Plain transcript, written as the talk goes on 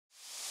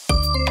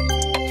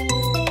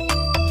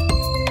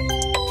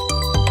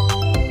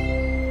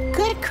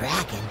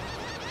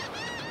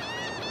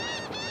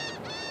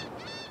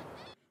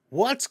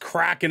What's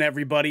cracking,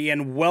 everybody,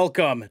 and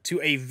welcome to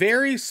a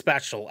very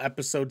special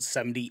episode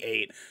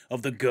 78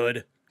 of the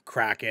Good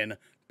Kraken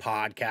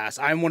podcast.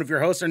 I'm one of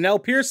your hosts,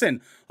 Ernell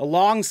Pearson,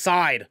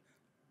 alongside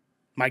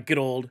my good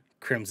old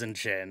Crimson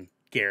Chin,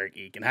 Garrick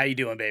Eakin. How you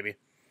doing, baby?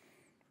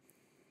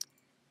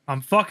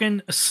 I'm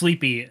fucking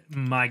sleepy,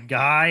 my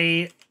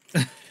guy.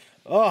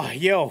 Oh,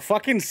 yo,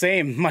 fucking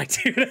same, my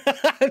dude,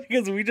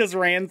 because we just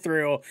ran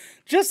through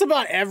just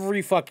about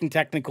every fucking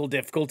technical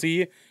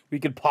difficulty we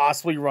could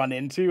possibly run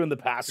into in the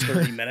past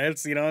 30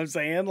 minutes, you know what I'm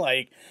saying?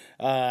 Like,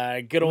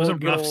 good old... It was a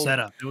rough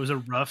setup. It was a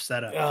rough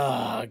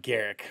setup.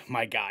 Garrick,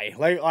 my guy.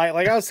 Like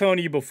I was telling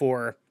you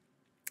before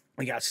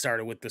we got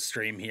started with the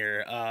stream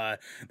here,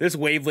 this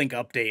Wavelink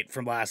update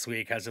from last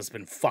week has just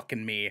been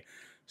fucking me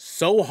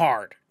so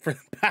hard for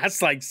the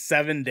past, like,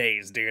 7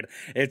 days, dude.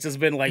 It's just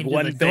been, like,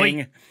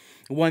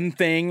 one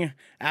thing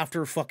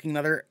after fucking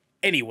another.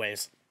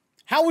 Anyways,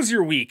 how was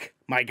your week,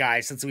 my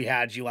guy, since we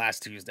had you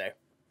last Tuesday?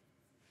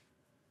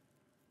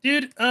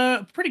 Dude,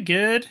 pretty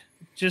good.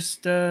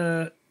 Just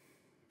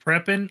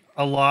prepping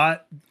a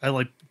lot.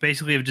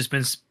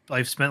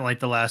 I've spent like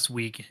the last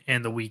week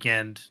and the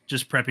weekend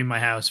just prepping my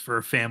house for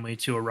family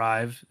to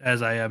arrive.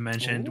 As I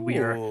mentioned, we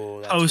are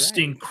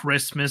hosting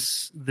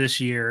Christmas this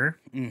year.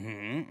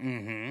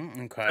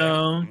 Okay.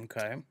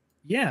 Okay.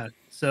 Yeah,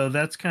 so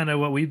that's kind of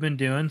what we've been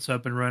doing. So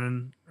I've been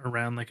running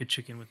around like a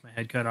chicken with my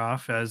head cut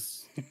off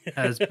as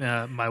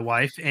my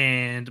wife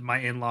and my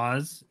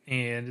in-laws,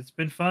 and it's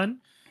been fun.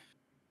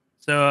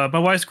 So my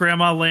wife's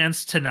grandma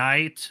lands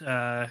tonight.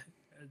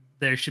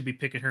 They should be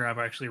picking her up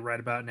actually right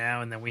about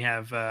now, and then we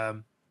have I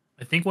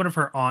think one of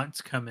her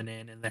aunts coming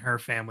in, and then her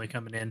family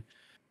coming in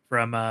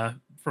from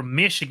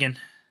Michigan.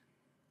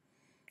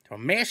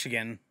 From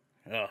Michigan.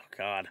 Oh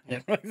God,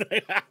 yep.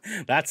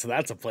 that's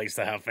a place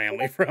to have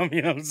family from.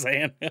 You know what I'm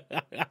saying?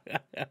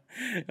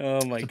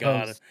 Oh my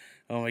God,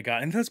 oh my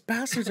God! And those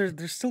bastards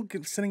they're still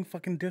sending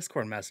fucking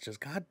Discord messages.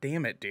 God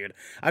damn it, dude!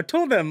 I've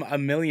told them a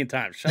million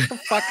times. Shut the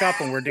fuck up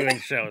when we're doing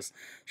shows.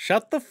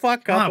 Shut the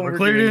fuck up when we're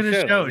doing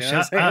shows. You know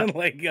Shut up.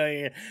 Like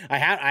I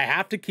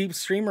have to keep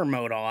streamer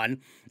mode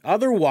on.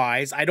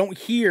 Otherwise, I don't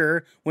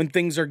hear when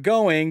things are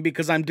going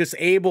because I'm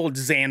disabled.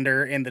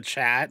 Xander in the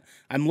chat.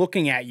 I'm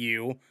looking at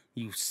you.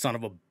 You son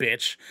of a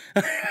bitch.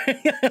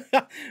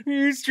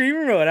 Use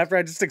streamer mode after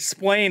I just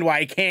explained why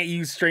I can't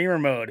use streamer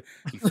mode.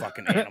 You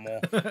fucking animal.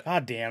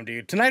 God damn,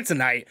 dude. Tonight's a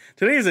night.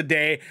 Today's a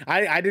day.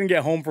 I didn't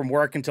get home from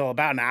work until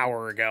about an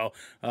hour ago.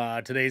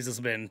 Today's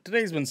been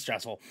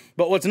stressful.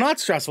 But what's not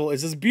stressful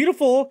is this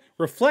beautiful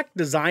Reflect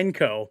Design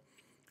Co.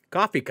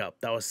 coffee cup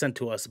that was sent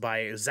to us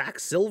by Zach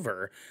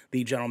Silver,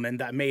 the gentleman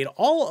that made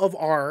all of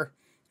our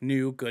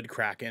new Good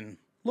Kraken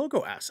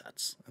logo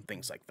assets and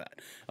things like that.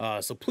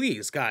 So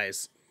please,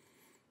 guys,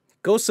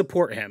 go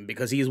support him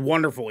because he's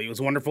wonderful. He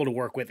was wonderful to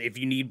work with. If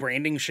you need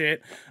branding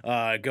shit,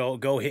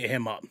 go hit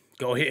him up.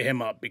 Go hit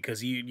him up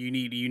because you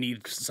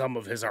need some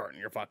of his art in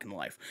your fucking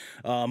life.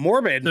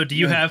 Morbid. So do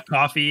you have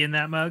coffee in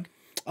that mug?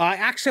 I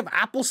actually have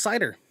apple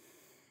cider.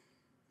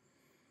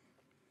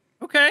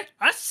 Okay,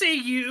 I see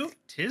you.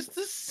 'Tis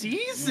the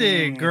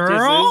season,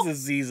 girl. 'Tis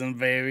the season,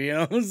 baby. You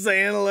know what I'm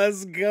saying?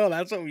 Let's go.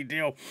 That's what we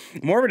do.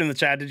 Morbid in the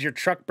chat. Did your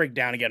truck break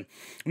down again?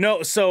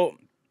 No. So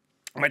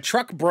my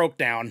truck broke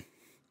down.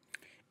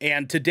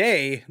 And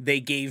today they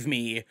gave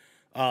me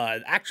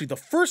actually the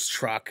first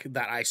truck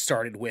that I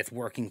started with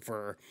working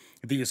for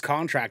these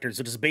contractors.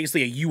 It is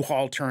basically a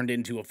U-Haul turned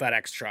into a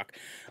FedEx truck.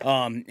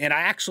 And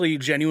I actually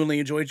genuinely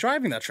enjoyed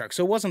driving that truck.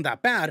 So it wasn't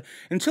that bad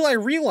until I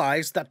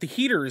realized that the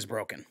heater is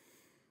broken.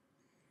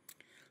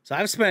 So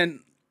I've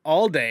spent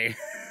all day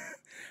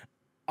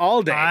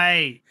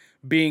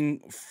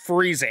being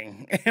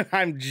freezing. And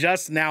I'm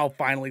just now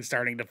finally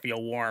starting to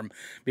feel warm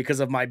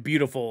because of my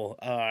beautiful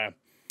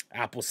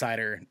apple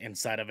cider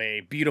inside of a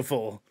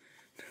beautiful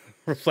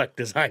Reflect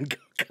Design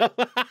cup.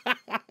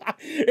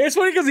 It's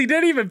funny because he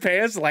didn't even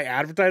pay us to like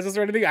advertise this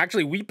or anything.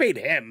 Actually, we paid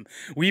him.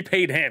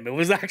 It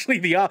was actually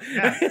the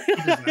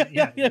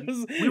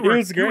it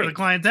was great. We were the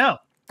clientele.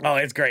 Oh,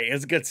 it's great.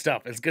 It's good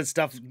stuff. It's good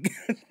stuff,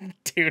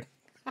 dude.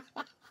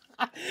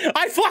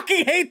 I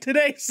fucking hate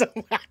today so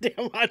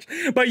goddamn much,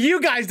 but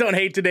you guys don't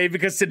hate today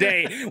because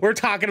today we're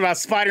talking about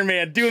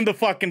Spider-Man doing the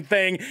fucking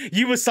thing,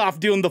 Ubisoft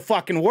doing the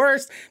fucking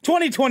worst,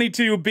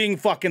 2022 being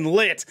fucking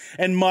lit,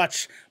 and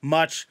much,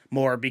 much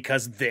more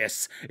because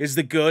this is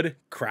the Good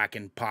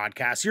Kraken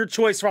podcast, your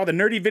choice for all the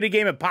nerdy video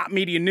game and pop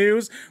media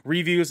news,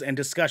 reviews, and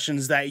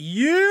discussions that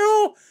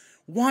you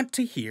want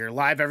to hear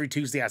live every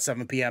Tuesday at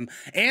 7 p.m.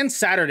 and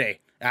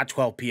Saturday at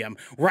 12 p.m.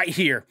 right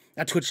here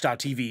at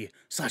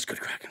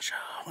twitch.tv/GoodKrakenShow.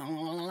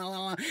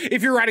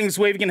 If you're riding this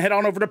wave, you can head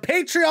on over to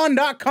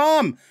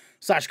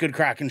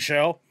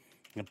patreon.com/GoodKrakenShow. I'm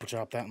gonna put you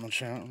up that in the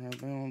chat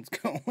right now.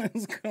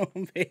 Let's go,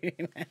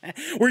 baby.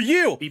 Where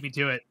you beat me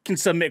to it. Can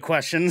submit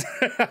questions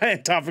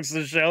and topics of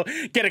the show,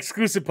 get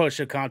exclusive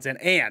post-show content,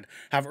 and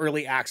have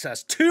early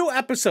access to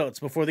episodes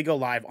before they go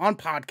live on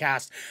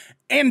podcast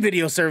and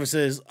video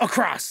services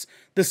across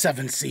the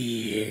 7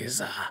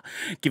 seas.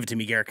 Give it to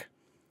me, Garrick.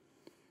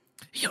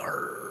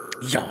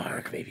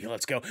 Yarg, baby,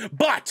 let's go.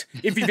 But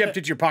if you've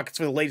emptied your pockets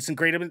for the latest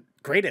and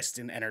greatest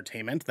in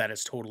entertainment, that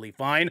is totally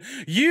fine.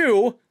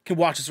 You can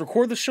watch us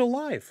record the show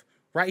live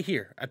right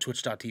here at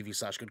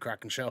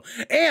twitch.tv/GoodKrakenShow.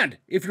 And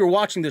if you're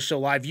watching this show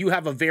live, you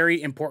have a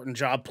very important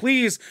job.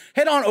 Please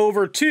head on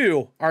over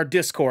to our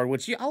Discord,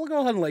 which I'll go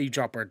ahead and let you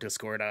drop our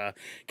Discord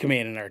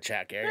command in our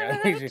chat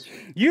area.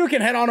 You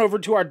can head on over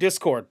to our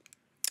Discord.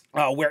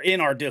 Where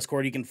in our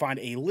Discord, you can find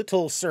a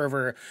little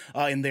server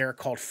in there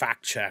called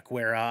Fact Check,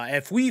 where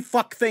if we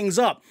fuck things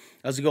up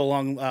as we go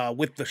along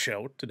with the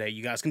show today,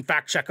 you guys can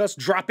fact check us,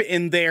 drop it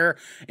in there,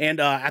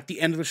 and at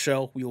the end of the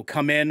show, we will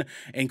come in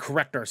and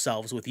correct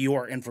ourselves with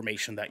your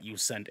information that you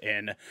sent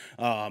in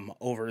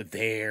over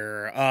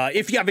there.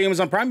 If you have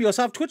Amazon Prime, you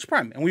also have Twitch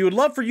Prime, and we would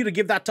love for you to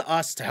give that to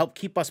us to help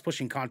keep us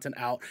pushing content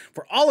out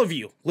for all of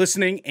you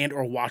listening and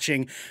or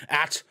watching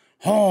at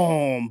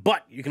home.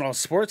 But you can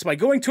also support us by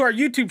going to our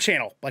YouTube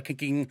channel, by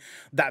clicking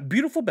that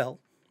beautiful bell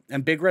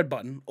and big red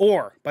button,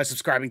 or by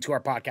subscribing to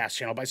our podcast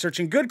channel by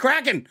searching Good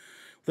Kraken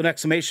with an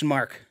exclamation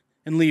mark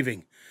and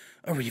leaving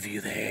a review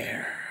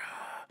there.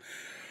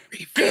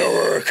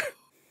 Garrick.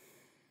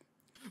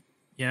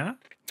 Yeah?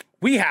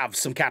 We have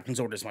some captain's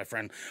orders, my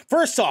friend.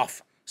 First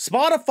off,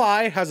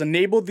 Spotify has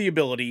enabled the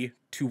ability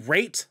to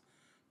rate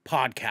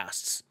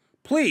podcasts.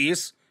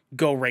 Please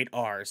go rate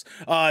ours.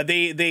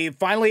 They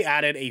finally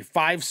added a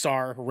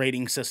 5-star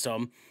rating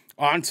system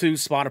onto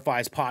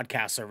Spotify's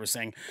podcast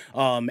servicing.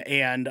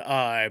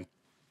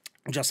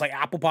 Just like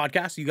Apple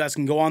Podcasts, you guys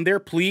can go on there.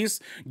 Please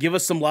give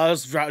us some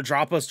loves.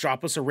 Drop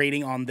us a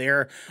rating on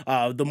there.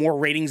 The more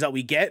ratings that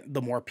we get,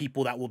 the more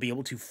people that will be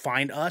able to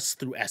find us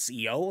through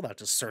SEO, that's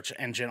just search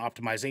engine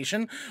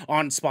optimization,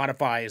 on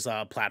Spotify's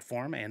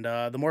platform. And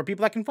the more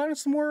people that can find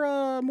us, the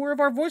more of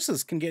our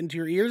voices can get into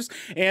your ears.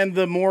 And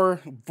the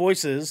more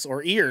voices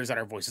or ears that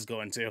our voices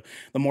go into,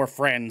 the more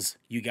friends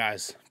you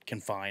guys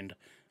can find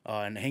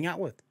and hang out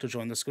with to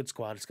join the Squid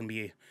Squad. It's going to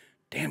be a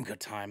damn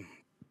good time.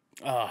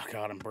 Oh,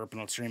 God, I'm burping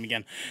on stream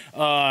again.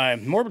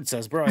 Morbid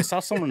says, bro, I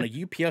saw someone in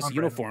a UPS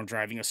uniform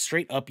driving a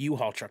straight-up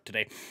U-Haul truck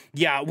today.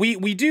 Yeah,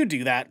 we do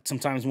that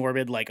sometimes,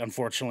 Morbid. Like,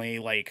 unfortunately,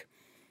 like,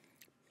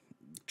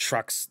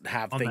 trucks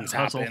have things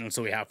happen,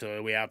 so we have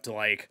to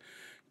like,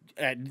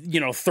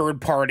 third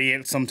party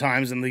it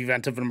sometimes in the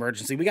event of an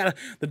emergency. We gotta,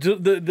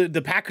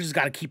 the packages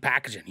got to keep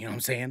packaging, you know what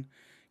I'm saying?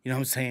 You know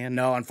what I'm saying?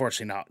 No,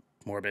 unfortunately not,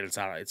 Morbid. It's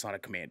not a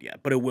command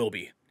yet, but it will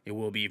be. It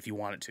will be if you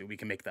want it to. We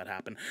can make that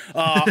happen.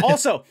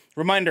 Also,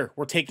 reminder,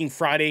 we're taking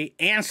Friday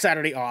and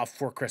Saturday off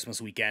for Christmas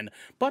weekend,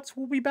 but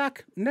we'll be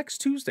back next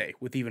Tuesday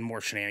with even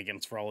more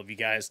shenanigans for all of you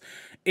guys.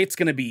 It's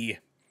going to be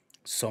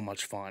so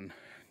much fun.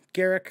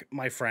 Garrick,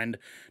 my friend,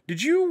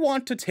 did you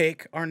want to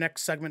take our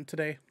next segment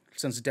today?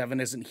 Since Devin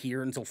isn't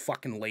here until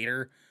fucking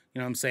later. You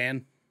know what I'm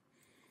saying?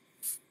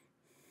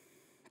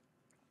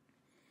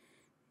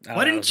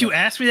 Why didn't you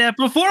ask me that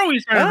before we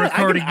started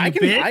recording? I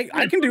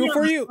can do it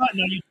for you.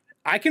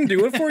 I can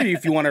do it for you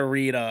if you want to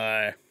read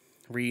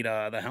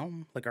the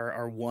Helm, like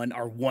our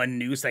one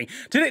news thing.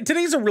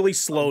 Today's a really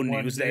slow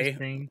news day.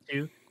 Thing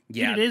too.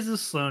 Yeah, it is a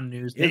slow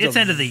news day. It's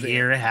end of the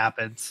year. It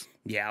happens.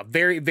 Yeah,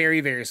 very, very,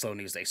 very slow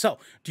news day. So,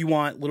 do you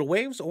want Little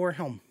Waves or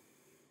Helm?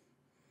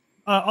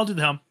 I'll do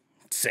the Helm.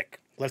 Sick.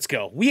 Let's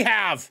go. We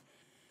have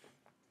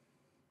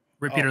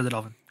Repeater the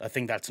Dolphin. I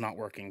think that's not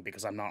working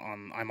because I'm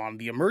on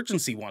the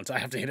emergency one, so I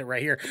have to hit it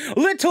right here.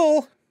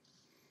 Little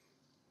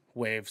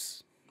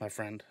Waves, my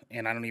friend,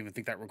 and I don't even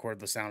think that recorded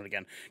the sound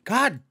again.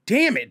 God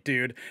damn it,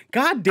 dude.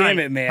 God damn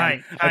it,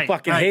 man. I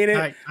fucking hate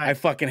it. I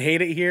fucking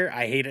hate it here.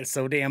 I hate it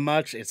so damn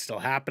much. It's still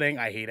happening.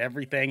 I hate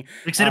everything.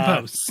 Fix it in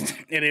post.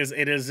 It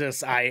is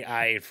just,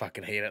 I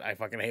fucking hate it. I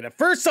fucking hate it.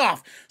 First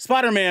off,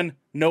 Spider-Man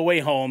No Way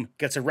Home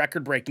gets a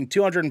record-breaking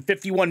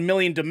 251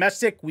 million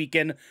domestic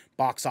weekend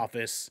box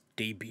office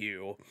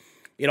debut.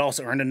 It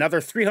also earned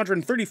another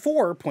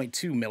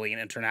 334.2 million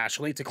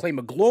internationally to claim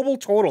a global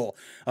total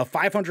of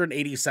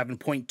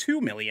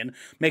 587.2 million,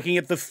 making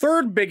it the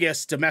third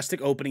biggest domestic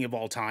opening of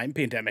all time,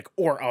 pandemic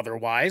or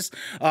otherwise,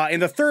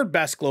 and the third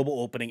best global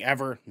opening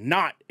ever,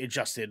 not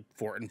adjusted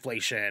for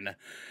inflation.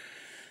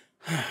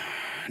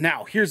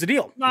 Now, here's the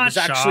deal. There's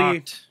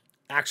actually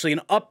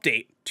an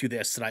update to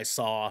this that I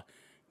saw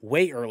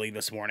way early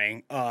this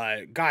morning.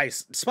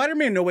 Guys,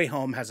 Spider-Man No Way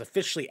Home has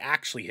officially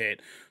actually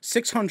hit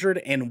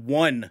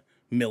 601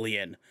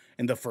 million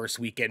in the first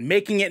weekend,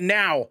 making it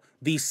now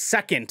the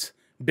second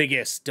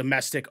biggest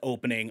domestic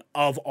opening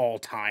of all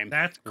time.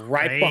 That's crazy.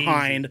 Right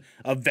behind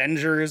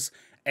Avengers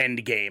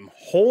Endgame.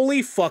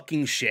 Holy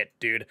fucking shit,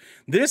 dude.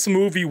 This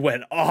movie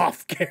went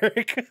off,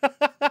 Garrick.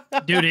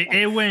 Dude,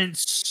 it went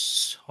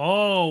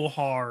so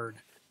hard.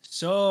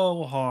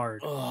 So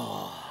hard.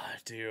 Oh,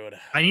 dude.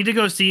 I need to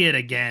go see it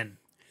again.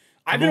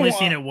 I've only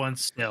seen it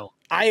once still.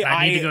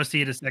 I need to go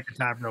see it a second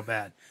time real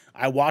bad.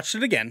 I watched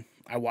it again.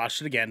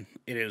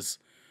 It is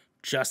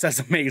just as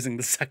amazing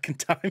the second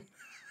time.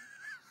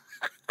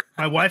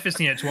 My wife has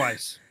seen it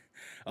twice.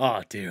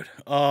 Oh, dude.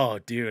 Oh,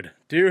 dude.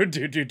 Dude.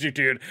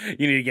 You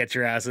need to get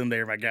your ass in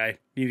there, my guy.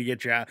 You need to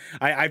get your ass.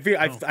 I feel.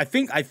 I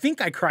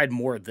think I cried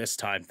more this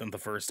time than the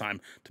first time.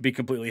 To be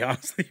completely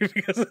honest with you,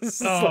 because it's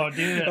just Oh, like,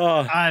 dude,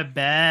 oh, I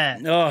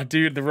bet. oh,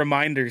 dude, the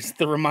reminders,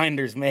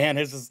 man.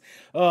 It's just,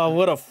 oh,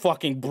 what a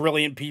fucking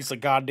brilliant piece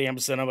of goddamn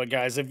cinema,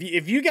 guys.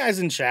 If you guys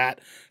in chat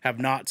have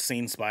not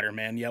seen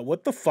Spider-Man yet,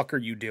 what the fuck are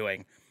you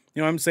doing?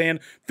 You know what I'm saying?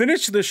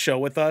 Finish this show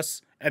with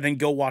us and then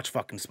go watch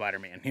fucking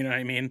Spider-Man. You know what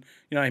I mean?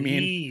 You know what I mean?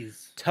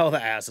 Please. Tell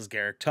the asses,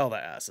 Garrick. Tell the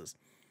asses.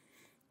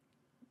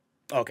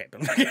 Okay.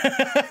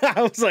 I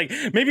was like,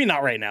 maybe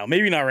not right now.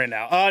 Maybe not right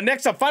now.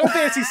 Next up, Final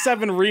Fantasy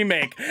VII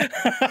Remake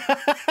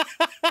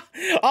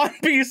on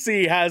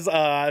PC has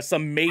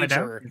some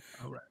major...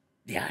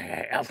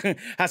 Yeah,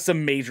 has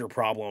some major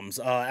problems.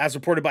 As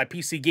reported by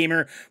PC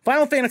Gamer,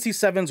 Final Fantasy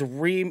VII's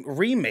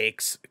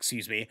remakes,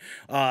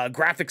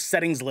 graphics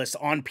settings list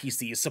on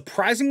PC is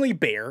surprisingly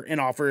bare and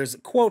offers,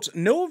 quote,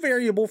 no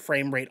variable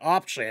frame rate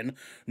option,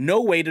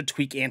 no way to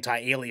tweak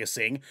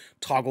anti-aliasing,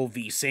 toggle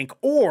VSync,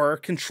 or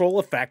control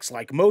effects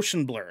like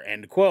motion blur,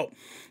 end quote.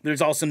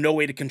 There's also no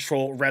way to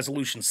control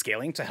resolution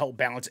scaling to help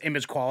balance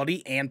image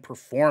quality and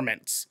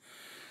performance.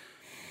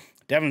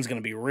 Devin's gonna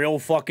be real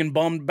fucking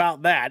bummed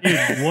about that.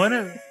 Dude,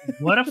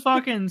 what a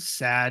fucking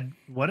sad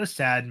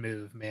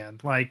move, man.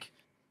 Like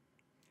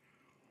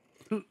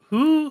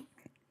who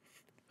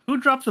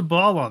dropped the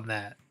ball on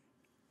that?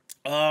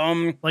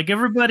 Like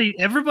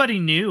everybody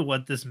knew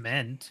what this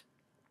meant.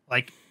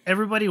 Like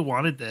everybody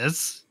wanted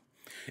this.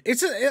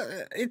 It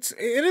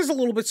is a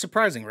little bit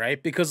surprising,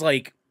 right? Because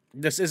like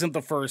this isn't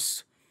the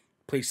first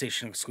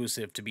PlayStation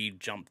exclusive to be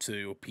jumped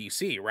to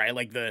PC, right?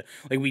 Like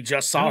we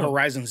just saw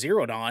Horizon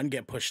Zero Dawn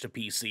get pushed to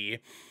PC,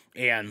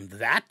 and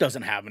that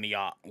doesn't have any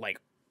like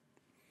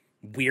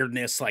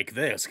weirdness like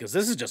this, because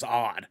this is just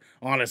odd.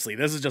 Honestly,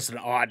 this is just an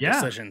odd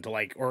decision to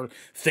like, or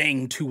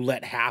thing to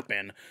let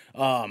happen.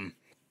 God,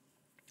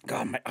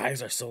 my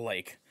eyes are so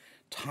like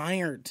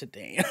tired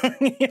today.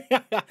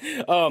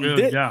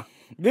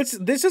 This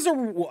is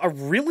a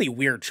really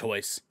weird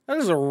choice. That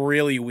is a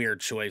really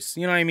weird choice.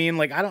 You know what I mean?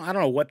 Like I don't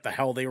know what the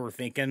hell they were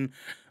thinking,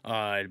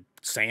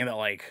 saying that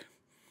like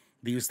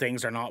these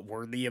things are not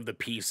worthy of the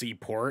PC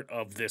port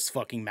of this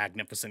fucking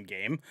magnificent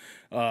game.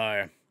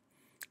 Morbid,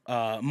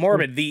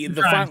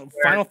 the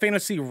Final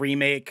Fantasy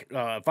remake,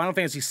 Final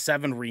Fantasy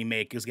VII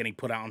remake is getting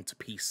put out onto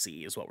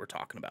PC, is what we're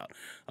talking about.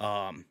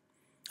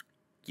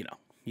 You know,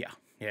 yeah.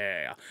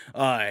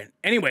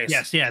 Anyways,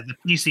 the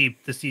PC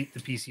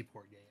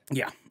port.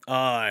 Yeah.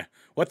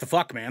 What the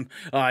fuck, man?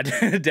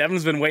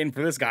 Devin's been waiting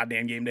for this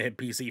goddamn game to hit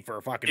PC for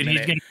a fucking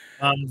minute. He's gonna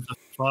come the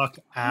fuck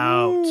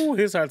out. Ooh,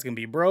 his heart's gonna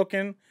be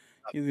broken.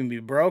 He's gonna be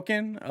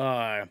broken.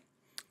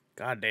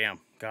 Goddamn.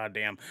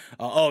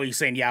 Oh, he's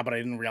saying, yeah, but I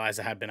didn't realize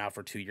it had been out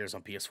for 2 years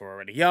on PS4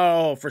 already.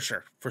 Yo, for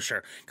sure.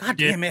 God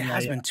damn, it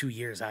has been 2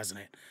 years, hasn't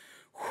it?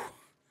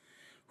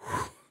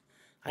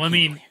 Well, I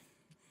mean,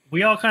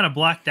 we all kind of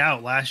blacked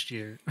out last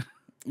year.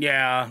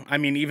 Yeah, I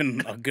mean,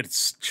 even a good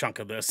chunk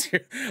of this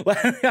year.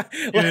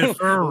 Dude,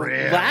 for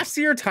real. Last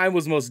year, time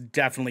was most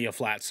definitely a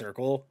flat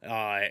circle,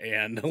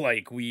 and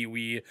like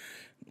we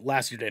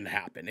last year didn't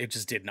happen. It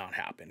just did not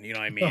happen. You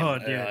know what I mean? Oh,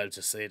 dude.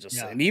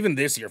 And even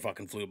this year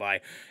fucking flew by.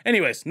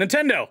 Anyways,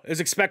 Nintendo is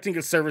expecting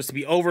its servers to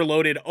be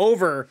overloaded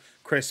over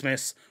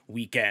Christmas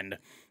weekend.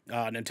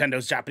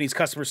 Nintendo's Japanese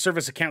customer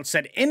service account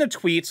said in a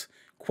tweet,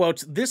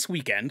 quote, this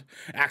weekend,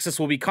 access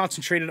will be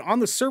concentrated on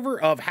the server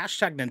of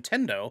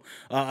 #Nintendo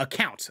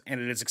account, and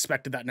it is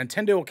expected that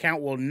Nintendo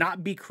account will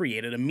not be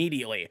created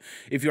immediately.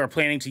 If you are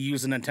planning to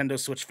use the Nintendo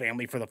Switch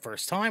family for the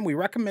first time, we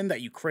recommend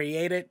that you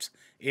create it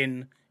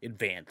in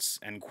advance,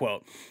 end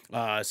quote.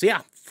 So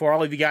yeah, for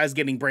all of you guys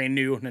getting brand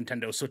new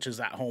Nintendo Switches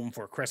at home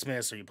for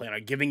Christmas, or you plan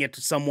on giving it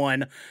to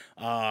someone,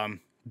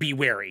 be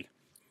wary.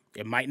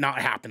 It might not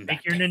happen.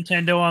 Make your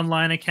Nintendo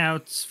Online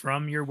accounts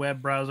from your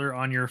web browser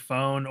on your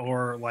phone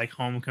or like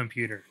home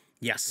computer.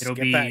 Yes, it'll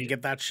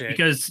get that shit,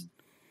 because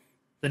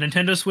the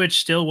Nintendo Switch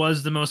still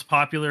was the most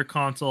popular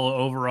console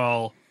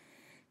overall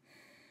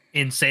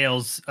in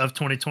sales of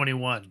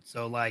 2021.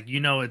 So like, you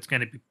know, it's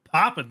going to be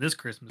popping this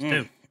Christmas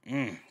too.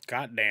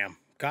 Goddamn.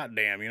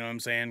 You know what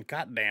I'm saying?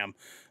 Goddamn.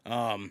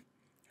 I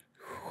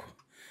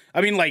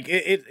mean, like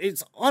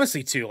it's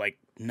honestly too like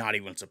not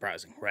even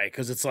surprising, right?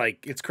 Because it's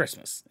like it's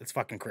Christmas. It's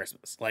fucking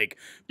Christmas. Like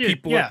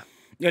people,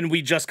 and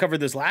we just covered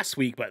this last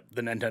week, but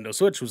the Nintendo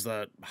Switch was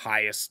the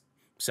highest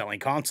selling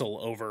console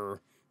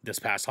over this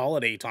past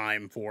holiday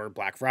time for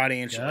Black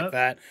Friday and shit like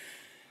that.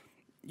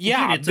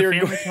 Yeah, dude, it's a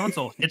family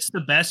console. It's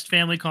the best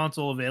family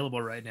console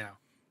available right now.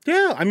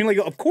 Yeah, I mean, like,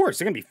 of course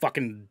they're gonna be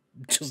fucking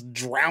just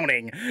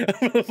drowning.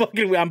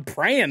 I'm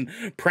praying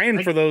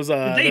like, for those.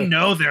 They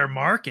know their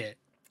market.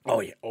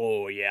 Oh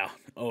yeah.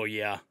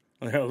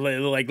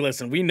 Like,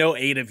 listen, we know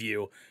 8 of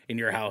you in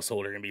your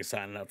household are gonna be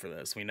signing up for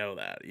this. We know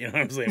that. You know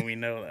what I'm saying? We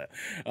know that.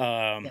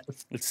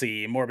 Let's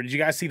see. Morbid, did you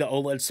guys see the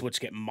OLED Switch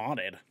get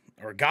modded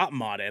or got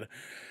modded?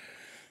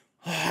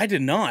 I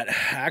did not,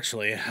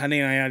 actually. I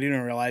mean, I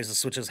didn't realize the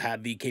Switches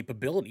had the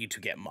capability to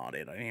get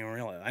modded. I didn't even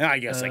realize. I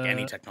guess like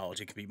any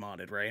technology can be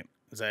modded, right?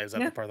 Is that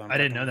Yeah, the part that I'm I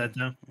didn't talking know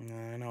about? that though.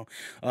 I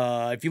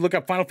know. If you look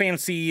up Final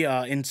Fantasy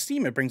in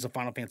Steam, it brings up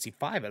Final Fantasy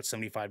 5 at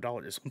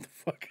 $75. What the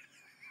fuck?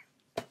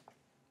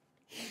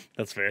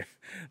 That's fair.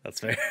 That's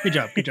fair. Good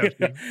job,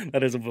 Steve.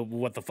 That is a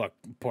what the fuck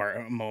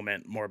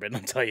moment, Morbid.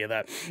 I'll tell you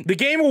that. The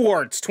Game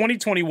Awards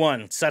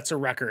 2021 sets a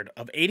record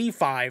of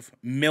 85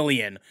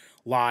 million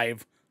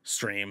live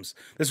streams.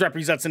 This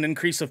represents an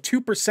increase of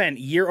 2%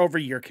 year over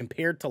year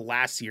compared to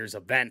last year's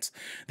event.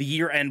 The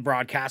year-end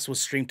broadcast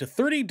was streamed to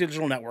 30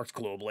 digital networks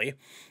globally.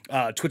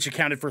 Twitch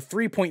accounted for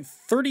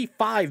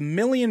 3.35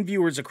 million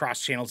viewers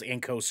across channels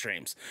and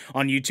co-streams.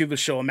 On YouTube, the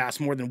show amassed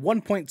more than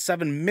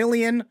 1.75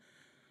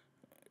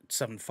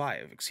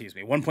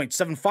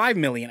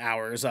 million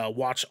hours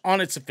watched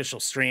on its official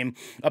stream,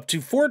 up to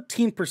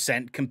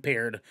 14%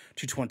 compared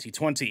to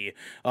 2020.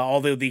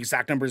 Although the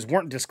exact numbers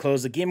weren't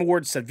disclosed, the Game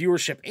Awards said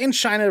viewership in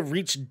China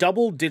reached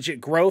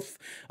double-digit growth.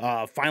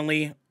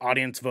 Finally,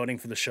 audience voting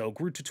for the show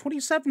grew to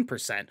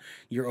 27%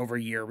 year over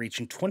year,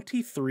 reaching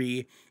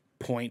 23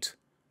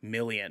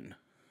 million.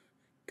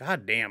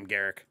 God damn,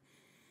 Garrick.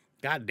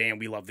 God damn,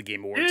 we love the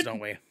Game Awards, don't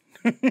we?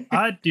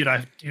 I do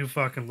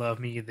fucking love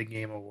me the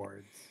Game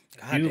Awards.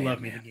 God You damn,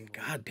 love me man. the Game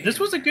God Awards. damn, This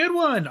was a man. good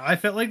one. I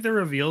felt like the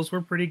reveals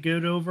were pretty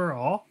good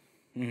overall.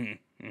 It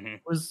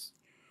was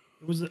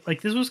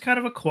like this was kind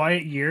of a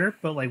quiet year,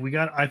 but like we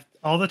got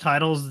all the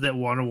titles that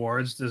won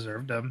awards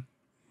deserved them.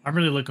 I'm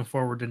really looking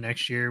forward to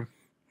next year.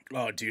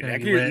 Oh, dude, Gonna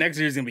be lit. next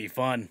year's gonna be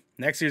fun.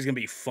 Next year's gonna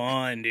be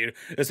fun, dude.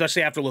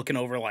 Especially after looking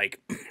over like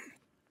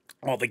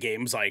all the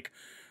games like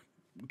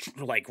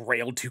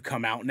railed to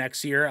come out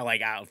next year,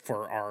 like out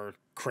for our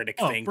critic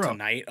thing bro.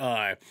 tonight.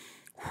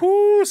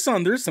 Whoo,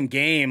 son, there's some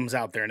games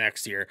out there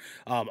next year.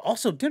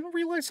 Also, didn't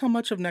realize how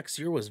much of next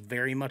year was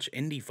very much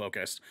indie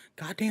focused.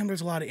 Goddamn, there's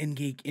a lot of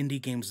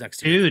indie games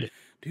next year,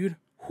 dude.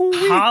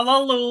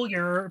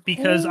 Hallelujah!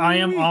 Because I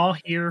am Hoo-wee. all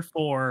here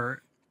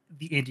for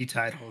the indie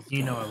titles.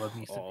 You know I love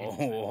me some indie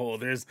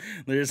titles.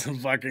 There's some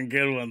fucking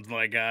good ones,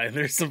 my guy.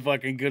 There's some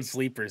fucking good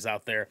sleepers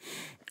out there.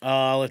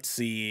 Let's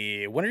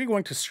see. When are you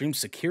going to stream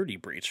Security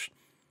Breach?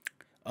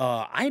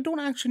 I don't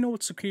actually know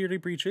what Security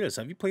Breach is.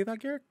 Have you played that,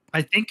 Garrick?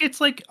 I think it's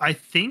like a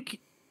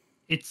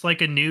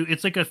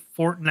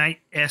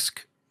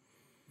Fortnite-esque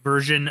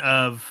version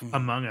of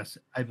Among Us,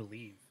 I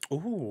believe.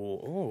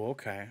 Oh,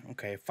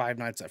 okay. Five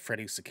Nights at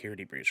Freddy's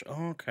Security Breach.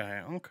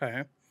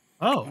 Okay.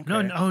 Oh,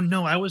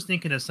 no, I was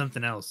thinking of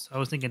something else. I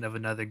was thinking of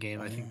another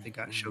game I think they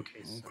got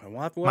showcased. Okay,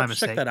 we'll have to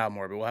check that out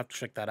more, but we'll have to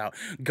check that out.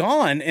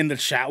 Gone in the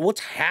chat.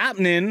 What's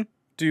happening?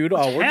 Dude,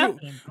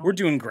 we're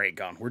doing great,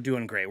 Gone. We're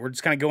doing great. We're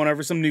just kind of going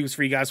over some news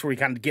for you guys before we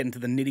kind of get into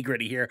the nitty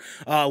gritty here.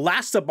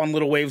 Last up on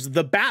Little Waves,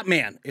 The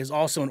Batman is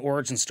also an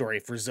origin story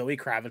for Zoe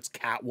Kravitz,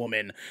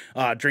 Catwoman.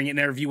 During an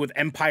interview with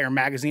Empire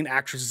Magazine,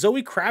 actress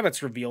Zoe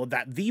Kravitz revealed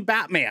that The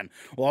Batman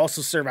will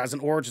also serve as an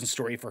origin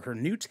story for her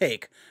new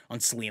take on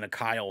Selena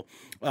Kyle.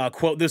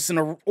 Quote, "This is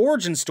an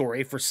origin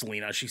story for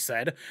Selena," she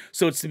said.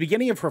 "So it's the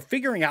beginning of her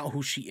figuring out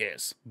who she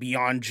is,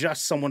 beyond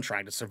just someone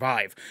trying to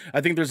survive.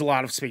 I think there's a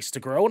lot of space to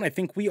grow, and I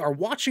think we are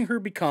watching her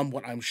become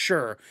what I'm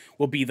sure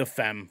will be the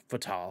femme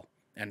fatale."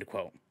 End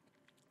quote.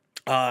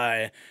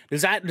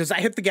 Does that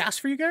hit the gas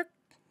for you, Garrick?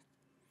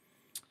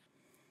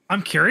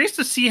 I'm curious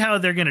to see how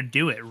they're gonna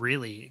do it,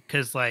 really,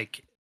 because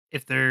like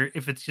if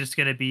it's just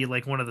gonna be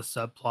like one of the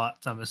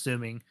subplots, I'm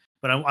assuming.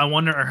 But I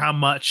wonder how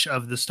much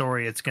of the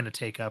story it's gonna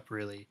take up.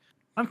 Really,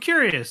 I'm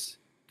curious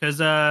because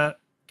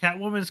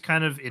Catwoman's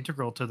kind of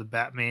integral to the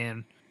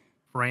Batman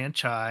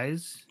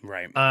franchise.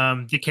 Right.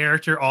 The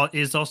character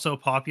is also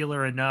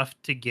popular enough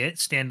to get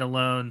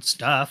standalone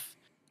stuff.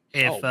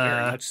 If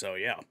very much so,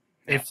 yeah.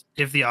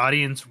 If the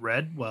audience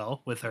read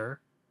well with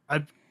her,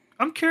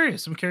 I'm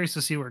curious. I'm curious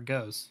to see where it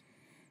goes.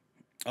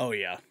 Oh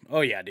yeah,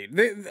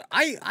 dude.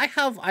 I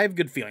have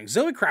good feelings.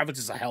 Zoe Kravitz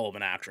is a hell of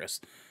an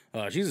actress.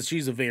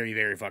 She's a very,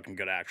 very fucking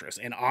good actress.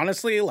 And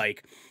honestly,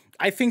 like,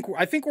 I think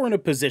we're in a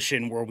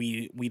position where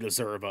we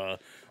deserve a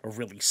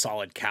really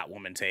solid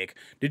Catwoman take.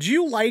 Did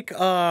you like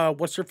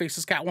what's her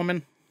face's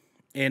Catwoman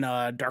in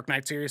Dark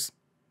Knight series?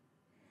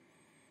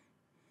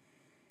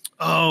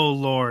 Oh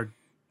Lord.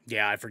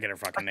 Yeah, I forget her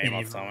fucking name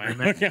off the top of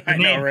my I head. I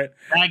know, right?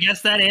 I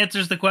guess that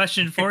answers the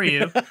question for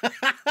you.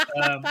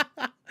 Hold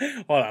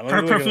on.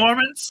 Her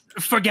performance,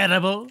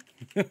 forgettable.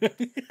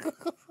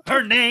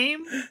 Her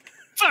name,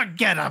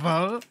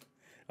 forgettable.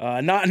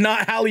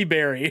 Not Halle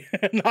Berry.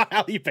 Not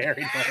Halle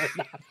Berry.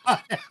 No.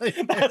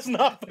 That's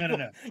not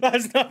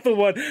the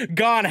one.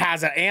 Gone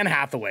has it. Anne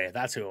Hathaway.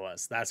 That's who it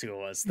was.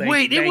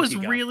 Thank it was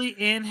you, really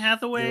Anne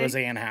Hathaway? It was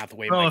Anne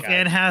Hathaway. Bro, if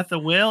Anne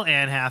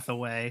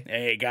Hathaway.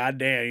 Hey,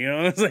 goddamn. You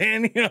know what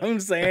I'm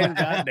saying?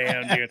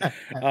 Goddamn, dude.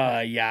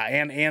 Yeah,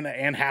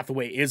 Anne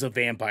Hathaway is a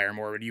vampire,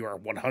 Morbid. You are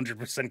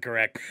 100%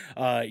 correct.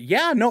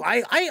 Yeah, no,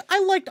 I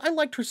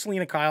liked her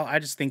Selena Kyle. I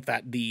just think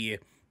that the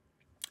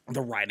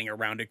writing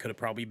around it could have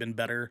probably been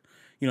better.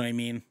 You know what I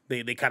mean?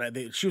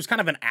 She was kind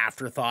of an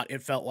afterthought,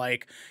 it felt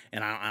like,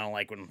 and I don't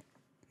like when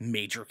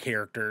major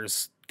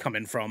characters come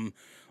in from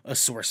a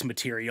source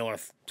material are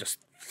just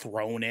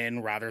thrown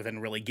in rather than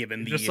really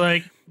given the. Just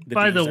like,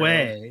 by the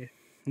way,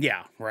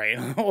 Yeah, right.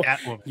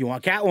 Catwoman. You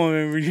want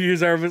Catwoman? We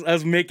use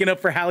us making up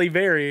for Halle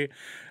Berry.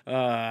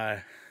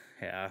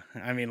 Yeah,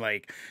 I mean,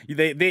 like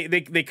they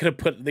could have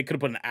put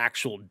an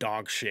actual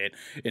dog shit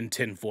in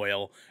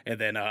tinfoil and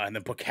then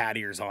put cat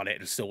ears on it,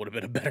 and it still would have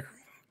been a better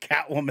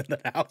Catwoman than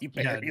Halle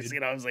Berry's. Dude. You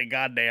know, I was like,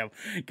 goddamn.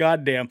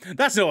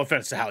 That's no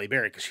offense to Halle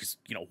Berry because she's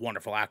a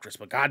wonderful actress,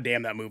 but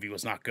goddamn, that movie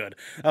was not good.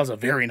 That was a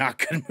very not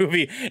good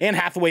movie. Anne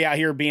Hathaway out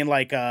here being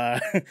like,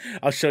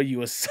 I'll show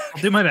you a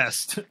I'll do my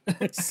best.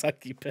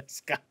 sucky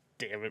piss. God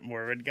damn it,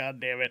 Morbid. God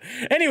damn it.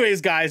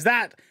 Anyways, guys,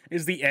 that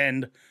is the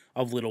end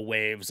of Little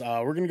Waves.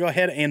 We're gonna go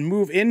ahead and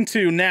move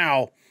into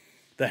now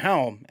the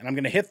Helm, and I'm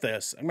gonna hit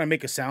this. I'm gonna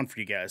make a sound for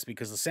you guys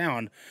because the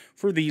sound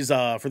for these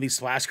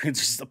splash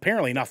screens is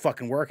apparently not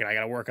fucking working. I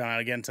gotta work on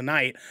it again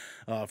tonight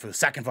for the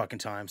second fucking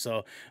time.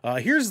 So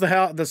here's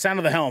the sound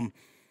of the Helm.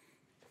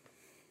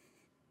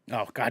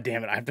 Oh, god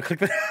damn it, I have to click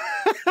that.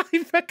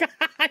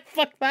 I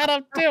fucked that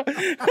up too.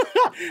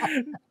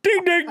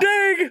 Ding ding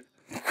ding!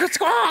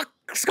 Squawk!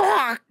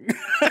 Squawk!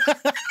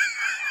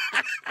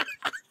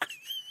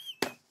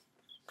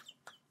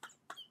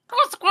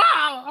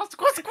 Squawk!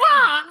 Squawk!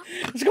 Squawk!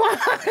 Squawk!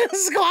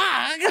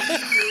 Squawk!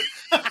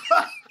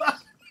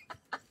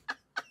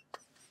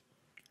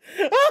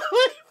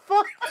 Holy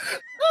fuck!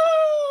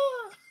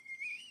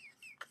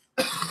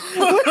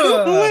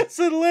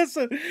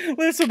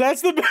 Listen,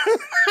 that's the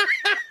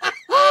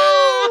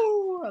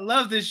I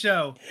love this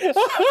show.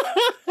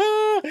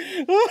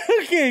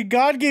 Okay,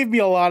 God gave me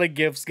a lot of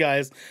gifts,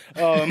 guys.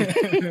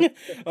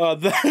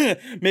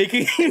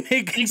 Making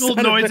Eagle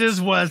noises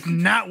was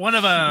not one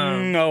of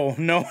them. No,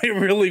 it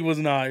really was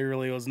not. It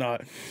really was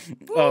not.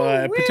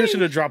 Petition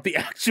to drop the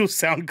actual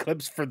sound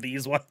clips for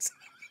these ones.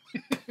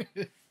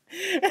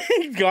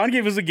 God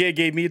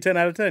gave me a 10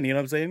 out of 10. You know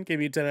what I'm saying? Gave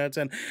me a 10 out of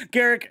 10.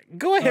 Garrick,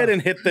 go ahead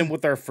and hit them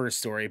with our first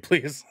story,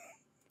 please.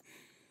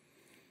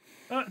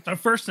 It's our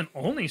first and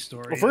only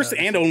story. Well, first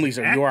and only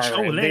story. You are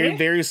right. Very,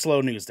 very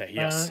slow news day.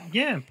 Yes.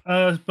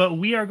 But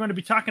we are going to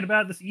be talking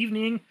about this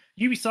evening.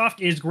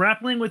 Ubisoft is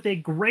grappling with a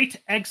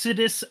great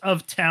exodus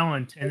of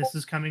talent, and this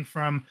is coming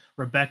from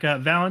Rebecca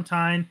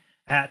Valentine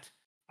at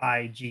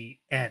IGN.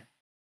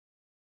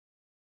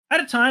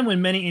 At a time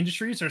when many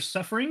industries are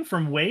suffering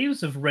from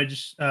waves of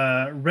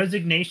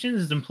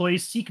resignations as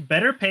employees seek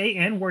better pay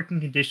and working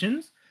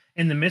conditions,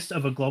 in the midst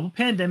of a global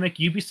pandemic,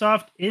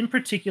 Ubisoft in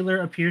particular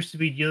appears to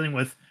be dealing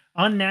with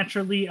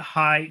unnaturally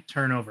high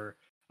turnover.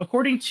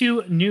 According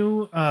to a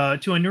new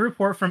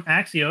report from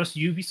Axios,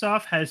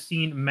 Ubisoft has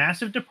seen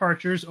massive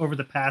departures over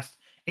the past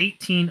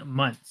 18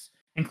 months,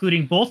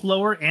 including both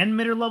lower and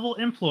mid-level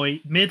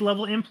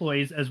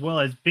employees, as well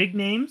as big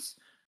names.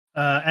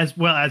 5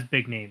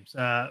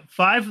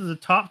 of the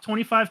top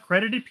 25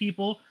 credited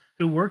people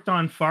who worked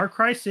on Far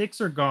Cry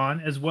 6 are gone,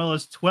 as well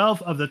as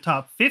 12 of the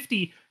top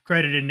 50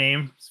 credited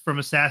names from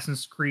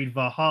Assassin's Creed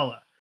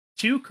Valhalla.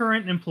 2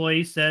 current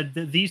employees said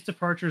that these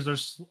departures are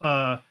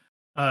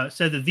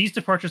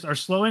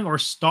slowing or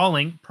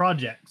stalling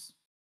projects.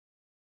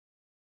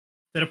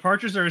 The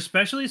departures are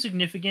especially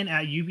significant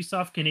at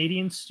Ubisoft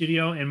Canadian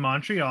studio in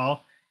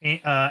Montreal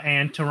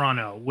and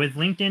Toronto, with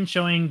LinkedIn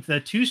showing the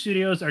 2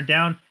 studios are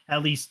down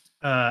at least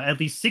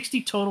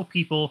 60 total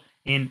people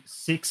in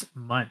 6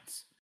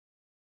 months.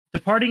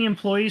 Departing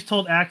employees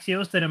told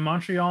Axios that in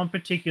Montreal in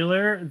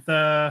particular,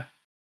 what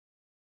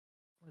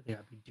they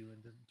gotta be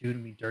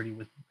doing me dirty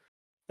with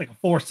like a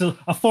four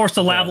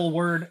syllable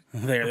word.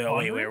 There. Oh,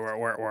 wait,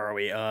 where are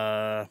we?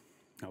 I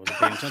wasn't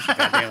paying attention.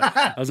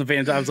 I wasn't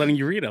paying attention. I was letting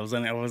you read. I was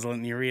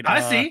letting you read.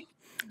 I see.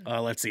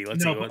 Let's see.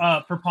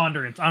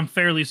 Preponderance. I'm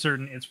fairly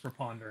certain it's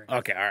preponderance.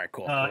 Okay, all right,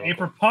 cool. A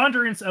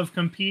preponderance of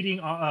competing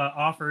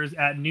offers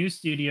at new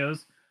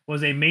studios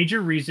was a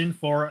major reason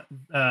for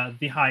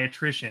the high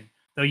attrition.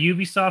 Though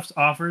Ubisoft's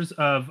offers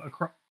of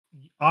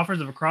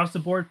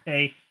across-the-board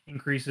pay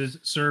increases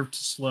served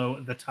to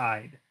slow the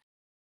tide.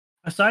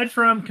 Aside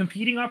from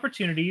competing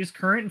opportunities,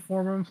 current and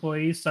former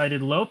employees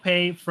cited low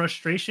pay,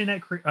 frustration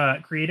at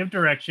creative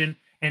direction,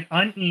 and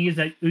unease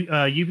at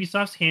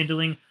Ubisoft's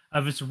handling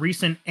of its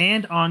recent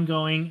and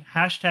ongoing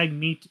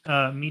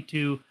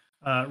 #MeToo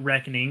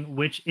reckoning,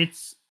 which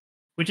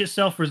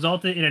itself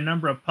resulted in a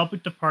number of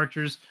public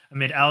departures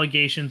amid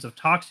allegations of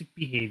toxic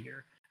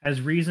behavior. As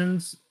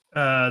reasons,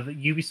 that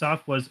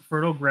Ubisoft was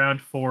fertile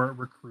ground for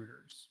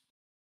recruiters.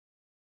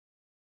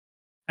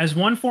 As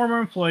one former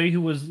employee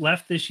who was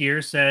left this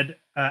year said,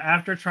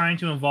 after trying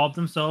to involve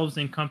themselves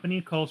in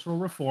company cultural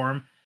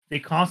reform, they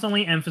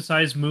constantly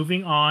emphasize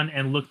moving on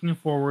and looking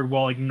forward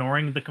while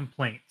ignoring the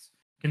complaints,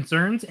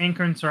 concerns, and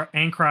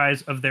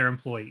cries of their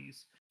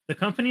employees. The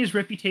company's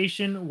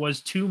reputation was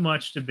too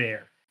much to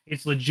bear.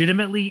 It's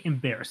legitimately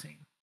embarrassing.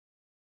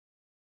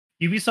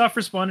 Ubisoft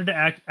responded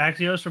to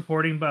Axios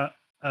reporting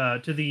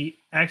to the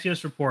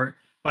Axios report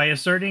by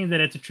asserting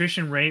that its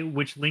attrition rate,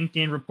 which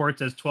LinkedIn reports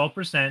as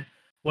 12%,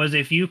 was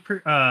a few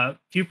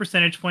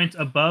percentage points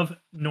above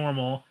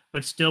normal,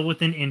 but still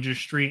within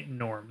industry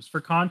norms. For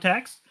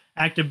context,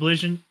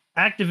 Activision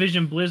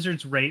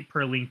Blizzard's rate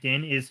per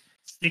LinkedIn is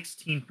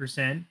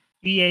 16%,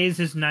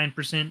 EA's is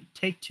 9%,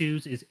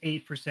 Take-Two's is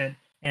 8%,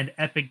 and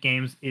Epic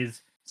Games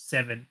is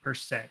 7%.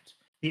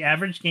 The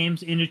average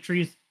games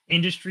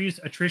industry's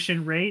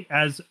attrition rate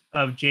as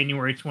of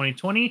January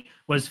 2020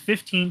 was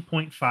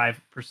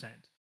 15.5%.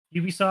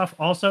 Ubisoft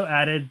also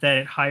added that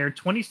it hired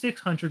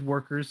 2,600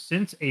 workers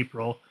since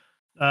April,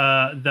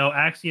 though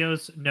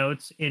Axios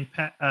notes in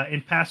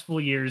past full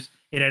years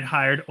it had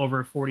hired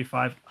over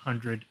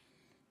 4,500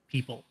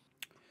 people.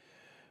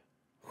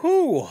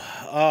 Whew.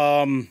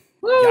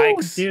 Woo,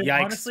 Yikes! dude,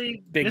 Yikes!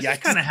 honestly, Big this yikes! is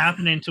kind of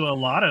happening to a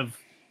lot of.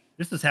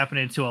 This is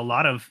happening to a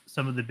lot of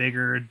some of the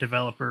bigger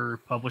developer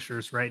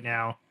publishers right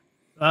now,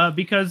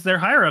 because their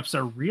higher ups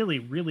are really,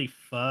 really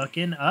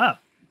fucking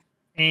up,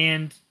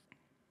 and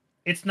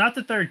it's not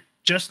that they're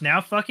just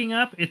now fucking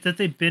up; it's that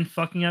they've been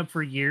fucking up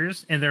for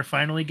years, and they're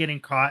finally getting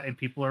caught, and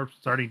people are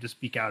starting to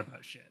speak out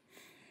about shit.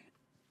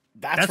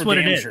 That's what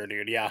it damn is. sure,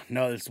 dude. Yeah,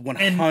 no, it's 100%.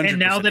 And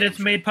now that it's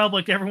made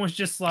public, everyone's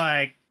just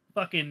like,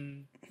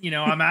 fucking,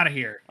 I'm out of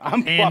here.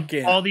 I'm and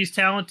fucking all these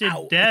talented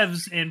out.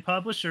 devs and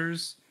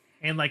publishers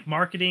and like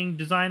marketing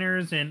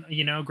designers and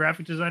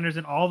graphic designers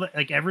and all that,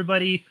 like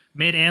everybody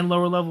mid and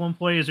lower level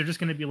employees are just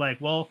going to be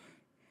like, well,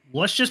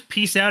 let's just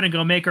peace out and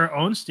go make our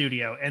own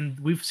studio. And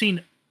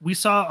we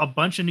saw a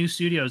bunch of new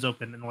studios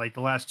open in like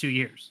the last 2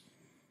 years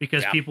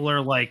because people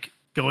are like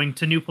going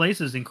to new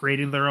places and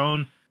creating their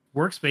own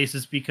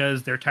workspaces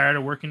because they're tired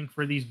of working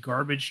for these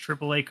garbage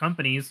AAA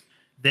companies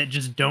that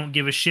just don't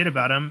give a shit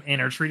about them and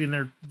are treating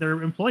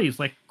their employees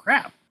like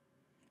crap.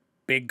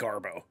 Big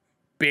garbo.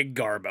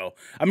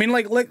 I mean,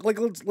 like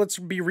let's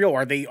be real.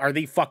 Are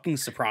they fucking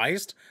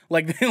surprised?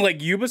 Like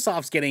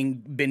Ubisoft's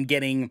been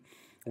getting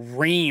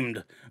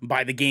reamed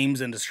by the games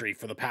industry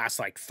for the past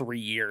like 3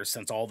 years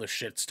since all this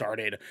shit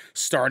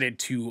started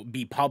to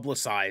be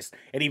publicized,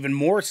 and even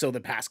more so the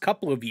past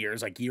couple of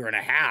years, like year and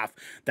a half,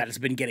 that has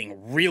been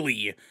getting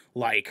really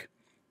like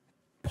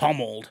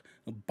pummeled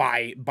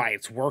by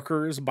its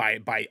workers,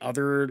 by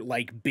other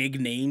like big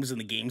names in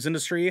the games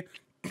industry.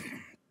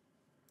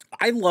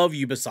 I love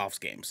Ubisoft's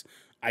games.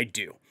 I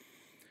do.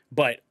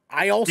 But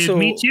I also... Dude,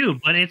 me too,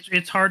 but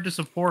it's hard to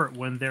support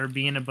when they're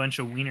being a bunch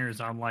of wieners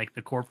on like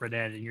the corporate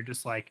end, and you're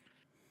just like,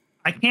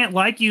 I can't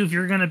like you if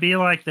you're gonna be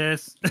like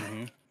this.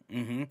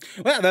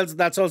 Well, that's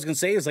what I was gonna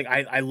say. Is like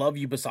I love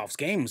Ubisoft's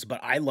games, but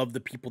I love the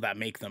people that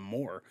make them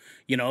more.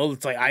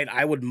 It's like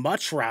I would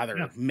much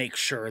rather make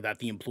sure that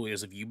the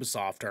employees of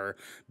Ubisoft are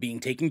being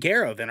taken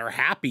care of and are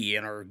happy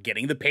and are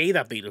getting the pay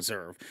that they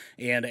deserve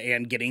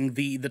and getting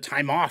the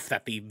time off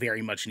that they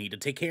very much need to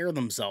take care of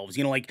themselves.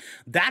 Like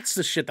that's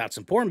the shit that's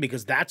important,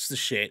 because that's the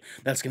shit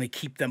that's gonna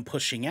keep them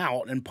pushing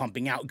out and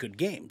pumping out good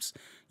games.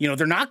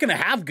 They're not going to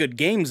have good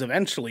games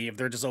eventually if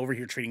they're just over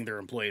here treating their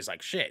employees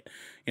like shit.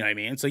 You know what I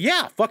mean? So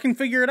yeah, fucking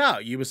figure it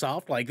out,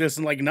 Ubisoft. Like this,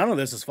 and like none of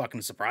this is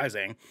fucking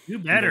surprising. You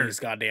better. This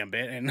goddamn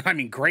bit. And I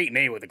mean, great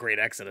name with a great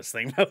Exodus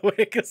thing, by the way,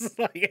 because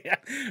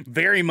like,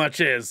 very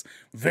much is.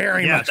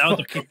 Very much. That was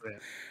fucking,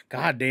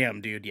 goddamn,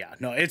 dude. Yeah.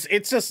 No, it's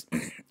just,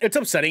 it's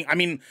upsetting. I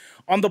mean,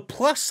 on the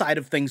plus side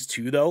of things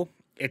too, though,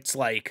 it's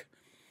like,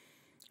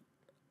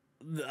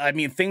 I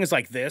mean, things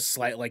like this,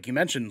 like you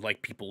mentioned,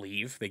 like people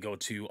leave, they go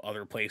to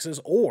other places,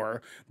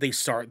 or they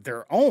start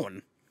their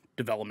own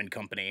development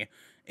company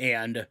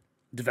and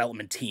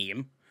development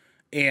team,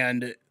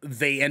 and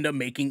they end up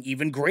making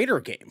even greater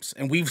games.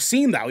 And we've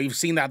seen that. We've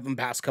seen that in the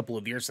past couple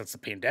of years since the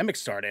pandemic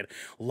started.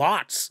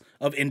 Lots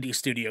of indie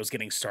studios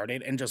getting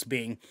started and just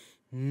being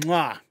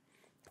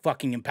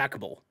fucking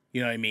impeccable. You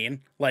know what I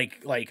mean?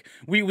 Like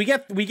we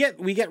get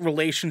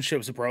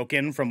relationships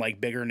broken from like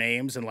bigger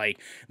names, and like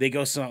they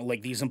go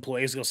like these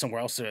employees go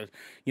somewhere else to,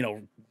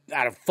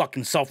 out of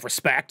fucking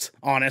self-respect,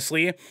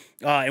 honestly.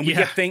 And we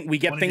get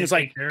things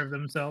like take care of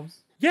themselves.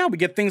 Yeah, we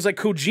get things like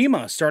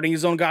Kojima starting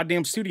his own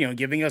goddamn studio and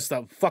giving us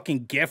the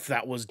fucking gift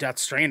that was Death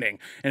Stranding,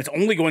 and it's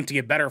only going to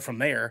get better from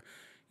there.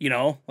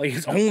 Like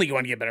it's only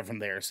going to get better from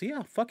there. So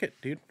yeah, fuck it,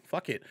 dude.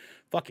 Fuck it.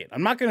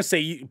 I'm not going to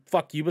say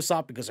fuck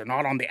Ubisoft because they're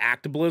not on the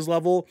ActiBliz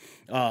level,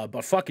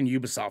 but fucking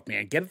Ubisoft,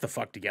 man. Get it the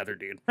fuck together,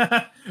 dude.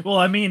 Well,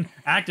 I mean,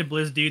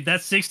 ActiBliz, dude,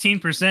 that's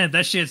 16%.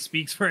 That shit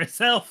speaks for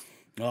itself.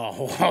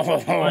 Oh,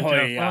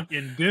 yeah.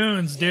 Fucking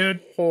goons, dude.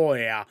 Oh,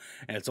 yeah.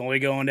 And it's only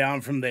going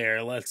down from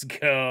there. Let's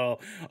go.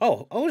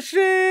 Oh,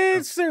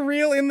 shit.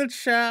 Surreal in the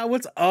chat.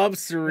 What's up,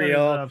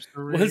 Surreal?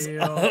 What's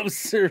up,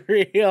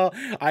 Surreal?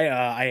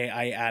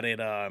 I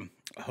added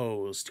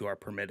hose to our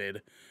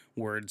permitted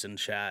words in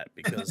chat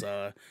because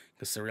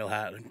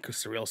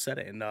Surreal said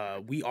it, and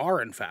we are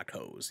in fact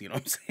hoes. You know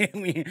what I'm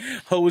saying? We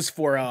hose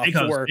for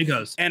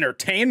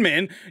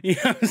entertainment. You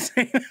know what I'm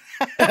saying?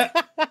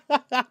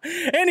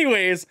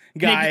 Anyways,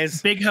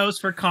 guys, big hose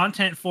for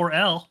content for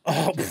L.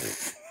 Oh,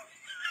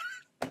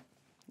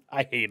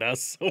 I hate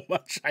us so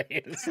much. I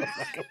hate it so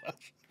fucking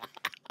much.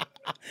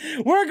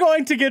 We're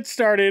going to get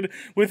started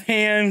with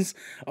hands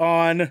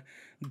on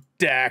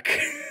deck.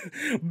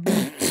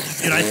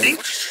 And I think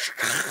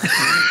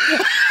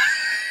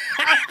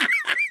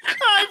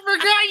I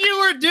forgot you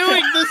were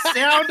doing the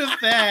sound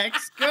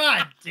effects.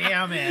 God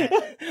damn it.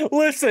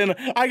 Listen,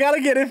 I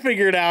gotta get it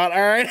figured out.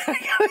 All right.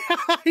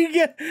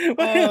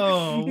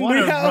 Oh, what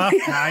a rough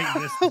night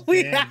this has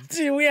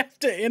been. We have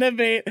to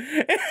innovate.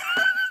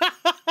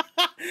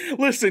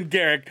 Listen,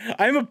 Garrick,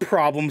 I'm a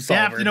problem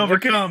solver. Adapt and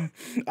overcome.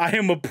 I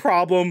am a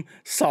problem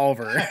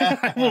solver.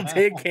 I will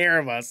take care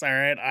of us. All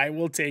right. I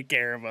will take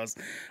care of us.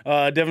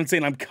 Devin's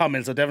saying I'm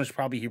coming, so Devin should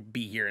probably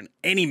be here in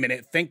any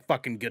minute. Thank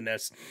fucking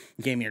goodness.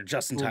 Came here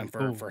just in time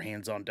for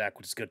hands on deck,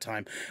 which is a good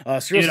time.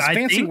 Cyril's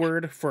fancy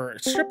word for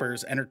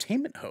strippers,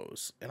 entertainment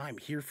hose, and I'm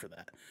here for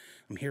that.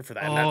 I'm here for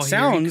that. And that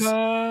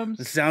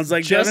sounds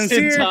like just Devin's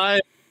in here.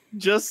 time.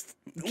 Just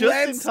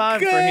in time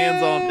for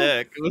hands on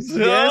deck. Let's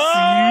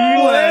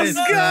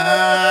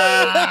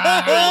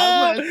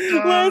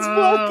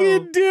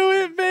fucking do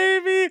it,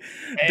 baby.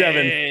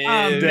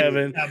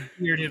 Devin. That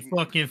bearded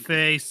fucking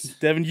face.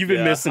 Devin, you've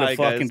been missing a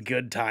fucking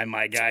good time,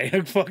 my guy.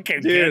 Fucking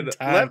dude, good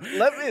time.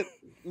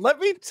 Let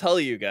me tell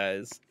you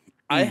guys,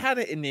 I had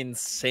an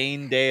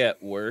insane day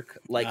at work.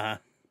 Like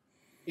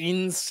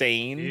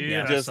insane.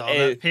 Dude, just I saw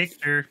that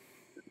picture.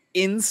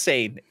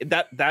 Insane.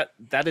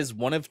 That is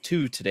one of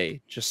two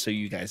today, just so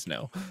you guys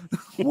know.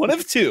 One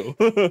of two.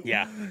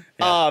 Yeah.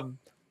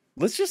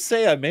 Let's just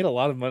say I made a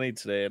lot of money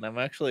today, and I'm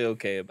actually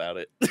okay about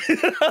it.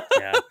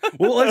 Yeah.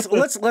 Well, let's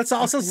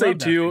also say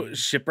too,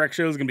 Shipwreck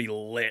Show is gonna be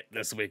lit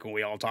this week when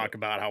we all talk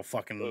about how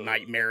fucking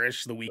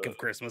nightmarish the week of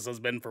Christmas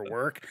has been for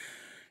work.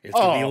 It's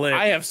gonna be lit.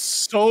 I have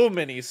so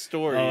many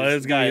stories. Oh,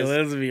 it's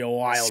gonna be a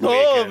wild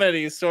so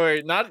many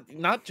stories.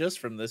 Not just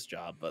from this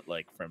job, but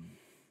like from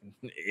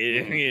let's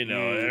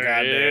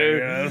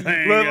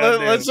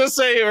just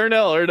say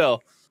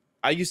Ernell.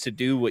 I used to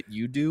do what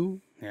you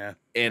do. Yeah.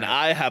 And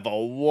I have a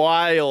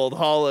wild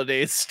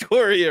holiday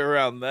story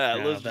around that.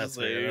 Yeah, that's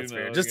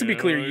fair. Just to be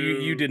clear,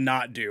 you did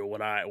not do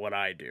what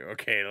I do.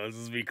 Okay, let's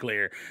just be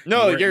clear.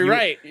 No, you're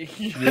right.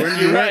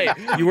 You're right.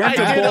 You weren't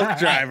a bulk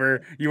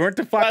driver. You weren't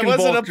the fucking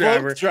bulk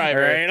driver.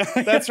 Right?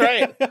 That's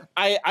right.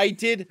 I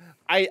did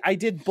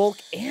bulk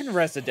and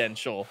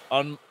residential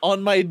on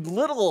my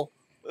little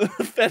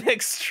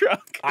FedEx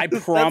truck. I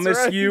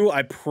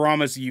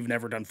promise you've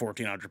never done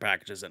 1,400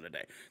 packages in a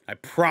day. I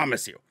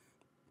promise you.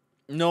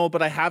 No,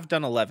 but I have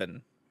done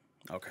 11.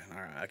 Okay,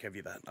 all right. I'll give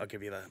you that.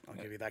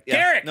 Yeah,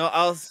 Garrick! No,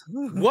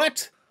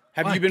 what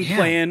have you been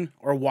playing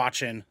or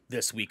watching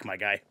this week, my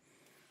guy?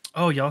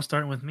 Oh, y'all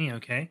starting with me,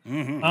 okay?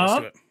 Let's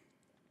do it.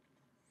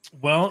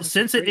 Well,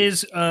 since it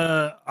is,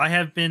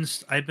 I've been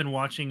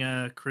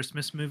watching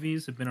Christmas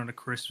movies. I've been on a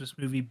Christmas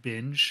movie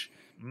binge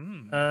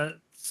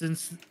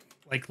since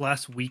like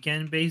last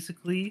weekend,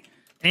 basically.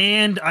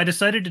 And I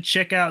decided to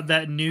check out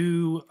that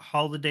new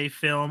holiday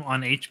film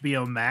on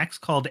HBO Max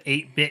called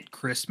 8-Bit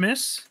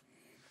Christmas.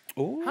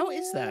 Oh, how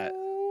is that?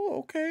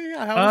 Okay,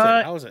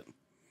 how is it?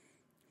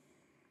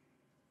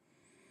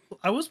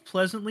 I was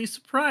pleasantly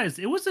surprised.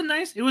 It was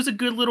a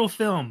good little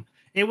film.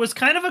 It was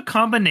kind of a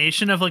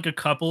combination of like a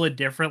couple of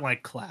different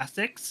like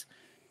classics,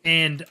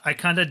 and I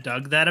kind of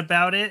dug that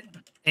about it.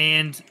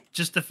 And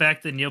just the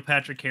fact that Neil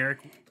Patrick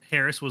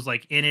Harris was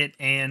like in it,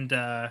 and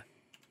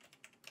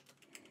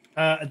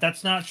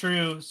that's not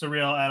true,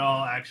 surreal at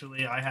all.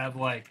 Actually, I've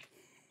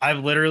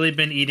literally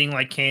been eating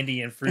like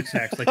candy and fruit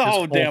snacks like this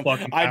whole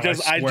fucking time.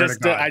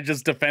 I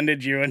just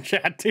defended you in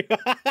chat too.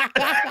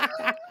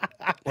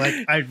 Like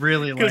I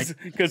really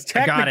because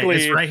technically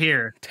it's right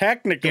here.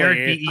 Technically,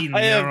 Garrick be eating,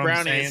 I have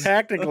brownies.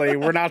 Technically,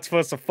 we're not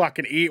supposed to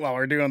fucking eat while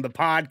we're doing the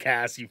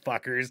podcast, you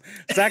fuckers.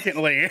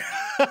 Secondly,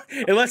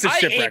 unless it's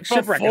shipwreck.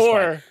 Shipwreck is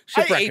fine.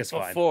 Shipwreck is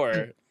fine.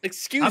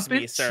 Excuse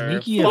me,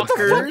 sir. What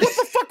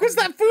the fuck was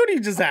that food you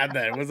just had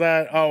then? Was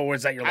that your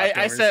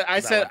leftovers? I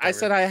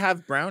said I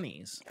have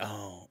brownies.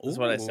 Oh, that's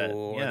what I said.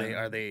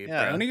 Yeah. Are they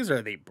brownies or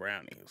are they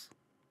brownies?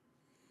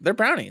 They're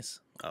brownies.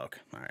 Oh,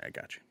 okay. All right, I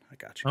got you.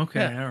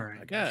 Okay, all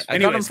right. I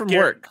got them from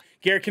work.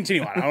 Garrett,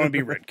 continue on. I don't want to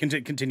be rude.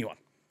 Continue on.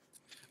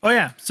 Oh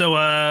yeah. So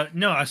I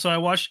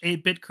watched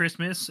 8-Bit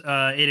Christmas.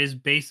 It is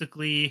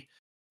basically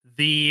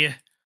it's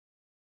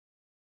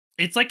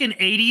like an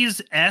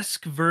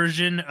 80s-esque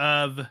version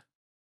of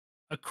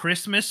A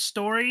Christmas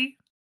Story.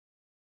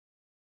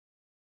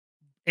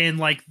 And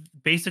like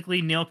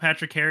basically Neil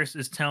Patrick Harris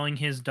is telling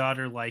his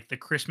daughter like the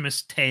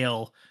Christmas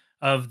tale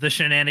of the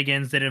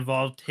shenanigans that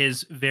involved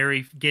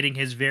getting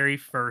his very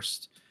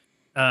first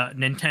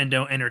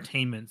Nintendo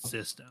Entertainment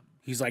System.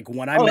 He's like,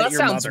 when I met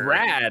your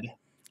mother.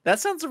 That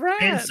sounds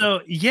rad. And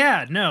so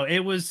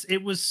it was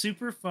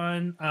super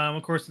fun.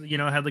 Of course, it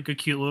had like a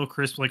cute little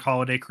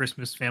holiday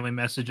Christmas family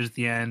message at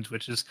the end,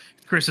 which is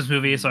a Christmas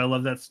movie, so I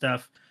love that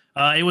stuff.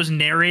 It was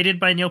narrated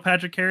by Neil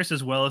Patrick Harris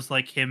as well as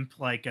like him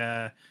like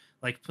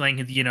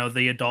playing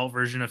the adult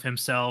version of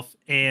himself,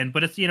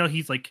 but it's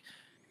he's like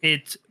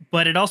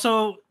but it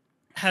also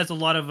has a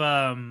lot of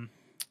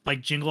like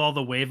Jingle All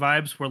the Way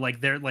vibes where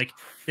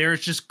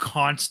there's just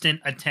constant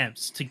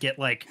attempts to get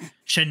like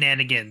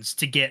shenanigans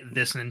to get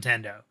this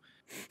Nintendo.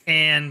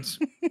 And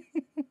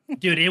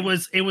dude, it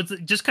was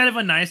just kind of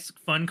a nice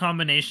fun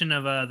combination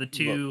of the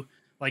two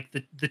like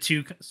the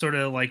two sort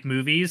of like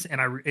movies,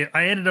 and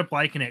I ended up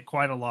liking it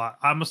quite a lot.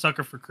 I'm a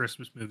sucker for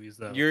Christmas movies,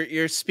 though.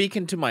 You're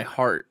speaking to my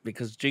heart,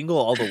 because Jingle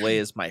All the Way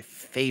is my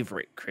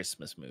favorite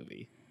Christmas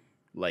movie.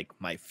 Like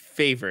my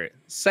favorite,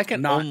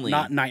 second only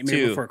not Nightmare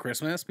to... Before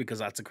Christmas, because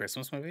that's a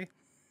Christmas movie.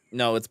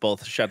 No, it's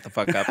both. Shut the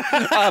fuck up.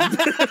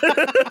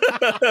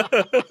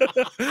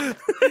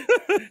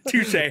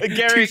 Touche.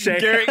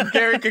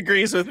 Garrick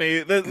agrees with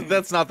me.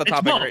 That's not the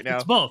topic right now.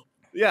 It's both.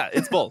 Yeah,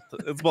 it's both.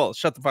 It's both.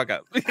 Shut the fuck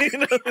up.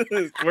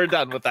 We're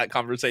done with that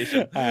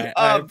conversation. All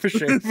right, for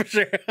sure.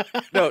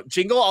 No,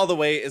 Jingle All the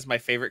Way is my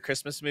favorite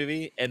Christmas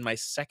movie, and my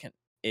second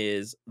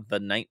is The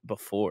Night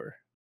Before.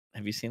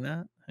 Have you seen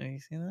that?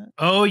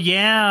 Oh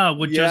yeah,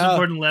 with Joseph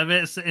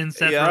Gordon-Levitt and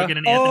Seth Rogen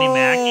and Anthony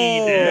Mackie.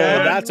 Dude.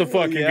 Yeah, that's a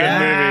fucking good movie.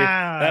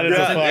 That is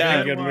a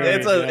fucking good movie.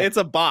 It's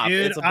a bop.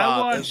 Dude, it's a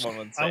bop.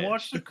 I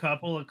watched a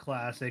couple of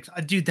classics.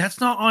 Dude,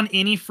 that's not on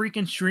any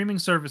freaking streaming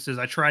services.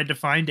 I tried to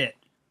find it.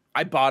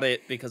 I bought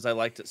it because I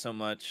liked it so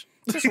much.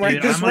 Just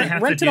rent it on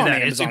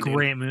Amazon. It's a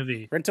great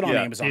movie. Rent it on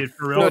Amazon. Dude,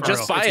 for real. No,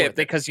 just buy it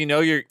because you know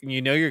you're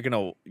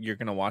gonna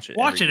watch it.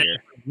 Every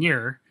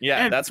year.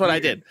 Yeah, that's what I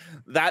did.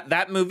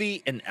 That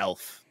movie and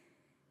Elf.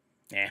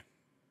 Yeah.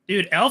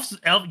 Dude, Elf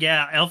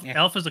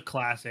is a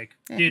classic.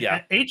 Dude,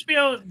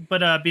 HBO, but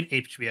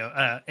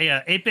HBO,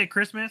 8-Bit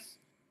Christmas.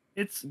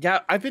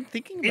 I've been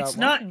thinking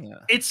about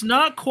it's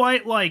not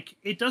quite like,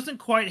 it doesn't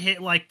quite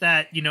hit like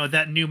that,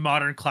 that new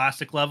modern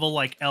classic level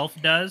like Elf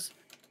does,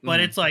 but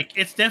it's like,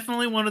 it's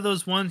definitely one of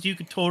those ones you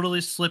could totally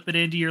slip it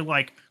into your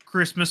like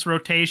Christmas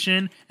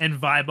rotation and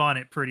vibe on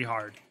it pretty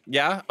hard.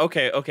 Yeah.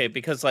 Okay.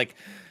 Because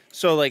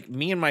so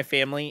me and my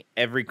family,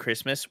 every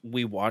Christmas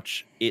we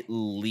watch at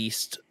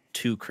least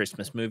 2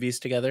 Christmas movies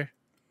together,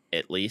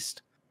 at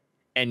least,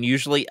 and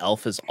usually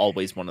Elf is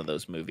always one of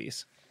those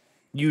movies.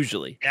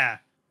 Usually, yeah.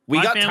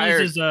 We got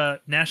tired. Is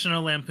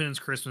National Lampoon's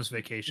Christmas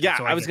Vacation. Yeah,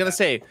 so I was gonna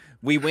say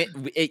we went.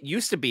 It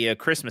used to be A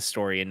Christmas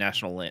Story in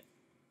National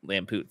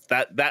Lampoon.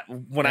 That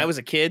when I was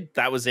a kid,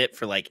 that was it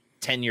for like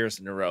 10 years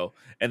in a row.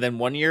 And then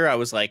one year I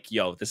was like,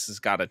 yo, this has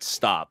got to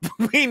stop.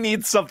 We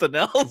need something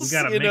else. We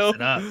gotta mix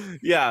it up.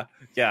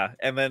 Yeah.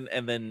 And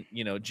then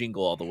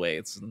Jingle All the Way.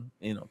 It's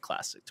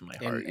classic to my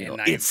heart.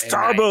 It's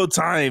Starbo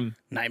time.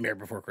 Nightmare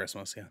Before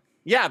Christmas. Yeah.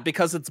 Yeah,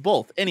 because it's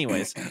both.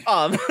 Anyways,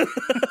 Garrick,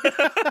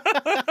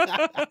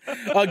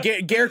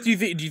 do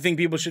you think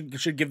people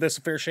should give this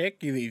a fair shake?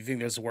 Do you think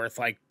this is worth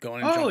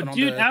going and jumping on? Oh,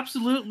 dude,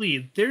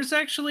 absolutely. There's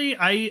actually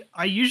I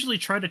usually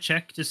try to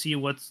check to see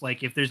what's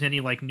if there's any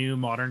new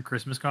modern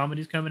Christmas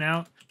comedies coming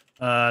out.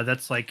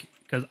 That's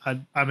because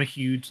I'm a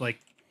huge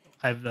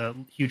I'm a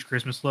huge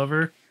Christmas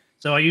lover,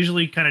 so I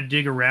usually kind of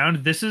dig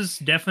around. This is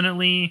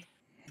definitely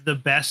the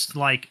best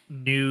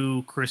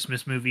new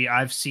Christmas movie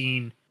I've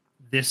seen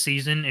this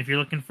season. If you're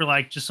looking for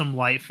just some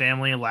light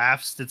family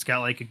laughs, that's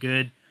got a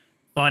good,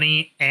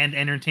 funny and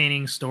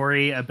entertaining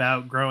story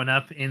about growing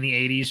up in the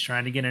 80s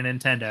trying to get a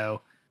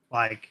Nintendo,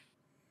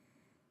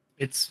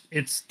 it's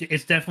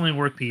definitely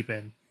worth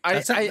peeping.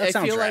 I feel I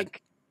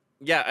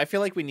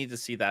feel like we need to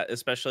see that,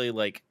 especially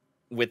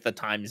with the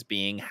times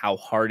being how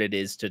hard it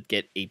is to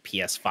get a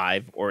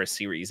PS5 or a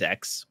Series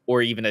X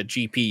or even a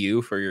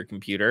GPU for your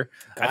computer.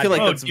 I feel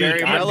that's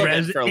very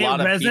relevant for a lot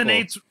of people. It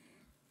resonates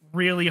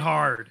really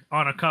hard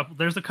on a couple.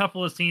 There's a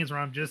couple of scenes where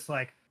I'm just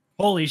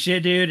holy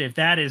shit, dude, if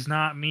that is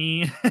not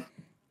me.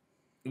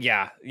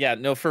 Yeah,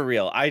 no, for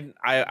real. I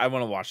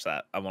want to watch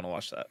that.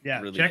 Yeah,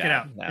 really check it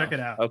out. Now. Check it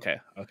out. Okay.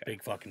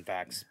 Big fucking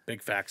facts.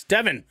 Big facts.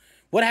 Devin,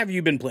 what have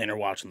you been playing or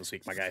watching this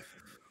week, my guy?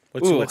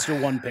 What's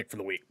your one pick for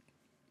the week?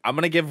 I'm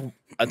gonna give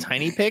a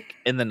tiny pick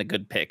and then a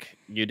good pick.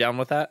 You down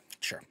with that?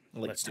 Sure.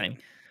 Let's tiny.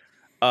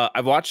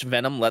 I've watched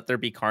Venom: Let There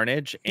Be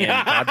Carnage, and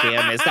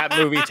goddamn, is that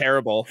movie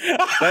terrible?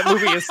 That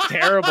movie is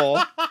terrible.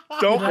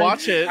 Don't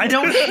watch it. I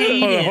don't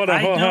hate it.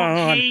 I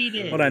don't hate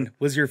it. Hold on.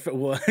 Was your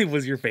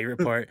favorite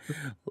part?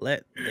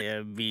 Let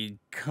there be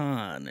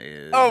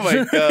carnage. Oh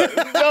my god!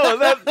 No,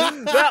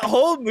 that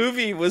whole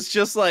movie was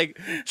just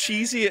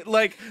cheesy.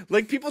 Like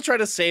people try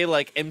to say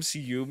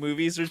MCU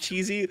movies are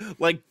cheesy.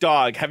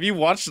 Dog, have you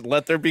watched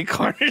Let There Be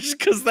Carnage?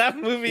 Because that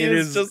movie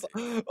is just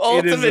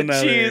ultimate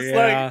cheese.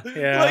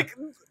 Yeah.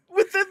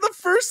 Within the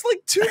first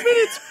 2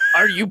 minutes,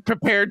 are you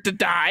prepared to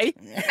die?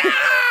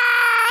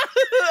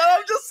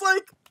 I'm just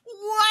what?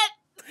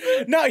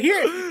 No,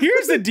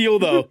 here's the deal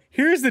though.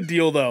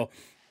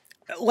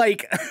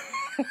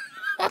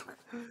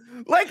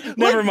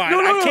 Never mind.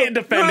 I can't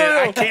defend it.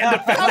 I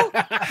can't defend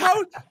it.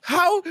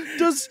 How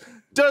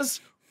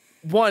does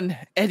one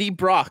Eddie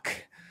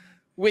Brock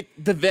with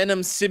the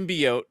Venom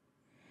symbiote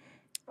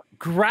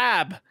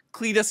grab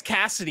Cletus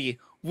Cassidy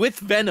with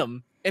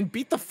Venom and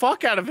beat the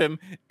fuck out of him,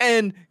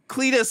 and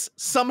Cletus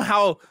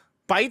somehow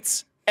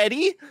bites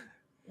Eddie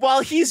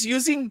while he's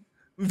using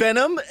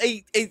Venom,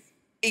 a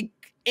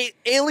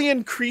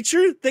alien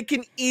creature that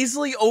can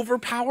easily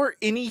overpower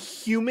any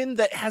human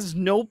that has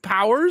no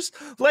powers?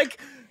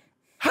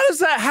 How does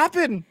that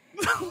happen?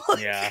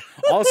 Yeah.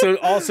 Also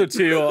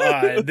too,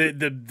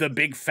 the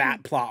big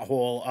fat plot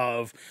hole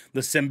of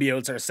the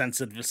symbiotes are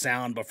sensitive to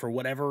sound, but for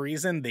whatever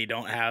reason they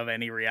don't have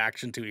any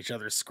reaction to each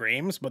other's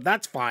screams. But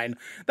that's fine.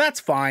 That's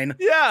fine.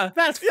 Yeah,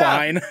 That's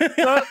fine.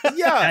 yeah.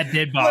 That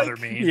did bother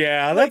me.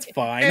 Yeah, that's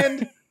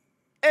fine.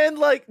 And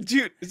like,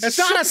 dude, That's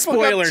not a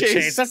spoiler,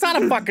 Chase. That's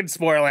not a fucking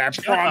spoiler. I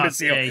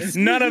promise you. Chase.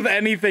 None of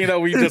anything that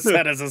we just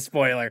said is a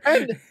spoiler.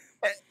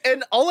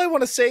 And all I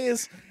want to say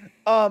is,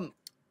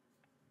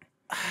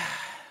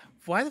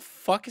 why the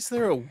fuck is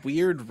there a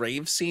weird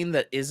rave scene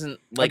that isn't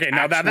like? Okay,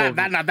 now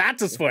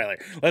that's a spoiler.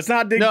 Let's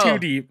not dig too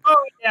deep.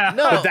 Oh yeah.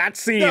 No, But that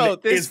scene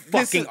is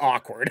fucking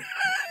awkward.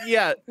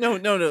 Yeah,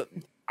 no.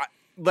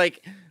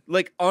 Like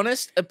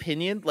honest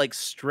opinion, like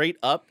straight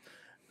up,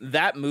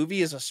 that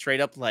movie is a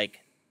straight up like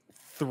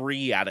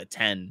 3 out of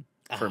 10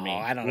 for me.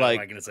 I don't know if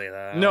I can say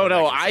that.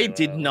 No, I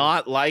did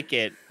not like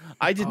it.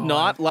 I did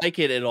not like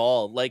it at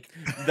all. Like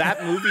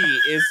that movie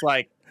is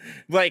like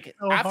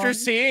after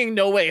seeing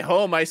No Way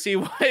Home, I see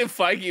why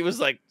Feige was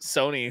like,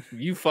 Sony,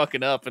 you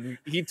fucking up, and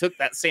he took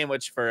that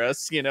sandwich for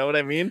us. You know what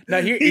I mean? Now,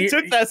 he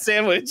took that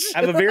sandwich. I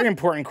have a very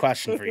important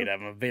question for you,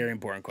 Devin. A very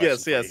important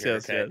question.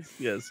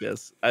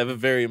 Yes. I have a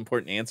very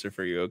important answer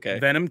for you. Okay.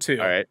 Venom 2.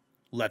 All right.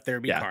 Let There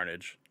Be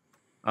Carnage.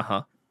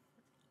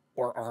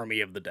 Or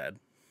Army of the Dead.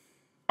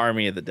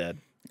 Army of the Dead.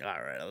 All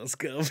right, let's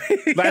go.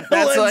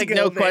 That's like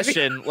no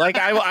question. Like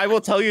I will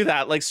tell you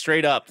that like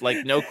straight up,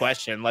 like no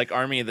question, like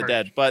Army of the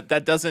Dead. But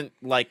that doesn't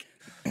like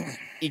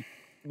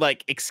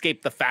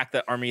escape the fact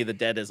that Army of the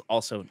Dead is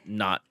also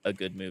not a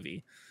good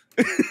movie.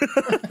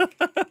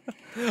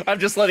 I'm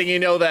just letting you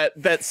know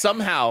that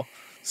somehow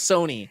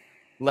Sony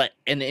let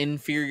an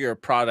inferior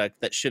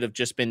product that should have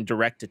just been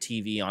direct to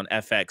TV on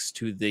FX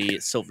to the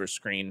silver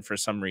screen for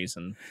some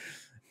reason,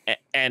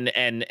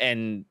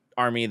 and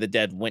Army of the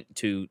Dead went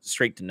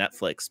straight to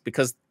Netflix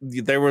because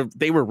they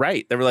were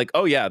right. They were like,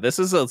 oh yeah, this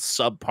is a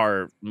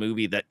subpar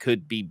movie that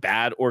could be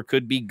bad or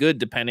could be good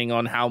depending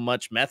on how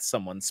much meth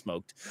someone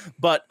smoked.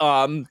 But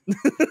all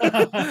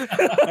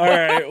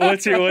right,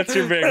 what's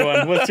your big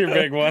one? What's your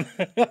big one?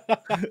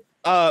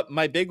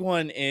 My big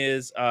one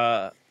is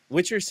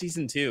Witcher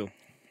season 2.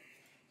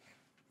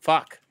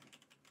 Fuck.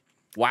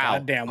 Wow.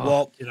 God damn.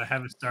 Well, dude, I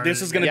haven't started.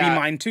 This is going to be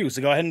mine too.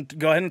 So go ahead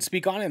and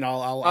speak on it. And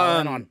I'll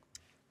add on.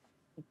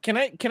 Can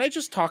I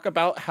just talk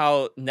about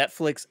how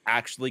Netflix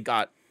actually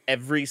got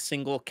every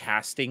single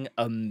casting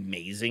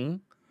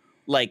amazing?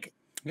 Like,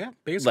 yeah,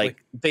 basically.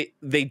 Like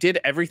they did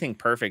everything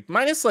perfect,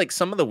 minus like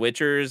some of the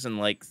Witchers and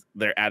like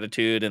their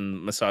attitude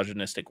and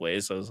misogynistic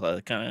ways. So I was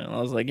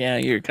like, yeah,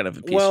 you're kind of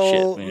a piece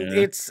of shit.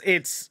 Man.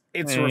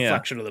 It's a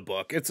reflection of the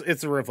book.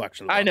 It's a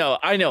reflection of the book.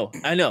 I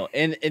know.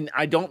 And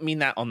I don't mean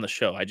that on the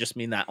show. I just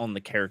mean that on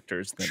the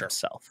characters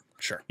themselves.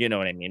 Sure. You know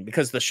what I mean?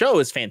 Because the show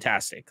is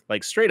fantastic.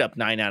 Like straight up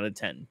 9 out of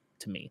 10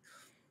 to me.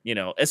 You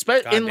know,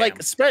 especially in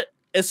like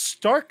a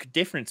stark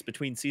difference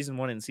between season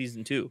 1 and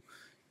season 2.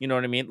 You know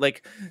what I mean?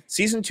 Like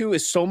season 2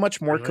 is so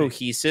much more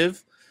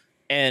cohesive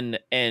and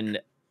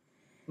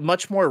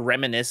much more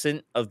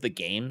reminiscent of the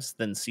games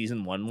than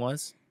season 1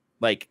 was.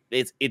 Like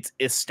it's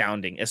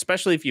astounding,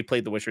 especially if you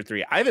played The Witcher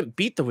 3. I haven't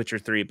beat The Witcher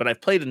 3, but I've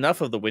played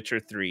enough of The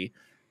Witcher 3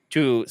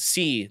 to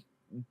see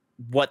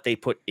what they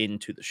put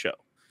into the show.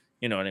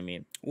 You know what I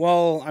mean?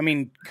 Well, I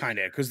mean, kind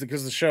of, because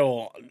the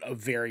show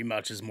very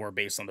much is more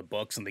based on the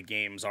books, and the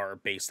games are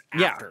based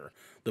after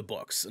the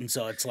books. And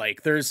so it's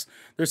like there's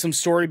some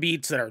story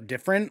beats that are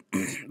different.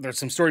 There's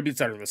some story beats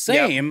that are the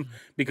same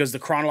because the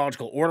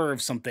chronological order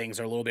of some things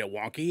are a little bit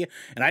wonky.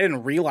 And I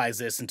didn't realize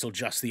this until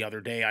just the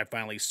other day. I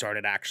finally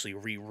started actually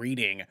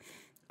rereading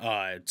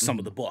some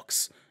of the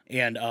books.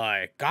 And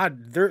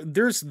God,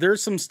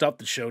 there's some stuff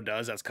the show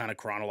does that's kind of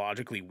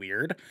chronologically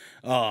weird.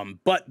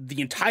 But the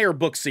entire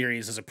book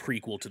series is a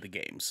prequel to the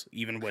games,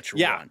 even Witcher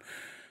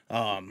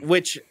 1.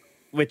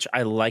 Which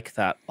I like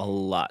that a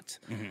lot.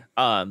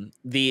 And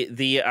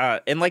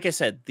like I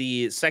said,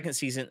 the second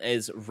season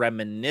is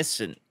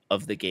reminiscent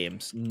of the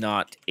games,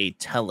 not a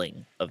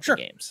telling of the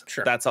games.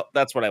 Sure. That's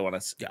what I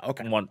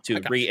want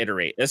to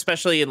reiterate,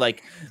 especially in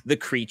like the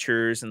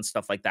creatures and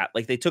stuff like that.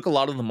 Like they took a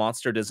lot of the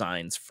monster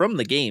designs from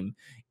the game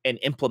and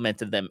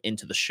implemented them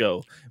into the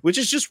show, which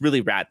is just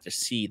really rad to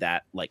see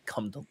that like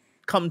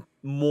come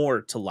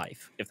more to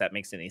life, if that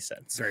makes any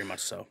sense. Very much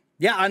so.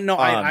 Yeah, no,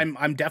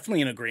 I'm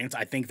definitely in agreement.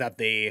 I think that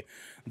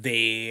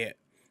they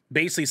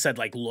basically said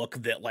like,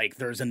 look, that like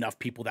there's enough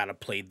people that have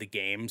played the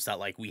games that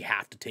like we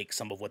have to take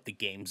some of what the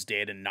games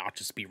did and not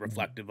just be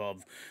reflective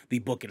of the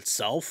book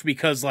itself,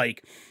 because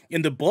like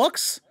in the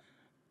books,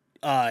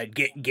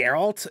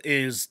 Geralt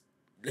is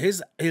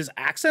his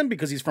accent,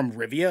 because he's from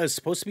Rivia, is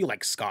supposed to be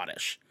like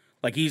Scottish.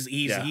 Like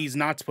he's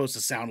not supposed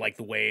to sound like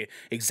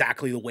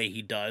exactly the way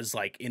he does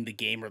like in the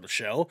game or the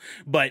show,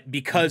 but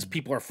because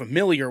people are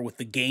familiar with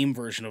the game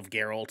version of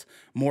Geralt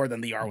more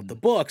than they are with the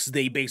books,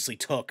 they basically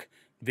took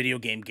video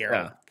game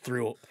Geralt,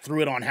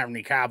 threw it on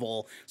Henry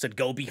Cavill, said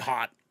go be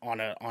hot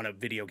a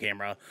video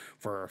camera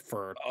for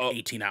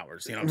 18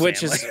 hours. You know what I'm which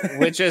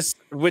saying? is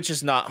which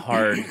is not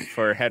hard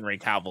for Henry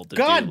Cavill to do.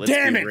 God Let's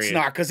damn be it, it's real.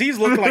 not, because he's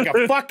looking like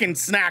a fucking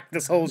snack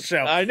this whole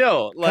show. I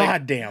know, like,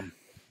 God damn.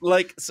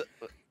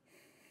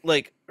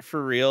 like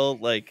for real,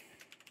 like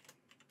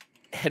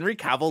Henry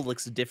Cavill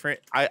looks different.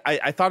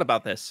 I thought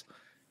about this.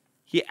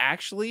 He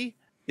actually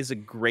is a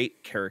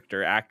great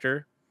character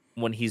actor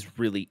when he's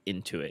really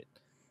into it,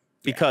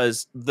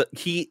 because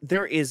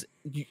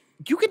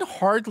you can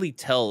hardly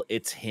tell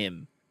it's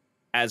him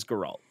as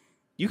Geralt.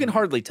 You can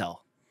hardly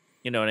tell.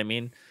 You know what I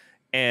mean?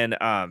 And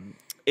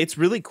it's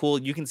really cool.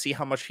 You can see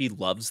how much he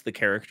loves the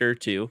character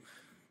too.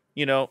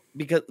 You know,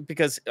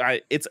 because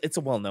it's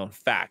a well-known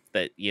fact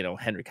that, you know,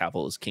 Henry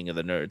Cavill is king of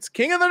the nerds.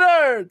 King of the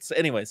nerds.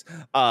 Anyways,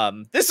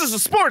 this is a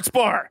sports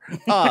bar.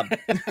 Oh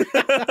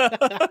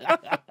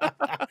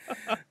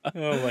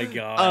my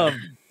god.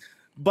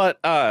 But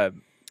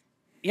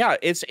yeah,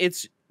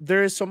 it's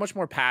there is so much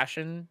more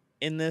passion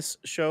in this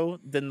show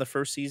than the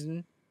first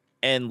season.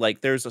 And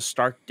like, there's a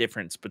stark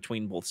difference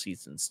between both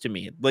seasons to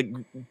me. Like,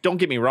 don't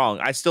get me wrong,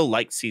 I still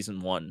like season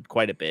 1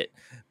 quite a bit,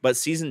 but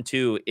season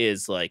 2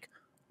 is like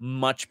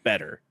much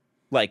better.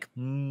 Like,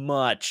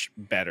 much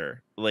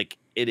better. Like,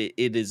 it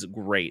is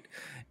great.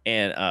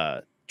 And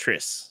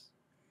Triss,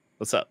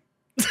 what's up?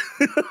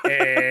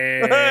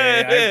 Hey,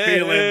 I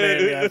feel it,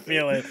 baby. I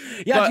feel it.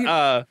 Yeah, but,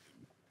 dude,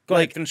 go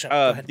ahead, finish up.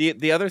 Go ahead.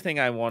 The other thing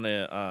I want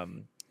to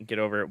get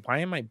over, why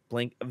am I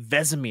blank?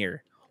 Vesemir.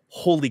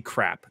 Holy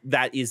crap,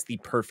 that is the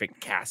perfect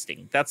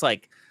casting. That's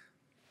like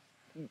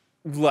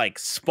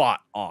spot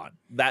on.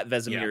 That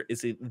Vesemir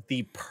is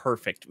the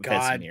perfect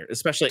Vesemir,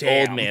 especially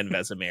old man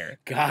Vesemir.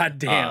 God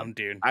damn,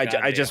 dude.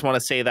 I just want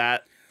to say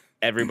that,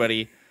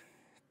 everybody,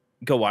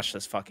 go watch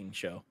this fucking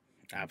show.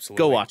 Absolutely.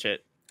 Go watch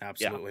it.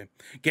 Absolutely.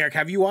 Yeah. Garrick,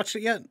 have you watched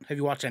it yet? Have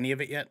you watched any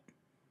of it yet?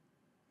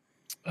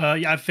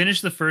 Yeah, I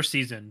finished the first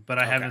season, but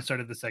I haven't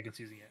started the second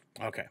season yet.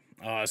 Okay.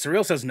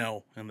 Surreal says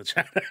no in the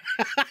chat.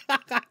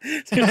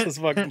 Just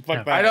fuck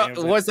I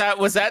don't. Was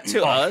that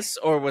to us,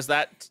 or was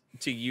that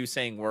to you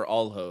saying we're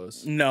all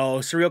hoes? No,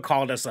 Surreal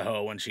called us a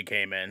hoe when she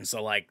came in,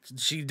 so like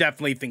she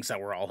definitely thinks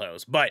that we're all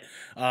hoes. But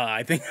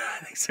I think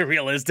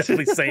Surreal is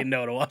definitely saying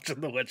no to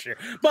watching The Witcher,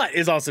 but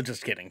is also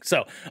just kidding.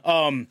 So,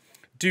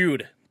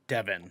 dude,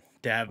 Devin,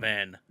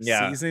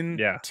 season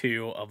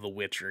 2 of The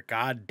Witcher.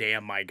 God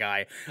damn, my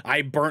guy,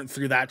 I burnt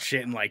through that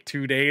shit in like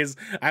 2 days.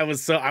 I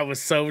was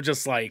so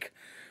just like,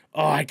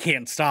 oh, I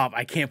can't stop.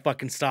 I can't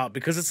fucking stop,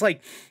 because it's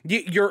like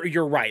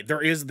you're right.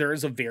 There is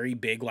a very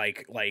big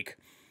like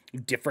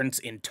difference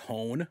in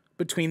tone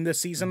between this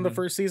season and the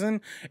first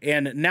season.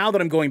 And now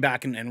that I'm going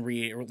back and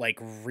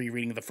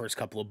rereading the first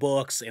couple of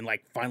books and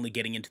like finally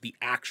getting into the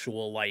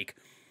actual like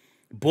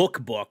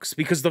books,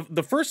 because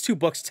the first 2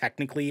 books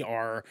technically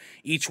are,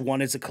 each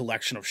one is a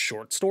collection of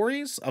short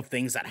stories of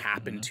things that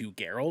happen to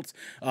Geralt,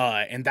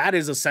 and that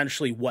is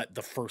essentially what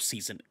the first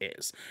season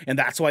is. And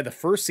that's why the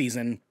first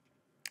season,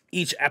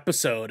 each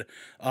episode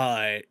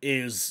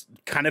is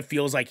kind of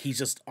feels like he's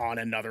just on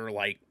another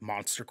like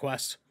monster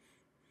quest.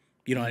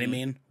 You know what I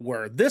mean?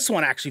 Where this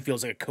one actually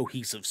feels like a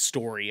cohesive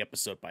story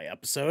episode by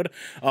episode.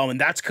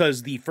 And that's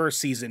because the first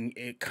season,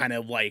 it kind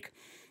of like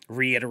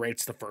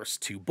reiterates the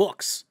first 2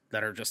 books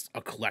that are just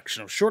a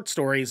collection of short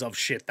stories of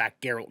shit that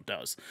Geralt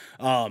does.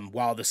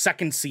 While the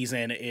second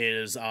season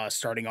is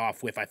starting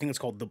off with, I think it's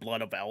called The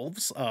Blood of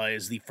Elves,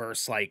 is the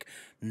first like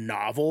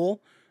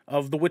novel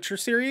of the Witcher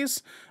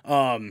series.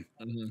 And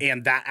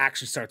that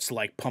actually starts to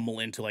like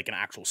pummel into like an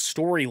actual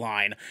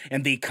storyline,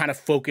 and they kind of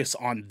focus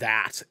on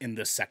that in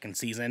the second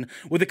season,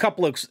 with a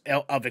couple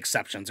of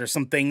exceptions. There's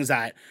some things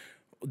that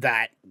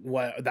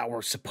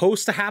were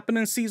supposed to happen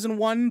in season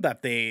 1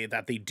 that they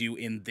do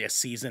in this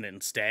season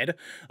instead.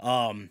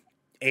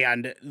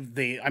 And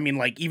I mean,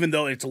 like, even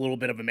though it's a little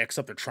bit of a mix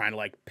up, they're trying to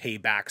like pay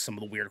back some of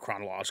the weird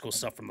chronological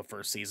stuff from the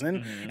first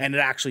season. And it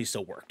actually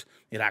still worked.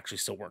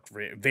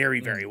 Very,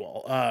 very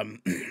well.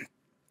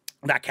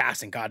 That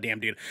casting, goddamn,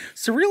 dude.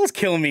 Surreal is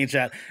killing me,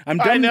 chat. I'm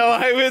dumb. I know,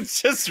 I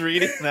was just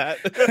reading that.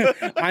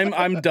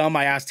 I'm dumb.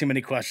 I asked too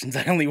many questions.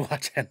 I only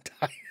watch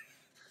hentai.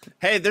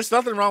 Hey, there's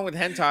nothing wrong with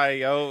hentai,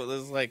 yo.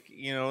 It's like,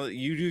 you know,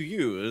 you do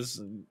you.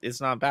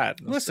 It's not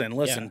bad. Listen.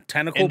 Yeah.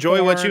 Tentacle enjoy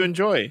porn, what you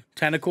enjoy.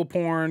 Tentacle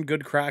porn,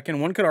 good Kraken.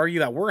 One could argue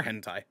that we're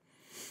hentai.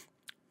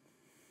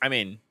 I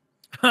mean,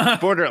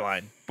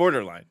 borderline.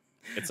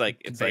 It's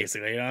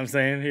basically, like, you know what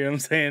I'm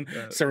saying?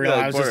 Surreal, like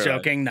I was just borderline.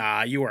 joking.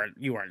 Nah, you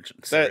weren't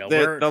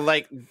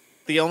Surreal.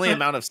 The only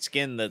amount of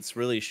skin that's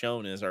really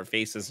shown is our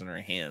faces and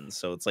our hands.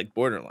 So it's like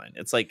borderline.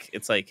 It's like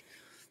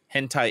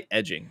hentai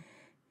edging.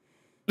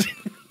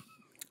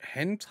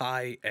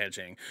 Hentai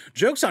edging.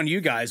 Joke's on you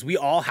guys. We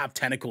all have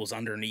tentacles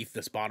underneath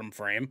this bottom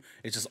frame.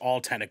 It's just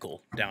all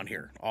tentacle down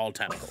here. All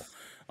tentacle.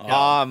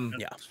 Yeah.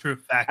 It's true.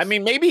 Facts. I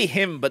mean, maybe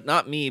him, but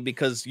not me,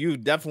 because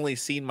you've definitely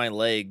seen my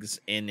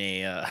legs in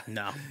a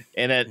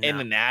in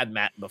an ad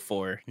mat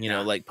before. You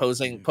know, like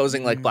posing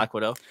like Black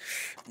Widow.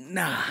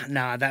 Nah.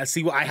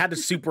 I had to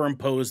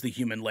superimpose the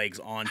human legs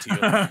onto you.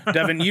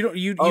 Devin,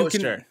 you can.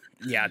 Sure.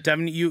 Yeah,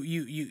 Devin,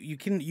 you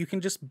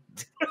can just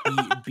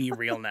Be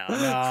real now.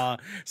 No.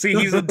 See,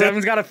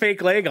 Devin's got a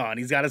fake leg on.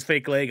 He's got his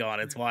fake leg on.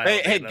 It's wild.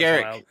 Hey, That's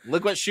Garrick, wild.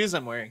 look what shoes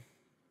I'm wearing.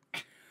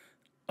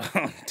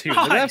 Dude, look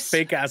at that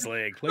fake ass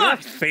leg. Look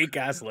at that fake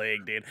ass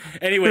leg, dude.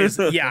 Anyways,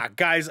 yeah,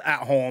 guys at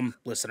home,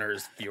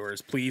 listeners,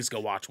 viewers, please go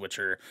watch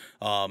Witcher.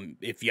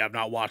 If you have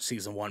not watched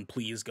season 1,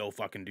 please go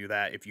fucking do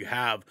that. If you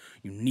have,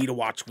 you need to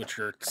watch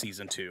Witcher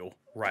season 2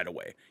 right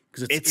away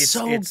because it's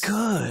so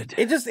good.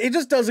 It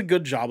just does a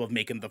good job of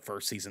making the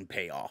first season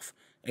pay off.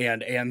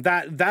 And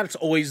that's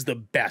always the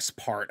best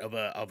part of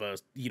a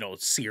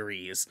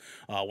series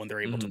when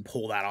they're able to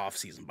pull that off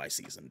season by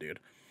season, dude.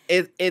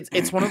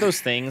 It's one of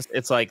those things.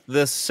 It's like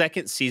the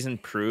second season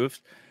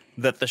proved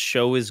that the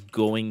show is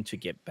going to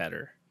get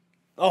better.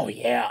 Oh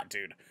yeah,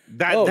 dude.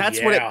 That's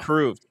what it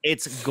proved.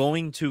 It's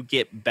going to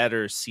get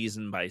better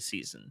season by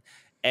season.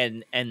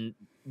 And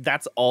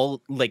that's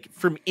all, like,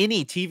 from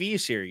any TV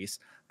series,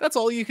 that's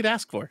all you could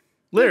ask for.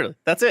 Literally.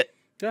 That's it.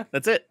 Yeah.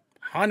 That's it.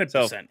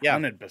 100%. Yeah.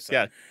 100%.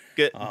 Yeah.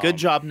 Good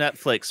job,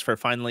 Netflix, for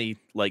finally,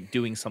 like,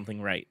 doing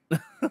something right.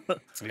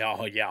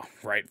 Oh yeah,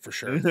 right, for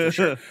sure, for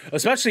sure.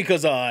 Especially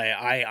because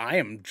I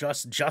am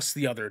just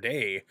the other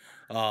day,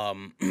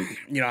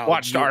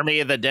 watched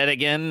Army of the Dead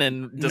again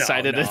and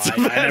decided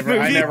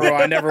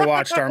I never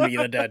watched Army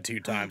of the Dead 2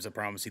 times. I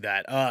promise you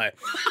that.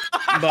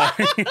 But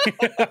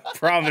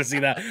promise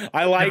you that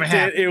I liked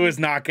it. It was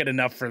not good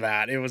enough for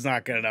that. It was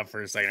not good enough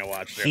for a second I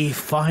watched it. He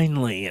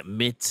finally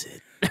admits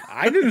it.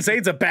 I didn't say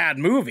it's a bad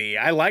movie.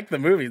 I like the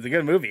movie. It's a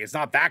good movie. It's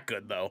not that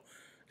good though.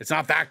 It's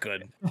not that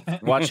good.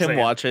 Watch him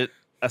watch it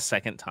a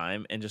second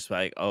time and just be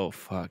like, oh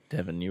fuck,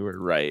 Devin, you were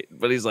right.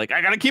 But he's like,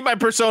 I gotta keep my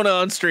persona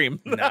on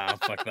stream. Nah,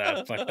 fuck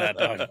that,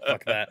 dog,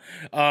 fuck that.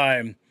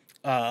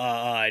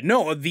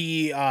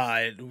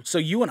 So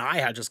you and I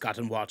had just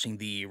gotten watching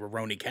the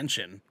Rurouni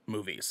Kenshin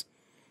movies.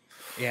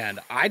 And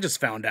I just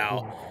found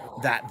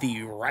out that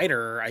the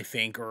writer, I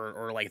think,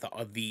 or like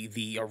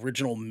the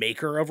original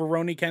maker of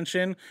Rurouni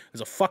Kenshin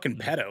is a fucking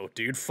pedo,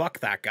 dude. Fuck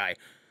that guy.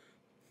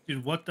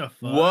 Dude, what the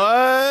fuck?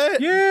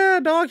 What? Yeah,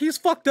 dog, he's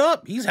fucked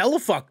up. He's hella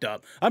fucked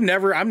up. I'm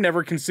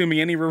never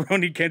consuming any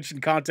Rurouni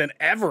Kenshin content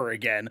ever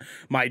again,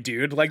 my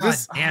dude. Like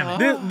this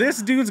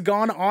dude's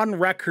gone on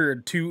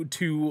record to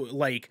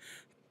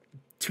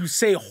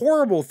say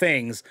horrible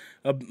things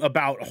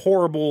about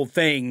horrible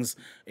things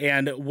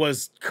and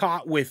was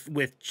caught with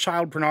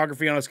child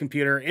pornography on his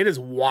computer. It is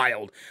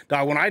wild,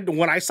 dog.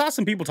 When I saw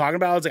some people talking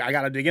about it, I was like, I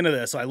gotta dig into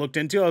this. So I looked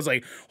into it. I was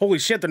like, holy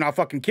shit, they're not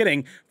fucking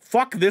kidding.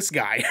 Fuck this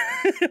guy.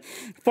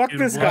 Fuck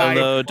this guy.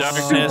 Hello,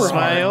 darkness,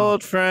 my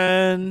old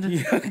friend.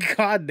 Yeah,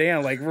 God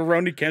damn, like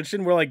Rurouni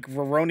Kenshin, we're like,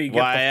 Rurouni, get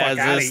Why the fuck has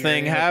out this of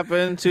thing here.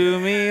 happened to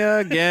me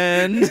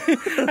again?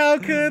 How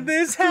could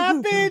this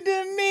happen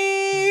to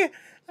me?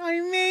 I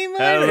made my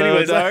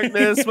Hello,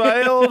 darkness,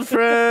 my old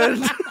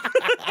friend.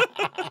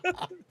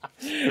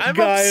 I'm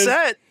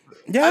upset.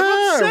 Yeah,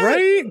 I'm upset.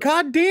 right?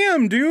 God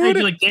damn, dude.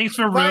 Hey, like, thanks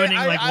for ruining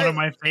one of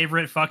my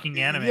favorite fucking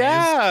animes.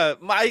 Yeah,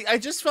 I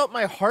just felt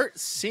my heart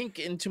sink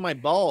into my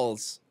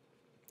balls.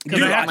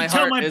 Because I have to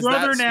tell my is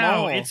brother that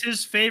now. small. It's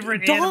his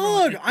favorite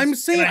Dog, anime. I'm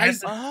saying I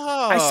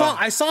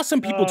Oh. saw some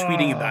people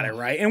tweeting about it,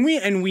 right? And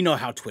we know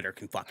how Twitter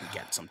can fucking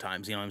get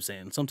sometimes. You know what I'm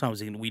saying?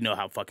 Sometimes we know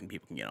how fucking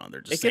people can get on there.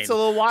 Just It gets a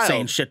little wild.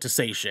 saying shit to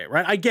say shit,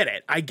 right? I get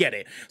it.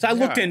 So I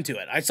looked into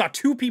it. I saw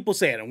 2 people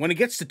saying it. And when it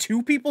gets to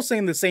 2 people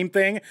saying the same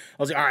thing, I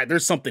was like, all right,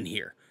 there's something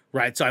here,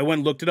 right? So I went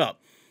and looked it up,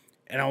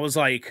 and I was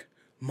like,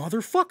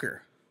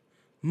 motherfucker.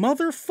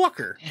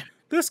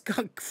 This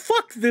guy,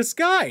 fuck this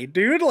guy,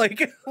 dude. Like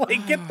get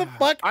the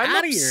fuck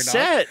out of here,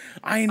 dog.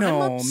 I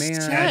know, man.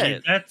 Yeah,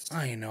 dude,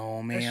 I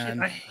know, that shit-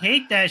 man. I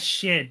hate that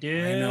shit,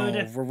 dude. I know.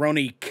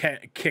 Rurouni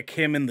kick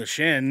him in the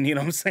shin. You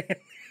know what I'm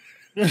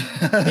saying?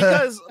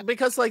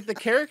 because like the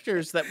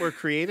characters that were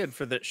created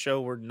for that show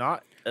were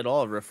not at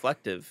all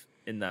reflective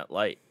in that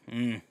light.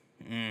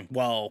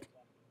 Well,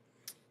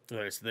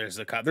 there's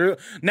a couple.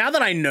 Now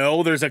that I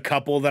know, there's a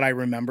couple that I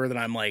remember that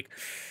I'm like,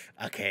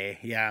 okay,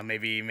 yeah,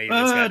 maybe this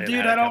guy did dude,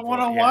 have a I don't couple.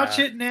 want to watch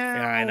it now.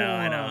 Yeah, I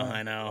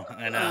know.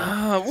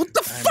 What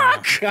the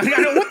fuck? I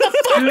know. What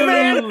the fuck,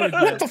 man? Dude.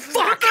 What the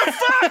fuck?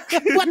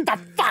 What the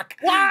fuck?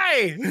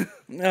 Why?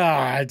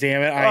 Ah,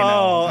 damn it! I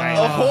know. Ahoy, I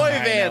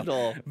know.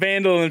 Vandal!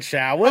 Vandal and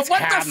Chow. What's What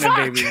the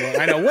happening, baby?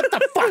 I know. What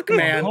the fuck,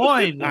 man? Ahoy,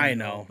 I Vandal,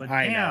 know. but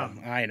I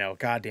damn. know.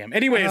 Goddamn.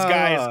 Anyways,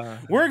 guys,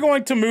 we're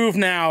going to move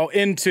now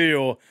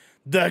into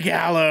the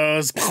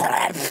Gallows. All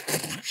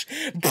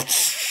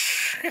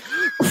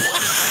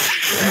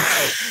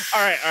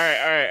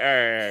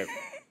right.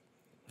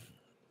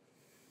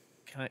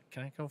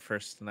 Can I go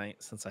first tonight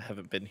since I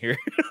haven't been here?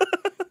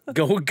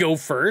 Go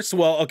first.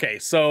 Well, okay.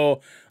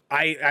 So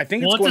I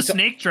think It's a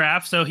snake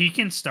draft, so he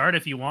can start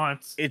if he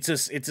wants. It's a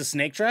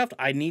snake draft.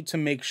 I need to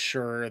make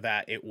sure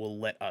that it will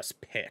let us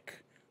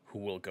pick who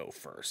will go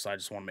first. So I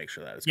just want to make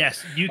sure that is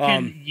Yes, you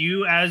can.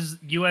 You as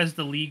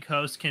the league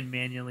host can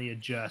manually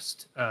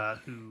adjust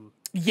who.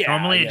 Yeah.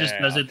 Normally it just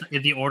does it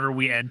in the order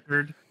we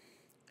entered.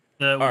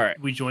 All right.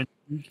 We joined.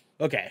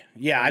 Okay.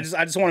 Yeah. I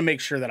just want to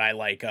make sure that I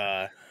like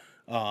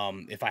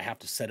If I have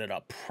to set it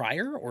up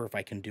prior or if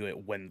I can do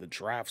it when the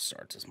draft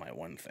starts is my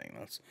one thing.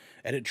 Let's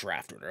edit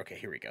draft order. Okay,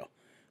 here we go.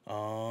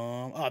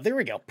 Oh, there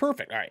we go.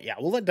 Perfect. All right, yeah,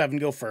 we'll let Devin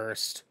go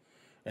first,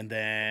 and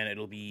then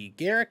it'll be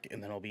Garrick,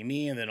 and then it'll be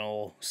me, and then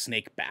I'll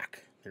snake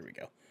back. There we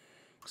go.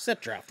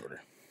 Set draft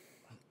order.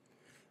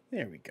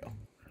 There we go.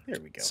 There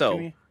we go. So,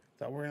 is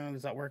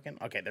that working?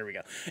 Okay, there we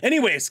go.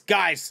 Anyways,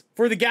 guys,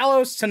 for the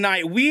Gallows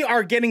tonight, we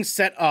are getting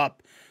set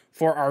up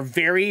for our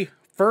very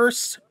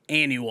first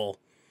annual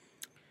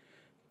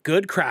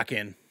Good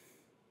Kraken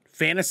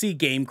Fantasy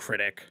Game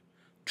Critic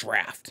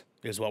draft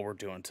is what we're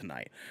doing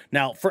tonight.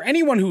 Now, for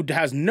anyone who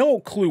has no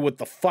clue what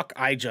the fuck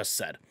I just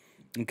said,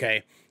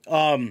 okay?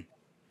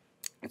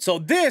 So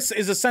this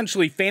is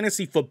essentially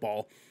fantasy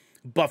football,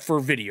 but for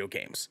video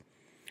games.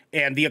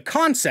 And the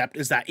concept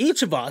is that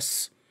each of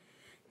us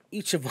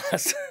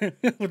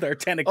with our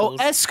tentacles.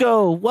 Oh,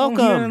 Esco,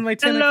 welcome.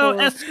 Hello,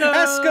 Esco.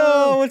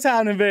 Esco, what's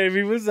happening,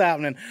 baby? What's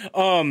happening?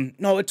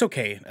 No, it's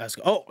okay,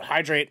 Esco. Oh,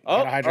 hydrate.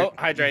 Oh, hydrate.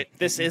 hydrate.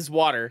 This is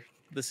water.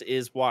 This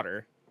is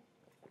water.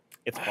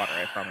 It's water,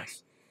 I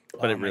promise.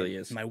 But it really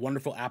is. My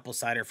wonderful apple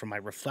cider from my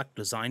Reflect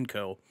Design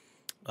Co.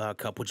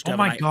 Cup, which Oh Devin,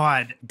 my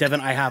god,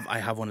 Devin, I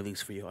have one of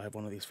these for you. I have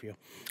one of these for you.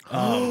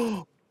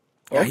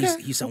 Yeah,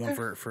 he sent one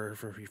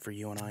for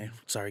you and I.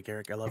 Sorry,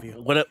 Garrick, I love you.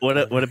 What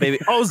a baby.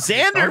 Oh,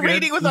 Xander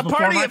raiding with a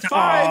party at 5.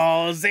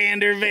 Oh,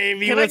 Xander,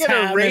 baby. Can what's I get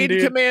a happening, raid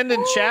dude? command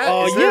in chat?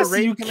 Oh, Is there yes, a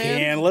raid you command?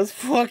 can. Let's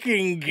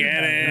fucking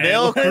get it.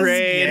 Milk Let's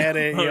raid. Get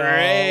it, y'all. Raid.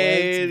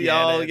 Let's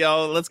get it.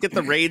 Yo, let's get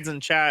the raids in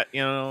chat,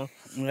 you know.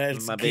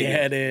 Let's My baby.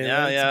 get it.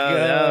 Yeah, Let's yeah,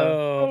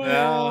 go. yeah.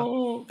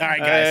 All right,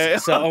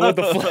 guys. So I'm with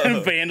the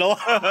Flood Vandal.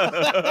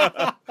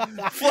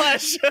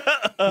 Flesh.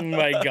 Oh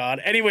my god.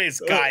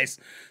 Anyways, guys.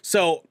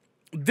 So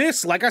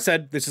this, like I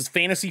said, this is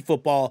fantasy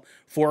football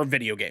for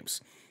video games.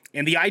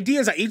 And the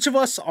idea is that each of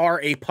us are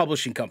a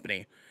publishing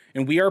company,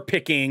 and we are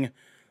picking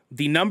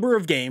the number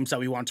of games that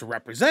we want to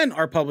represent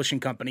our publishing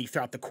company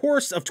throughout the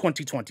course of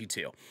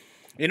 2022.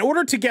 In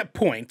order to get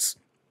points,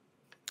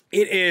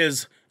 it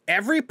is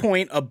every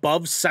point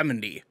above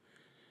 70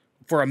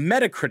 for a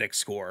Metacritic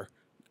score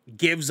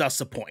gives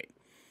us a point.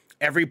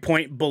 Every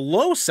point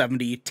below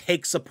 70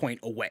 takes a point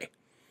away.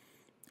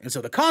 And so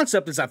the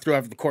concept is that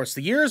throughout the course of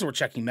the years, we're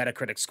checking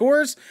Metacritic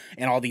scores,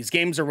 and all these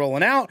games are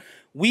rolling out.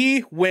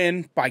 We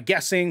win by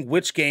guessing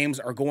which games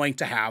are going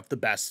to have the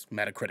best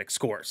Metacritic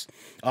scores.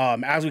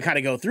 As we kind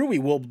of go through, we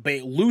will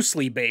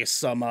loosely base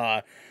some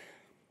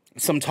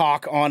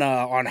talk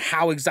on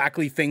how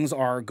exactly things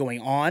are going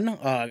on.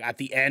 At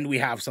the end, we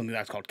have something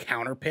that's called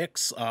counter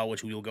picks,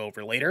 which we will go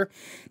over later.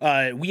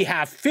 We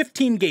have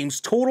 15 games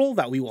total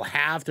that we will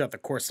have throughout the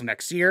course of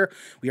next year.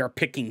 We are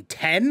picking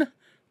 10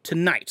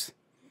 tonight.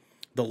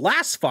 The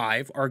last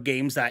 5 are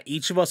games that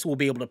each of us will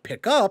be able to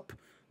pick up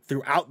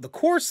throughout the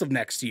course of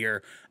next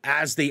year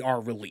as they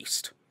are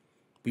released.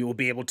 We will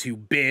be able to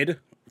bid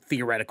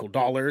theoretical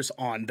dollars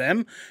on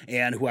them,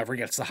 and whoever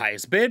gets the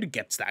highest bid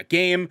gets that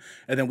game,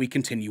 and then we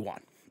continue on.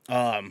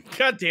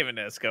 God damn it,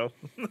 Esco.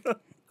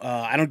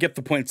 I don't get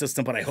the point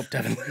system, but I hope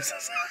Devin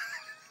loses.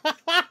 Me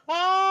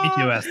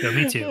too, Esco.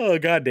 Me too. Oh,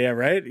 goddamn,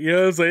 right? You know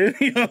what I'm saying?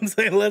 You know what I'm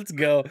saying? Let's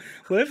go.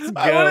 Let's go.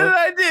 What did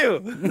I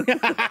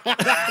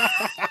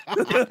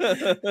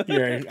do?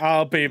 Here,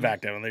 I'll pay you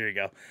back, Devin. There you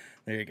go.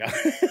 There you go.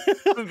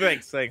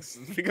 Thanks.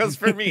 Because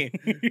for me,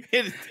 it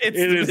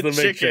is the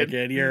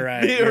McChicken. You're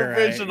right. The You're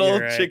original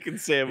right. chicken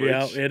sandwich.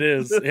 Yeah, it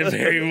is. It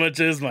very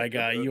much is, my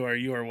guy. You are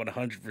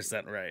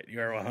 100% right.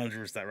 You are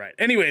 100% right.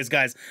 Anyways,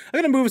 guys,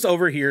 I'm going to move us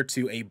over here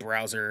to a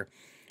browser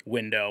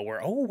window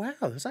where, oh, wow,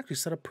 this actually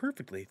set up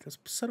perfectly. This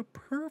set up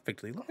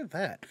perfectly. Look at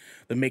that.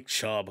 The make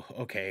chub.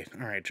 Okay.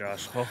 All right,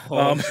 Josh.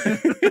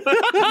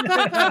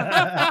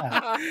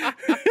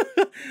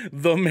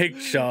 The make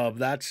chub.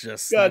 That's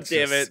just. God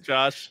damn it,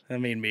 Josh. That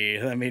made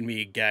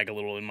me gag a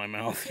little in my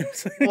mouth.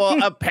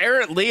 Well,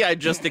 apparently I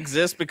just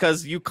exist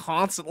because you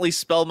constantly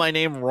spell my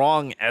name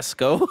wrong,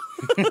 Esco.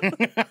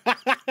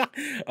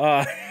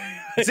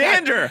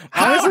 Xander,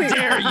 how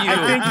dare you?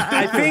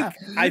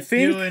 I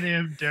think doing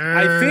him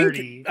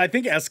dirty. I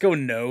think Esco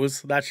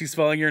knows that she's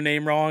spelling your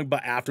name wrong,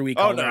 but after we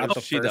called her out the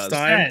first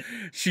time,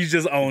 she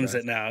just owns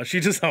it now. She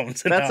just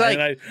owns it that's now. like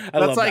I that's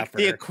love like that for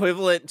the her.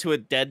 equivalent to a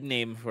dead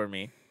name for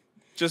me.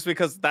 Just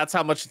because that's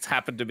how much it's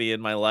happened to me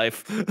in my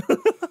life.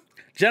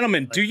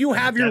 Gentlemen, do you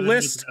have your Devin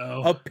list would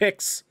know. of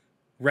picks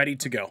ready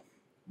to go?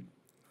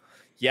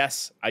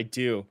 Yes, I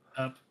do.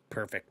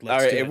 Perfect. All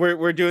Let's do right, it.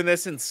 we're doing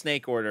this in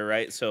snake order,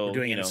 right? So We're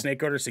doing you it in know.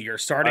 snake order. So you're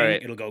starting,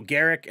 right. it'll go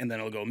Garrick, and then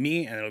it'll go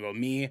me, and it'll go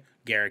me,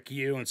 Garrick,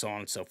 you, and so on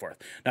and so forth.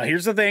 Now,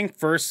 here's the thing.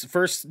 First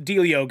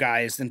dealio,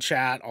 guys, in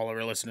chat, all of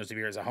our listeners of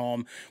yours at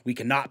home, we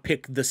cannot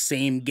pick the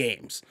same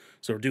games.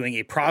 So we're doing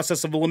a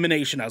process of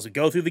elimination as we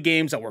go through the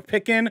games that we're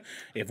picking.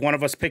 If one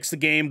of us picks the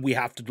game, we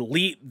have to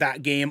delete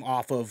that game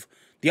off of,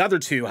 the other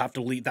two have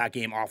to delete that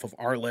game off of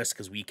our list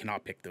because we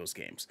cannot pick those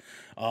games.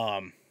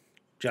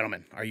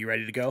 Gentlemen, are you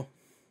ready to go?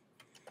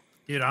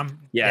 Dude, I'm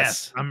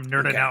Yes. I'm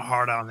nerding Okay. out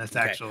hard on this Okay.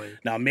 actually.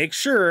 Now make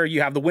sure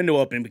you have the window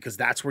open because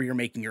that's where you're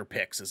making your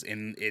picks is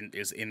in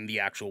the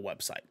actual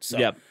website. So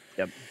Yep.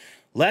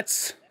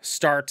 let's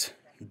start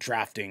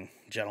drafting,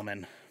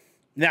 gentlemen.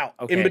 Now,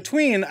 Okay. in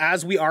between,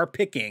 as we are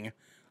picking,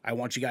 I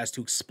want you guys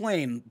to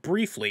explain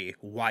briefly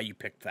why you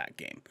picked that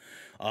game.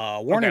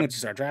 Warning, Okay. once you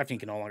start drafting, you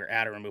can no longer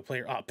add or remove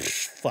player. Oh,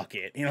 fuck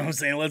it. You know what I'm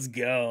saying? Let's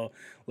go.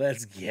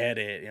 Let's get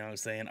it. You know what I'm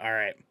saying? All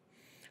right.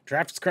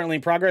 Draft is currently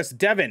in progress.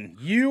 Devin,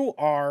 you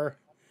are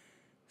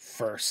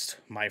first,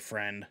 my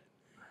friend.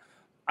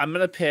 I'm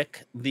gonna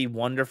pick the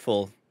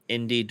wonderful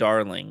indie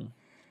darling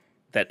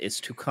that is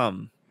to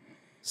come,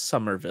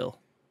 Somerville.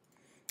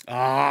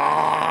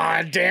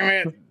 Ah,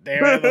 damn it.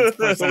 Damn it. That's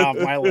first one off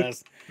my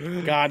list.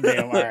 God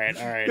damn. All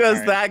right.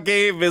 Because that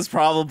game is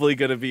probably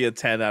gonna be a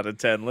 10 out of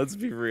 10. Let's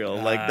be real.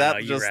 Like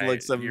that You're just right,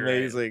 looks you're right,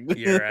 amazing.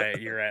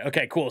 You're right.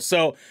 Okay, cool.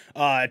 So,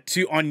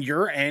 on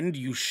your end,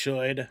 you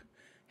should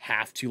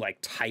have to like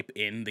type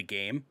in the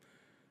game.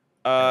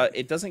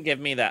 It doesn't give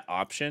me that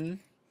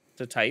option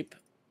to type.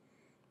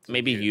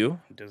 Maybe you.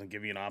 It doesn't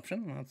give you an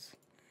option. That's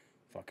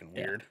fucking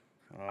Yeah. weird.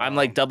 I'm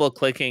like double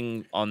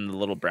clicking on the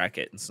little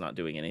bracket. It's not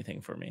doing anything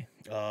for me.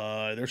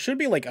 There should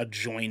be like a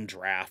join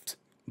draft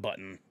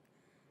button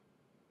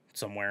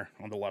somewhere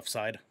on the left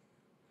side.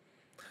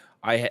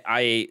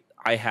 I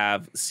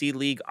have see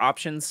league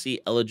options,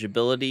 see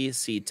eligibility,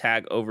 see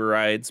tag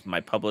overrides, my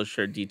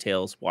publisher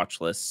details,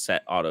 watch list,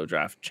 set auto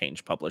draft,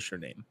 change publisher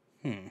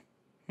name.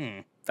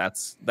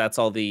 That's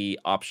all the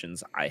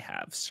options I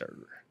have, sir.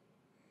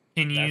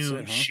 Can That's you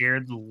it, huh? share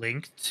the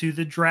link to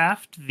the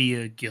draft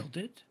via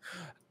Gilded?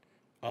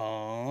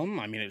 I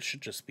mean, it should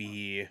just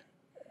be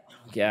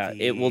Yeah,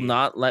 it will The-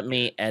 not let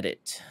me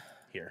edit.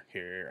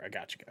 here. I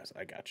got you guys.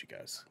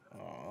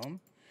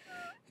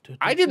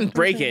 I didn't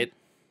break it.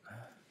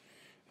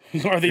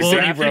 Are they Well,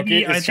 saying you after broke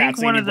he- it? I Is chat think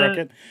saying one you of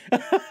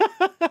broke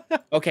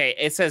it? Okay,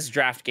 it says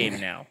draft game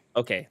now.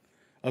 Okay.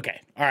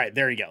 Okay. All right.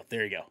 There you go.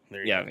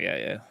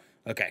 Yeah.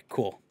 Okay.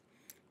 Cool.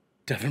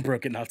 Devin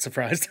broke it. Not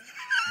surprised.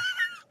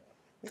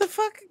 The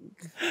fuck?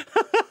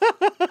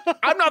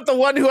 I'm not the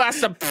one who has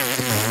to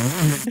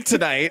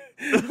tonight.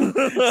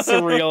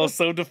 Surreal.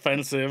 So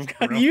defensive.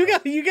 God,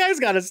 you guys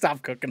got to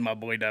stop cooking my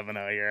boy Devin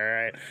out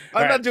here.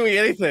 All right. I'm not doing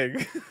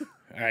anything.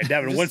 All right,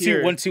 Devin. Just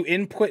here. Once you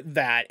input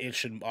that, it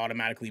should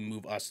automatically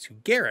move us to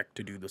Garrick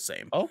to do the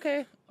same.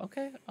 Okay. All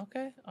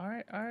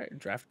right.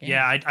 Draft game.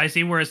 Yeah, I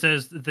see where it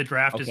says the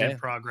draft is Okay. in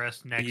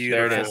progress next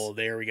There it is. Beautiful.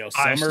 There we go.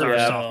 5-star Summer.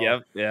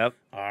 song. Yep.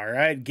 All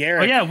right, Oh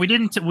Garrick. yeah, we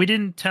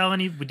didn't tell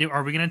any.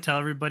 Are we gonna tell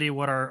everybody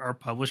what our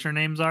publisher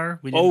names are?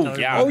 We didn't tell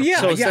Yeah. everybody.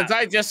 yeah. So since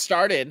I just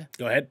started,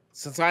 Go ahead.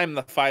 since I'm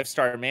the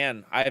 5-star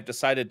man, I have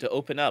decided to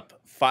open up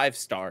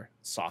 5-star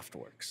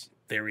Softworks.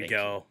 There we Thank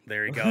go.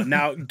 There we go.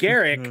 Now,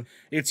 Garrick,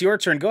 it's your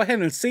turn. Go ahead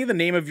and say the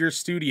name of your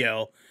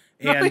studio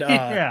and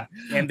Yeah.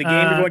 and the game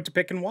you're going to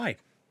pick and why.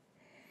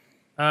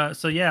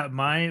 So yeah,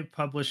 my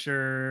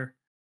publisher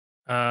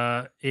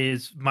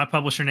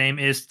name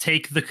is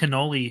Take the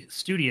Cannoli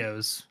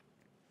Studios.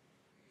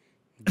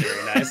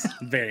 Very nice.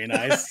 Very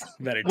nice.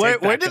 Better Where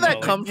take did that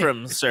cannoli. come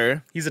from,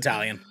 sir? He's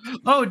Italian.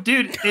 Oh,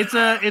 dude, it's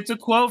a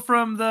quote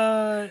from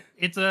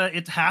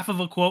it's half of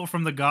a quote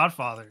from The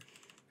Godfather.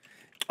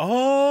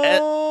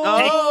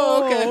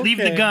 Oh, Leave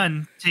the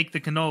gun, take the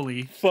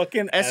cannoli.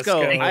 Fucking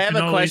Esco, Esco. I have a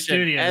Cannoli question.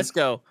 Studios.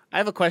 Esco, I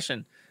have a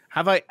question.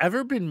 Have I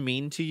ever been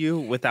mean to you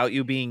without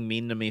you being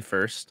mean to me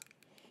first?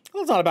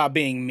 Well, it's not about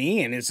being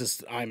mean. It's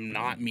just I'm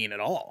not mean at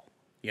all.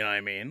 You know what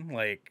I mean?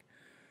 Like,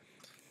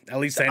 at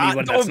least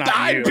anyone that's not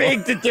I you.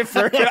 beg to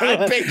differ.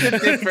 I beg to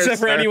differ. Except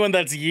for sir. anyone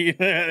that's you,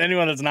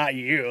 anyone that's not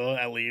you,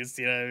 at least.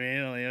 You know what I mean?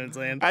 You know what I'm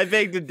saying? I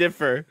beg to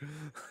differ.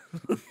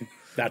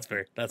 That's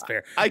fair. That's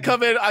fair. I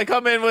come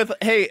in with,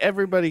 hey,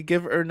 everybody,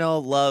 give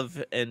Ernell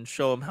love and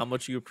show him how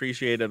much you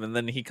appreciate him. And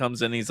then he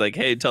comes in, he's like,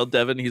 hey, tell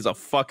Devin he's a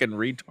fucking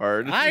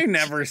retard. I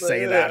never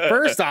say that.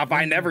 First off,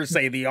 I never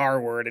say the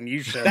R word, and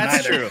you should.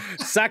 That's neither. true.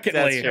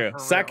 Secondly, That's true.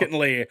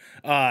 secondly,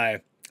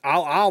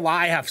 all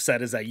I have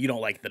said is that you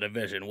don't like the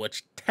division,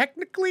 which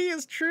technically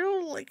is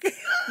true. Like,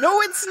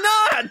 No, it's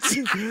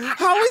not.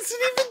 How is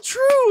it even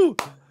true?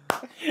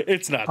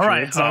 it's not All true.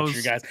 right, It's not hoes.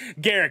 true, guys.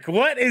 Garrick,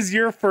 what is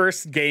your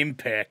first game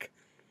pick?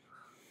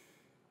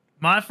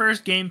 My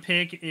first game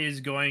pick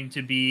is going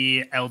to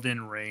be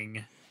Elden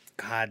Ring.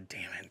 God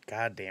damn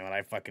it!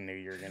 I fucking knew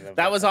you were gonna.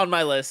 That was on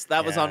my list.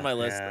 That was on Yeah, my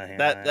list.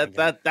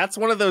 yeah, That's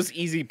one of those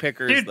easy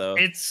pickers, Dude, though.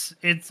 it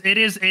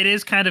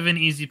is kind of an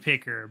easy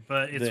picker,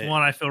 but it's The-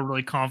 one I feel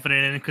really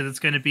confident in because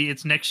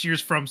it's next year's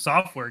From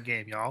Software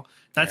game, y'all.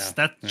 That's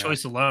Yeah,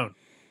 choice alone.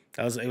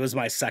 It was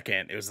my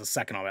second. It was the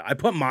second on my. I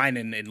put mine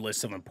in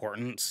list of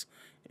importance,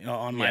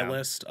 on my Yeah.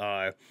 list.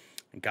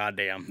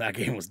 Goddamn, that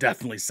game was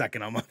definitely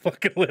second on my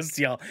fucking list,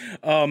 y'all.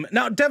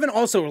 Now, Devin,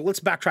 also, let's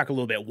backtrack a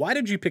little bit. Why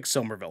did you pick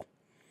Somerville?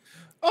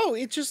 Oh,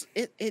 it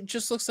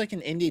just looks like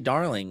an indie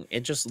darling. It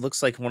just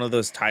looks like one of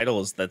those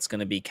titles that's going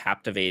to be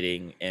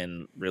captivating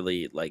and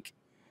really like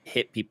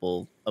hit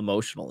people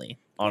emotionally.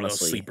 One of those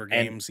Honestly, sleeper And-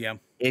 games, yeah.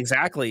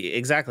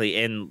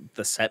 exactly. And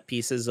the set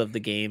pieces of the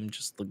game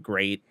just look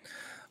great.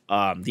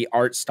 The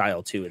art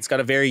style too. It's got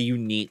a very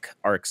unique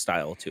art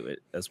style to it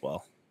as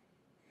well.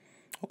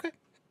 Okay,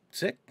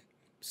 sick.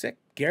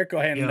 Garrett, go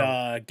ahead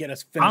and get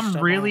us finished.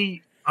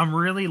 I'm I'm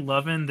really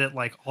loving that,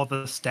 like all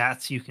the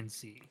stats you can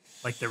see.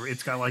 Like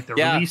it's got like the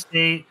Yeah. release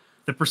date,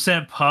 the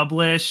percent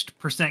published,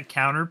 percent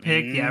counter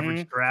pick, the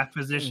average draft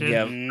position,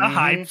 Yep. the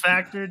hype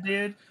factor,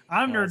 dude.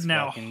 I'm Let's nerding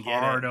out fucking get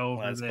hard it.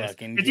 over Let's this.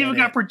 fucking It's get even it.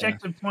 got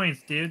projected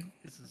points, dude.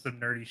 This is some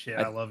nerdy shit.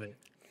 I love it.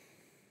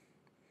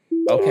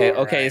 Okay,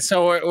 All okay. right.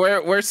 So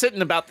we're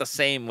sitting about the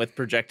same with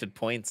projected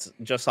points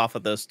just off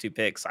of those 2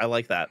 picks. I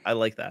like that. I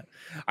like that.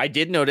 I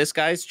did notice,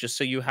 guys, just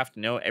so you have to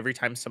know, every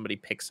time somebody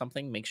picks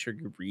something, make sure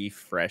you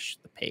refresh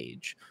the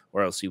page,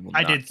 or else you will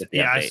not get the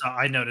update.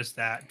 I noticed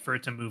that for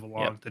it to move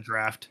along the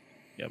draft.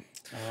 Yep.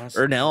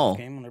 So Ernell,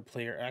 game under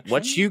player actions.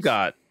 what you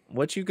got?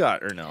 What you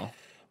got, Ernell?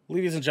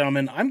 Ladies and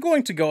gentlemen, I'm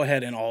going to go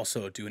ahead and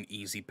also do an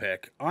easy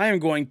pick. I am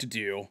going to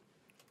do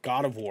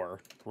God of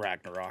War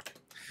Ragnarok.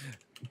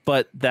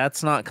 But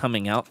that's not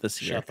coming out this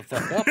year. Shut the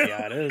fuck up.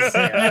 Yeah, it is.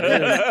 Yeah, it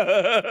is.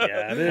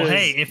 Yeah, it is. Well,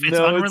 hey, if it's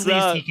No, it's unreleased,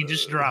 not. he can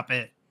just drop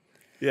it.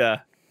 Yeah.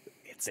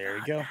 There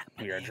you go.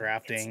 We are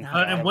drafting. not.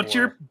 God And of what's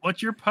War.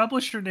 your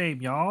publisher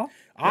name, y'all?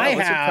 I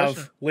what's your have,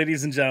 question?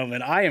 ladies and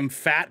gentlemen, I am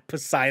Fat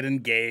Poseidon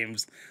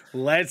Games.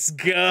 Let's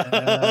go.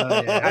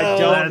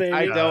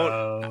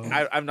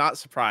 I'm not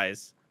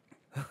surprised.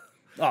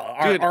 Oh,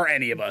 Dude. are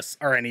any of us?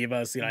 Are any of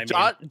us? You know what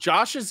I mean?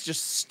 Josh is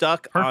just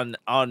stuck on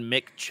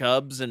Mick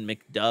Chubbs and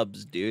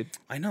McDubs, dude.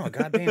 I know.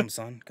 Goddamn,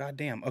 son.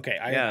 Goddamn.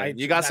 Okay.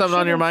 You got that something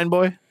on your should've- mind,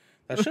 boy?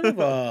 That should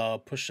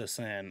have pushed us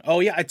in. Oh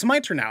yeah, it's my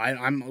turn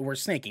now. We're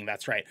snaking.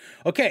 That's right.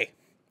 Okay.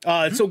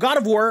 So God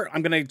of War.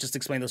 I'm gonna just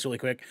explain this really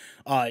quick.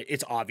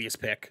 It's obvious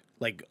pick.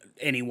 Like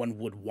anyone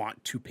would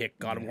want to pick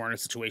God of War in a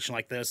situation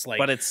like this. Like,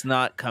 But it's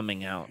not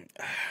coming out.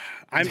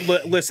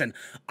 listen.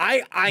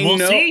 I We'll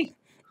know. see.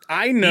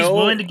 I know. He's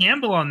willing to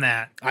gamble on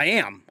that. I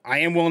am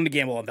willing to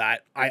gamble on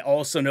that. I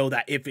also know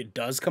that if it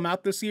does come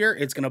out this year,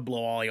 it's gonna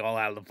blow all y'all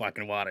out of the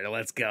fucking water.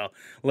 Let's go.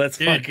 Let's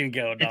Dude, fucking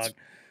go, dog.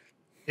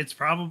 It's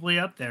probably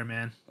up there,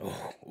 man.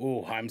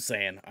 Oh, I'm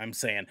saying.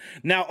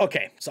 Now,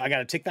 okay, so I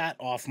gotta tick that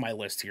off my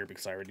list here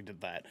because I already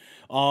did that.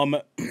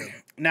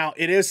 Now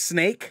it is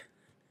Snake.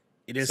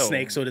 It is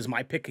Snake, so it is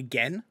my pick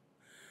again.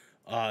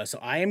 So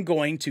I am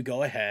going to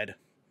go ahead.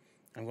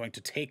 I'm going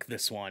to take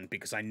this one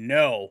because I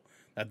know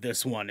that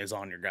this one is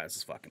on your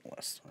guys' fucking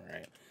list. All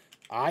right.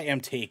 I am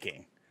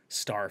taking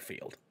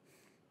Starfield.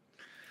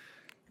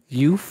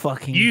 You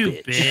fucking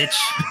bitch.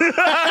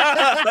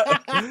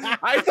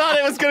 I thought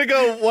it was gonna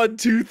go 1,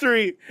 2,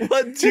 3.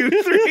 1, 2,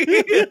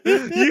 3.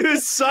 You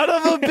son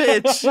of a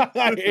bitch.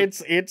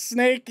 It's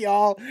Snake,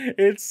 y'all.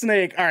 It's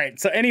Snake. All right.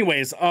 So,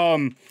 anyways,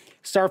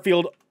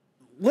 Starfield.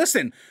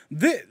 Listen,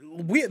 this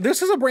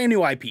is a brand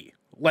new IP.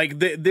 Like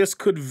this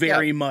could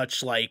very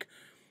much like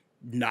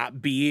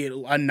not be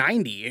a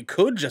 90. It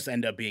could just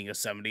end up being a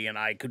 70, and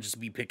I could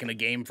just be picking a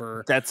game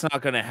for. That's not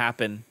gonna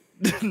happen.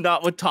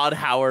 Not with Todd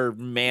Howard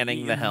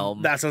manning the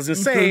helm. That's what I was gonna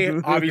say.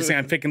 Obviously,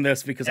 I'm picking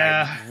this because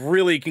I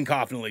really can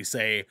confidently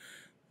say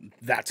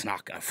that's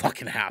not gonna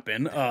fucking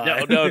happen.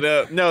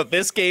 No.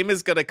 This game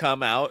is gonna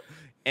come out,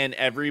 and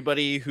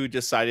everybody who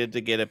decided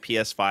to get a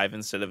PS5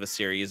 instead of a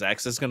Series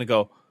X is gonna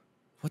go,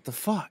 "What the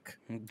fuck?"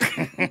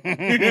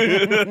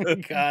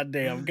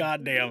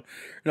 Goddamn.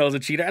 No, it's a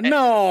cheater.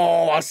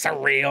 No, it's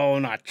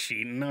surreal. Not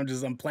cheating.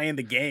 I'm playing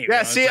the game.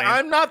 Yeah, see,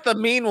 I'm not the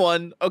mean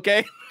one,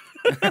 okay?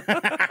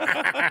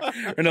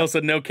 And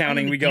also no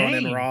counting. We going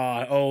in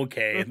raw.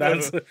 Okay,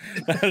 that's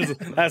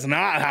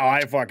not how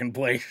I fucking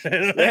play.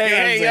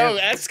 hey, yo,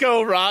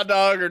 Esco, Raw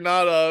Dog, or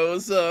not?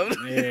 What's up?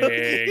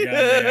 Hey,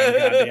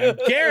 goddamn.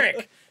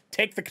 Garrick,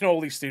 take the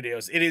Cannoli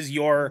Studios. It is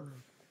your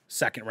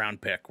second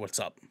round pick. What's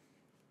up?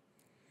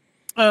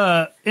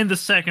 In the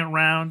second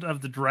round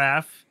of the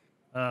draft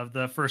of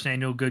the first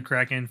annual Good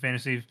Kraken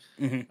Fantasy,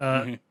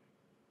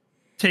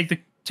 take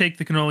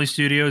the Cannoli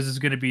Studios is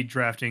going to be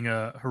drafting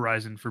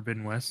Horizon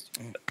Forbidden West.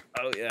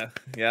 Oh yeah.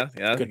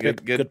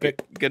 Good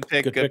pick.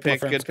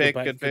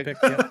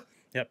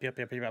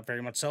 Yep,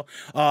 very much so.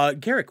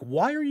 Garrick,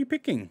 why are you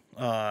picking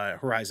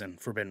Horizon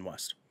Forbidden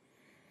West?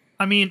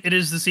 I mean, it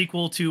is the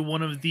sequel to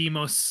one of the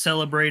most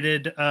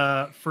celebrated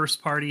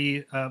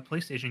first-party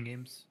PlayStation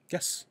games.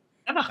 Yes,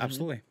 ever.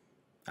 Absolutely.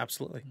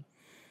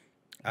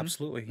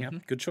 Yeah,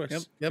 good choice.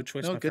 Yep. Good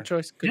choice. No, my good friend.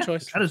 choice. Good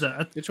choice. That is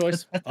a Good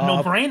choice. That's a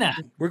no-brainer.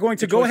 We're going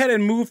to go ahead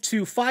and move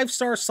to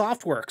 5-Star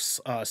Softworks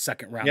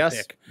second round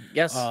pick.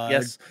 Yes.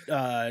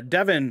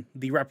 Devin,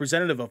 the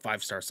representative of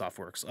 5-Star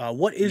Softworks.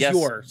 What is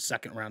your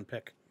second round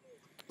pick?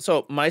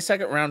 So my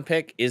second round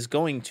pick is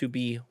going to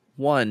be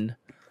one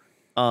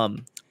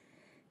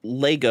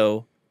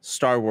Lego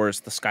Star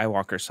Wars The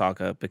Skywalker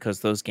Saga,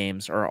 because those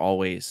games are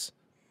always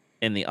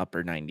in the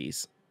upper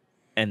 90s,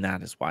 and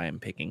that is why I'm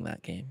picking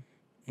that game.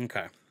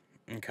 Okay.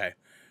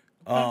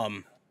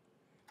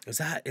 Is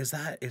that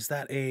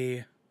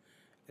a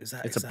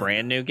It's a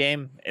brand new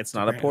game. It's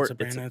not a port.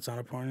 It's not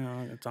a port.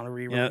 It's not a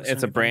re-release. Yeah,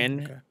 it's a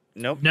brand. Okay.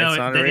 Nope. No, it's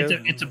not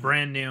it's a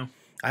brand new.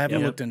 I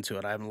haven't looked into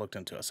it.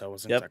 So I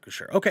wasn't exactly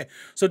sure. Okay,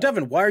 so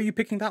Devin, why are you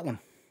picking that one?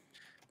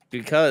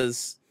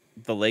 Because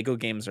the Lego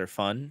games are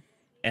fun,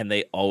 and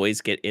they always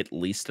get at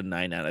least a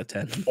 9 out of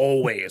 10.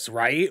 Always,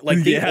 right?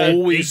 Like they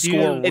always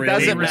score. It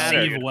doesn't really matter.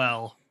 Receive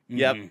well.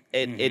 Yep.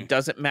 Mhm, It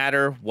doesn't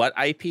matter what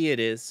IP it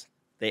is.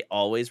 They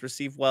always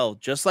receive well,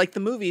 just like the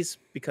movies,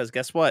 because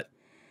guess what?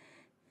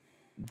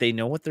 They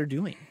know what they're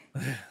doing.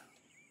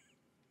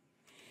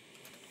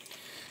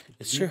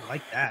 It's true.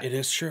 Like that. It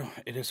is true.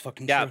 It is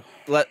fucking Yeah.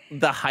 true.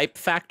 The hype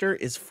factor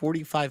is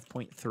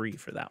 45.3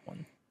 for that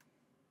one.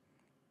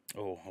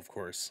 Oh, of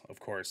course,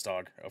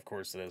 dog. Of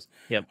course it is.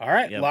 Yep. All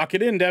right, Yep. lock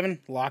it in, Devin.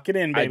 Lock it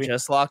in, baby. I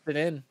just locked it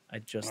in.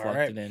 All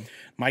right.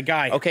 My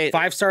guy. Okay.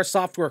 5-star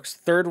Softworks,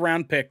 3rd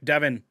round pick.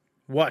 Devin,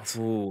 what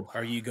Ooh.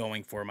 are you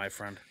going for, my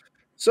friend?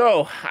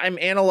 So I'm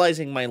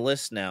analyzing my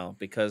list now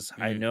because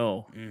I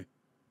know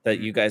that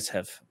you guys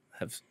have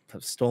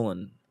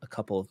stolen a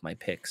couple of my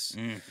picks.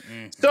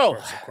 So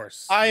of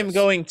course. I'm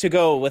going to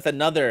go with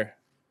another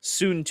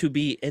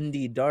soon-to-be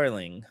indie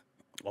darling.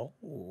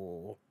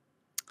 Oh.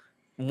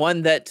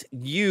 One that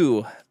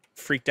you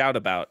freaked out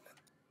about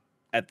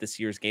at this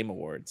year's Game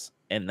Awards,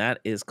 and that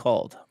is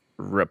called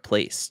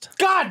Replaced.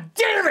 God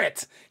damn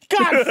it!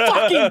 God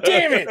fucking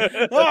damn it!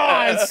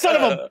 Oh, son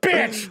of a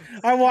bitch!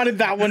 I wanted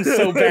that one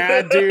so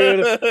bad,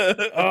 dude.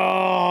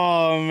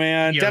 Oh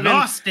man, You Devin,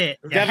 lost it.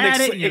 You Devin,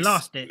 had it. You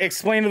lost it.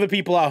 Explain to the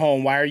people at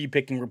home, why are you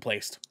picking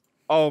Replaced?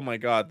 Oh my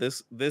god,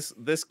 this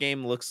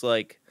game looks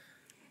like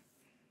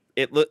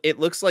it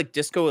looks like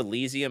Disco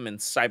Elysium and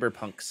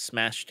Cyberpunk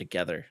smashed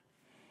together,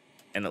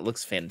 and it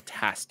looks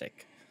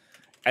fantastic.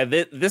 And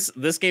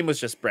this game was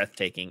just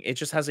breathtaking. It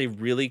just has a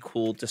really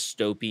cool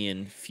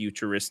dystopian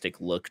futuristic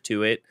look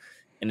to it,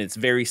 and it's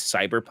very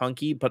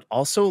cyberpunky, but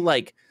also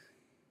like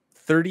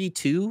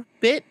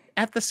 32-bit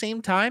at the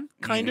same time,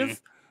 kind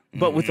of,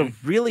 but with a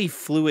really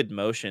fluid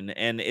motion.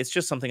 And it's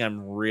just something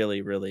I'm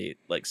really, really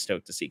like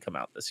stoked to see come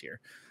out this year.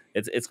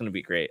 It's going to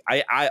be great.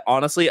 I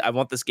honestly, I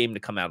want this game to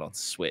come out on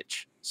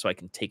Switch so I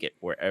can take it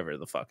wherever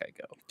the fuck I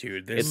go.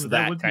 Dude, It's That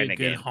that would be kind a of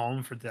good game.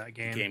 home for that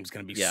game. game's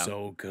gonna be Yeah.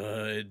 so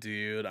good,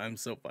 dude. I'm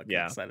so fucking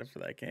excited for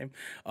that game.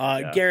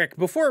 Yeah. Garrick,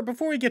 before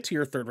we get to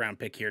your 3rd round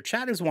pick here,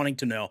 Chad is wanting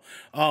to know.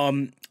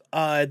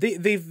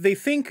 They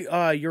think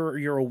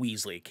you're a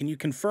Weasley. Can you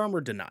confirm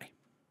or deny?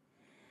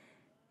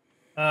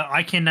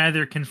 I can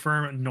neither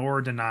confirm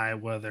nor deny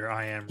whether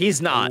I am.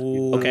 He's not.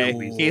 Okay,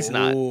 he's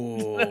not.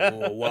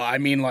 Well, I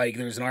mean, like,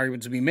 there's an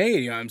argument to be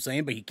made. You know what I'm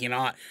saying? But he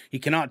cannot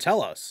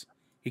tell us.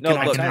 He No,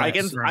 cannot look, tell I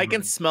us.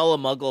 can smell a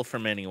muggle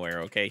from anywhere.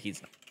 Okay,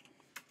 he's not.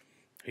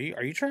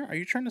 Are you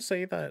trying to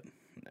say that?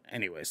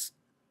 Anyways,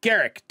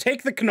 Garrick,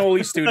 take the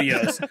Cannoli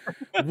Studios.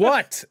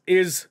 What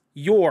is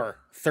your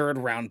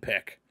 3rd round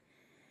pick?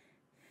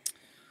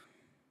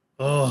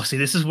 Oh, see,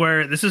 this is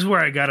where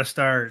I gotta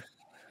start.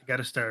 I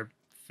gotta start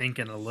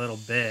thinking a little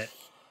bit,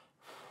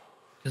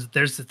 because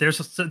there's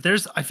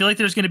I feel like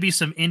there's gonna be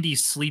some indie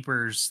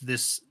sleepers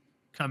this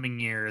coming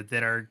year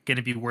that are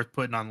gonna be worth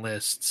putting on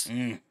lists.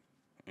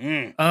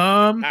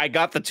 I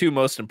got the 2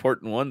 most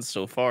important ones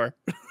so far.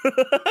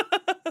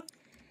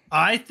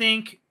 I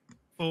think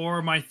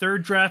for my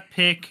 3rd draft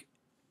pick,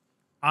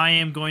 I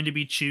am going to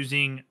be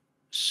choosing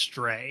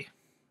Stray.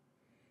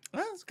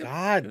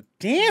 God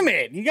damn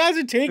it! You guys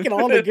are taking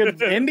all the good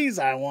indies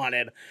I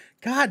wanted.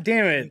 God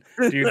damn it,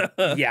 dude.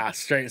 Yeah,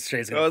 Stray's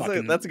gonna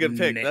fucking. That's a good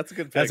pick. That's a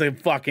good pick. That's a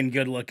fucking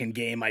good looking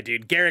game, my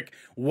dude. Garrick,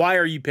 why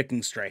are you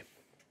picking Stray?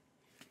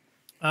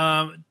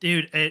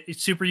 Dude,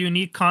 it's super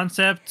unique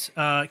concept.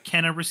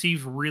 Kenna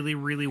received really,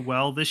 really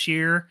well this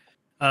year.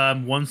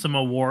 Won some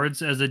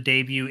awards as a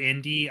debut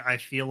indie. I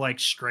feel like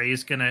Stray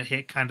is gonna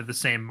hit kind of the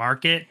same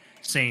market,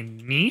 same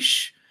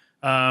niche.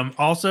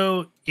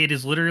 Also, it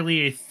is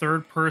literally a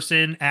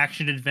 3rd-person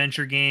action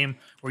adventure game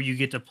where you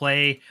get to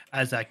play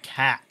as a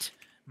cat,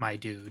 my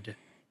dude.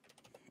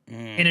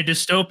 In a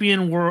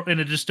dystopian world, in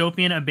a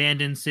dystopian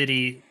abandoned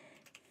city,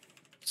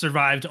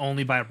 survived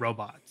only by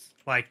robots.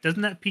 Like,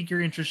 doesn't that pique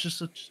your interest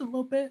just a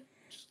little bit?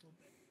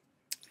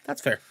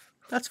 That's fair.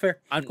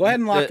 Go ahead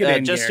and lock it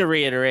in. Just to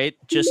Garrick.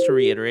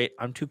 reiterate,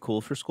 I'm too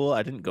cool for school.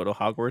 I didn't go to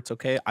Hogwarts.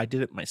 Okay, I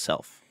did it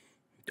myself.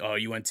 Oh,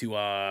 you went to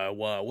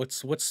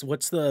what's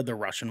the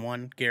Russian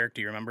one, Garrick?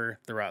 Do you remember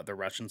the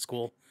Russian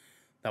school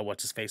that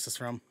what's his face is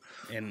from?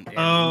 In Harry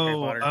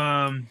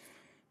Potter?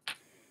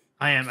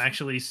 I am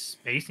actually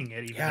spacing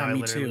it. Even Yeah, though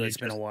me I too. literally It's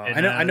been a just while.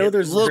 did, I know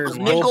there's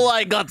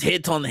Nikolai got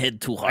hit on the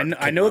head too hard.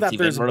 I know that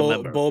there's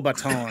Beau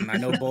Baton. I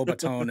know Beau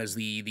Baton is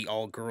the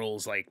all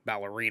girls like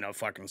ballerina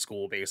fucking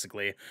school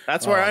basically.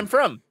 That's where I'm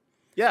from.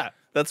 Yeah,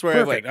 that's where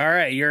Perfect. I went. All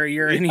right,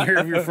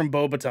 you're from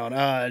Beau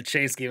Baton.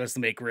 Chase gave us the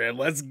make rib.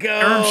 Let's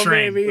go,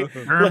 baby.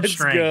 Let's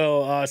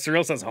go.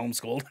 Cyril says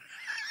homeschooled.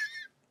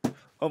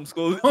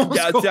 Homeschooled.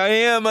 Yes, I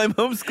am. I'm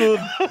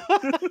homeschooled.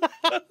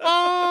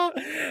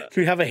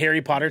 Do we have a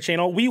Harry Potter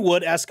channel? We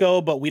would,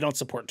 Esco, but we don't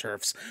support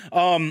turfs.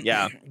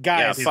 Yeah,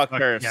 guys, yeah, fuck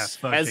turfs.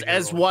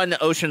 As one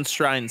Ocean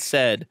Shrine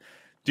said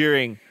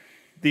during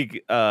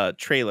the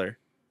trailer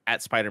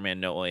at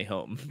Spider-Man No Way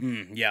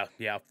Home. Yeah,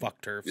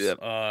 fuck turfs. Yep.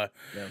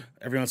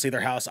 Everyone see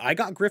their house. I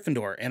got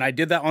Gryffindor, and I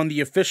did that on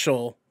the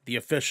official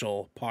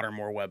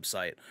Pottermore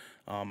website.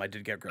 I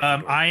did get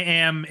Gryffindor. I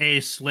am a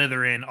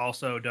Slytherin,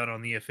 also done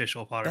on the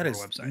official Pottermore That is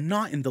website.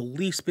 not in the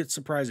least bit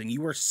surprising.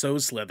 You are so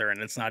Slytherin.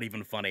 It's not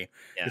even funny.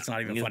 Yeah. It's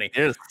not even funny.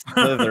 You're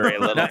slithery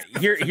little. Now,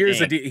 here's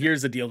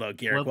the deal though,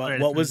 Garrick. What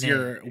What is was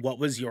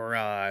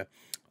your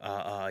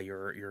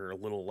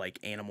little like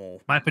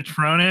animal? My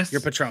Patronus.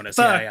 Your Patronus.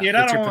 Fuck, yeah. dude,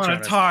 I What's don't your want to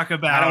Patronus? talk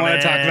about it. I don't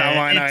want to talk about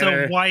mine It's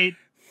either. a white.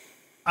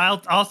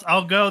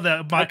 I'll go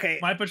that. Okay.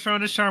 My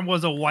Patronus charm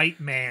was a white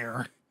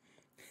mare.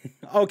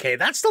 Okay,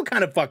 that's still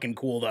kind of fucking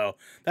cool though.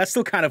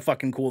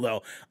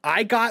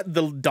 I got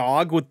the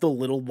dog with the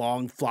little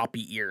long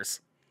floppy ears.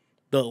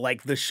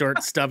 The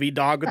short stubby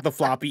dog with the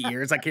floppy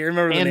ears. I can't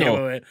remember the name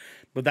of it.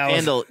 But that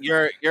Handle,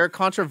 your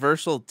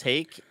controversial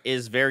take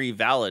is very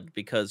valid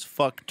because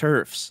fuck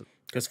turfs.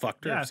 Because fuck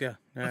turfs, yeah.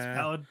 That's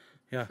valid.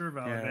 Yeah. Sure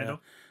valid. Yeah. Handle.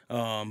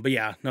 But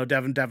yeah, no,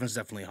 Devin's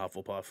definitely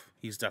Hufflepuff.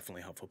 He's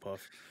definitely Hufflepuff.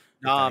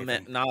 Nah,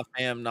 man, nah,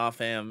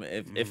 fam.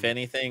 If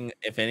anything,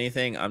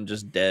 I'm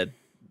just dead.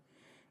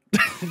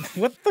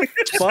 What the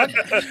fuck?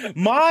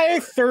 My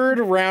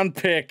third round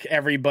pick,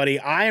 everybody.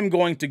 I am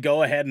going to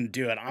go ahead and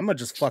do it. I'm gonna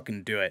just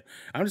fucking do it.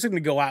 I'm just gonna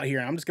go out here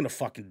and I'm just gonna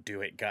fucking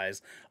do it,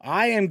 guys.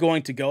 I am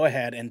going to go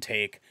ahead and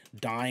take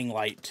Dying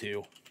Light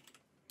 2.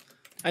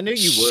 I knew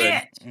you would.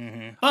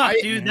 Shit. Fuck,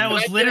 dude, that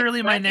was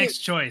literally my next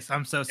choice.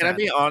 I'm so sad. Can I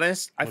be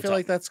honest? I What's feel up?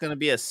 like that's gonna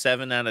be a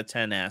 7 out of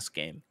 10 ass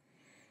game.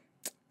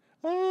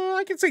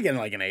 I can see getting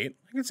like an 8.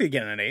 I can see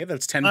getting an 8.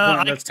 That's 10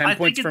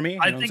 points for me.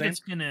 I think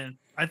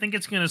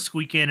it's gonna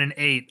squeak in an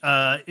 8.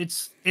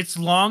 Its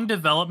long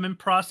development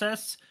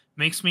process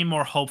makes me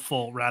more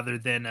hopeful rather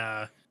than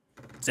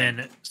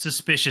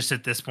suspicious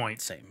at this point.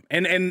 Same.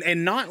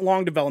 And not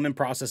long development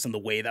process in the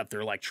way that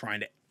they're like trying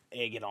to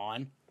egg it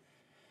on.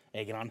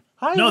 Hi,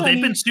 No, honey.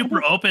 they've been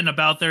super open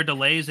about their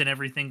delays and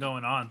everything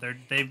going on.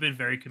 They've been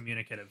very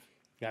communicative.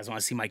 You guys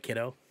want to see my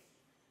kiddo?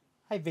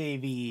 Hi,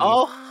 baby.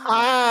 Oh,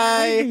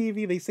 Hi, hi.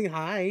 baby. They say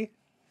hi.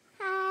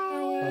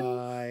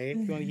 Hi.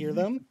 You want to hear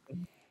them?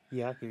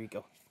 Yeah, here you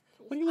go.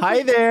 What are you Hi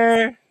looking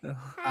there.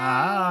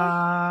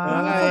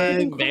 Ah.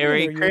 Hi.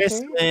 Merry Are you okay?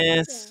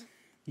 Christmas.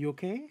 You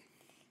okay?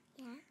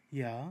 Yeah.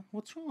 Yeah.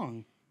 What's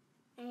wrong?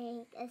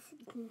 I guess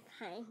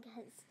crying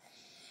because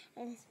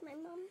it's my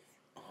mom's.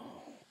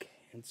 Oh, okay.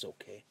 It's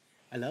okay.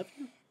 I love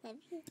you. Love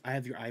you. I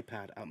have your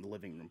iPad out in the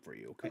living room for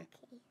you, okay?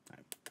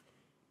 Okay.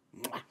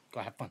 Mwah. Go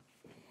have fun.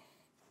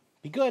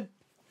 Be good.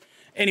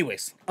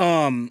 Anyways,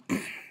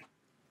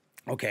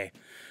 okay.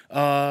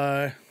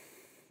 Aw,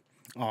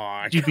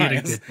 You being a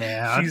guys. good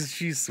dad.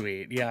 She's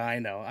sweet. Yeah, I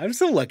know. I'm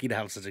so lucky to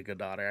have such a good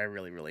daughter. I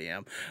really, really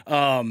am.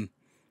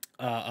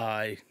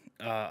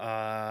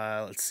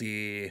 Let's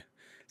see.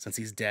 Since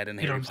he's dead in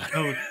Harry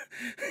Potter.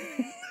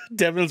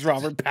 Devin's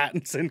Robert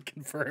Pattinson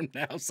confirmed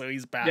now, so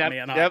he's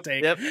Batman. Hot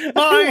take. Yep.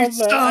 I love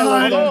that. I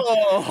love that.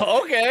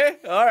 Oh, okay.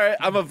 All right.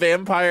 I'm a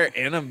vampire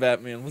and I'm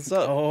Batman. What's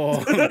up?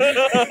 Oh,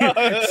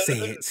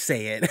 say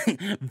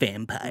it,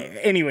 vampire.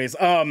 Anyways,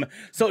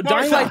 so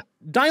Dying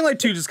Light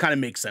 2 just kind of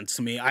makes sense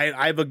to me.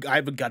 I have a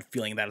gut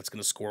feeling that it's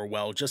going to score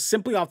well, just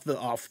simply off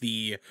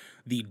the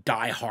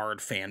diehard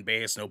fan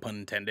base, no pun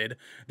intended.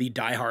 The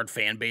diehard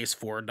fan base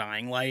for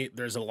Dying Light.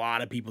 There's a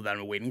lot of people that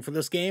are waiting for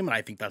this game, and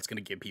I think that's going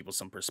to give people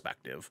some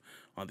perspective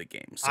on the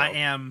game. So. I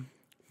am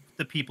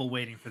the people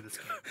waiting for this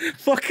game.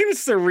 Fucking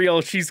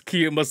surreal. She's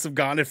cute. Must have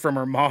gotten it from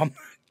her mom.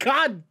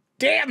 God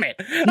damn it.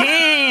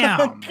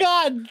 Damn.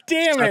 God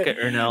damn Suck it. it,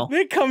 Ernell.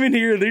 They come in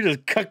here, they're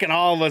just cooking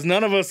all of us.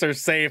 None of us are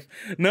safe.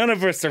 None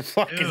of us are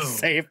fucking Ew.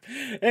 safe.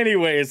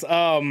 Anyways,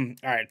 all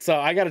right, so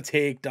I gotta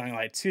take Dying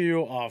Light 2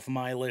 off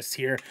my list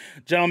here.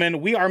 Gentlemen,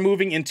 we are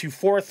moving into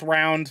 4th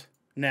round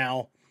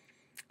now.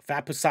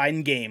 Fat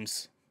Poseidon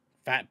Games,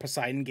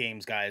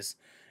 guys,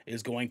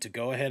 is going to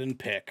go ahead and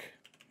pick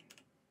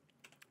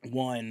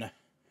one.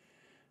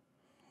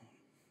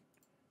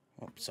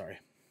 Oh, sorry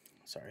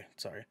Sorry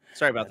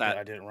about I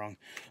that. did it wrong.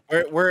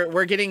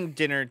 We're getting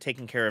dinner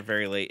taken care of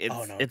very late.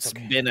 It's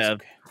okay. been It's a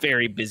okay.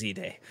 very busy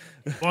day.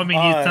 Well, I mean,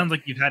 it sounds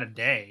like you've had a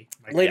day.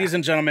 Like, Ladies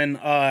and gentlemen,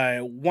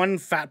 one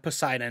Fat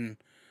Poseidon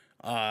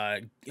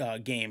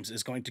Games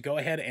is going to go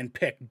ahead and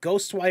pick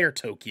Ghostwire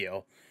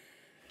Tokyo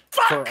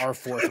for our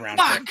 4th round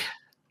pick.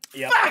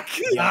 Yep. Fuck!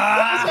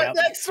 Ah. That's our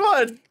next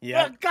one.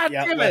 Yeah. God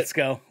damn it. Let's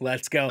go. I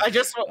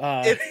just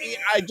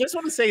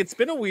want to say it's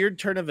been a weird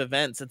turn of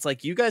events. It's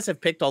like you guys have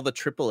picked all the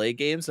AAA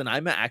games, and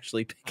I'm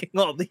actually picking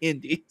all the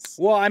indies.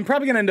 Well, I'm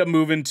probably gonna end up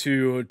moving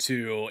to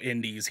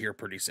indies here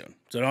pretty soon.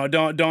 So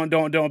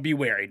don't be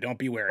wary. Don't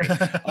be wary.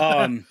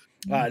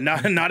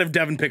 Not if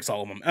Devin picks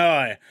all of them.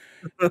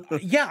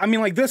 Yeah, I mean,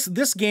 like this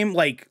game,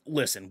 like,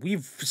 listen,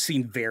 we've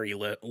seen very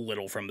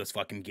little from this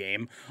fucking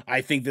game.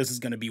 I think this is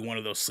going to be one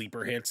of those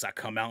sleeper hits that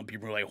come out and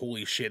people are like,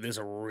 holy shit, this is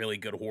a really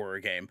good horror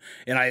game.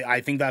 And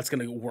I think that's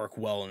going to work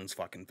well in its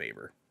fucking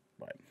favor.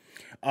 But,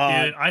 dude,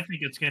 I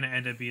think it's going to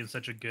end up being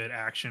such a good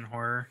action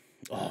horror.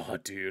 oh,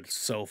 dude,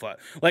 so fun.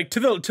 Like to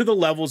the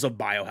levels of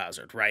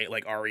Biohazard, right?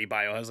 Like RE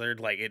Biohazard,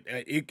 like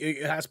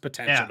it has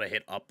potential to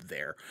hit up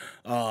there.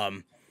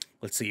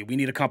 Let's see. We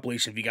need a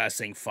compilation of you guys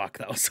saying fuck.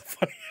 That was so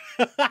funny.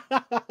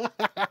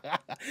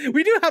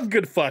 We do have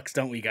good fucks,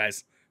 don't we,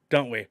 guys?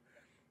 Don't we?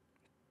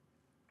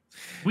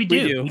 We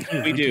do.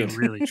 do. We do.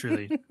 Really,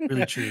 truly.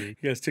 Really, truly.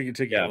 Yes, took it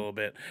Yeah. a little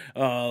bit.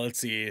 Let's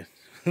see.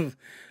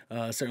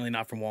 Certainly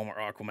not from Walmart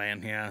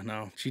Aquaman. Yeah,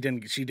 no, she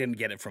didn't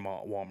get it from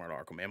Walmart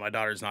Aquaman. My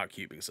daughter's not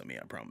cute because of me,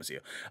 I promise you.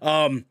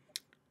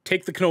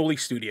 Take the Cannoli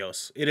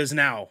Studios. It is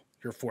now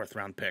your 4th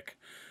round pick.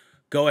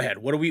 Go ahead.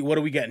 What are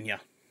we getting you?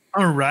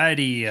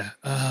 Alrighty.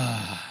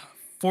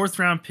 4th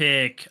round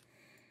pick.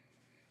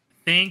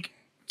 Think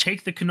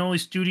Take the Cannoli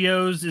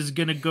Studios is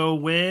gonna go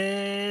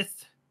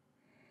with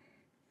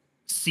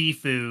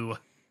Sifu.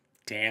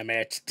 Damn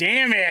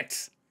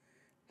it.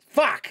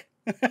 Fuck.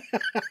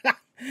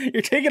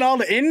 You're taking all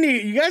the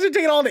indie. You guys are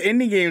taking all the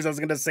indie games I was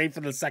gonna say for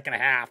the second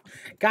half.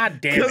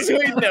 God damn Because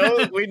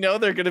it. we know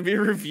they're gonna be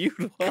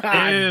reviewed.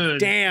 God Dude,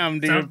 damn,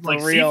 dude. Sounds like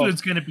For real.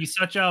 Sifu's gonna be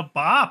such a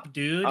bop,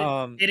 dude.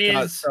 It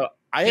is. So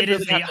I It is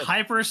really a have to-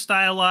 hyper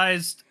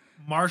stylized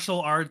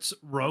martial arts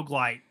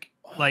roguelike.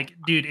 Like,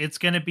 dude, it's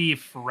gonna be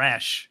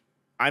fresh.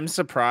 I'm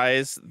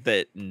surprised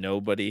that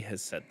nobody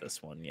has said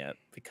this one yet,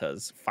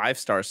 because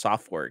 5-Star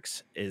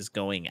Softworks is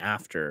going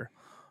after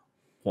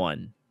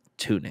one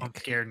Tunic. I'm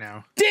scared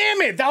now.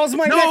 Damn it! That was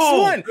my No! next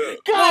one.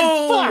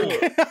 God No!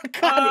 fuck!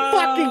 God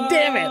fucking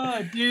damn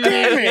it! Dude.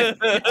 Damn it!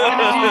 Dude,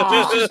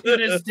 Oh, just as good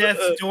as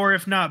Death's Door,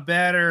 if not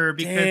better.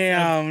 Because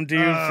damn, dude,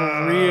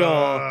 for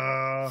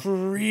real, for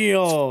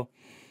real.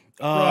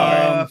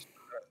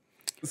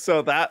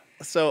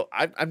 So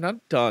I'm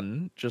not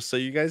done, just so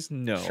you guys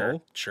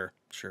know. Sure.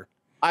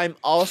 I'm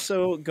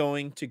also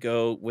going to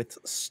go with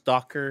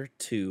Stalker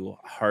 2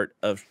 Heart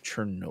of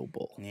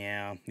Chernobyl.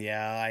 Yeah.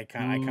 I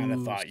kind of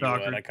Ooh, thought you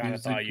Stalker would. I kind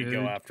of 2's a thought you'd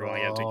go good after one.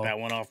 Yeah, take call. that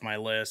one off my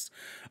list.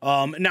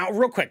 Now,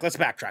 real quick, let's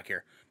backtrack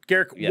here.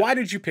 Garrick, Yeah. why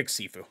did you pick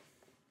Sifu?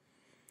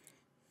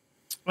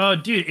 Oh,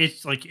 dude,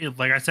 it's like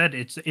I said,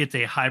 it's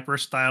a hyper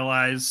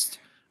stylized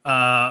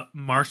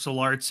martial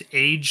arts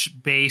age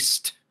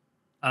based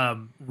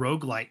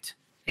roguelite,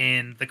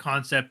 and the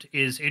concept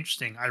is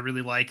interesting. I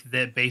really like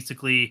that.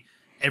 Basically,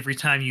 every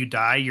time you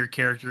die, your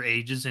character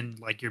ages, and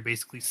like you're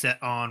basically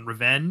set on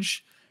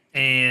revenge.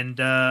 And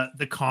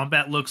the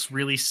combat looks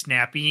really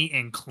snappy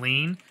and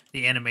clean.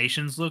 The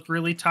animations look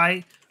really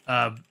tight.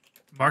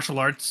 Martial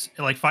arts,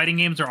 like fighting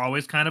games, are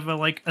always kind of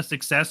a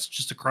success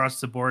just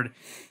across the board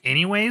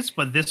anyways,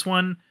 but this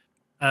one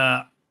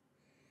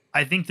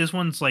I think this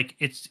one's like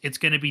it's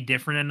going to be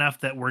different enough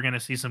that we're going to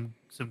see some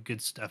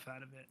good stuff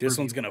out of it. This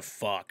one's gonna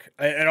fuck.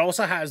 It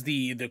also has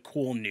the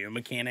cool new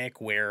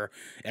mechanic where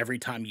every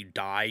time you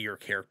die, your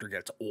character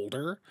gets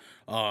older.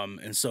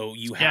 And so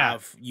you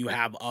have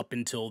up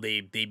until they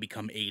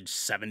become age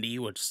 70,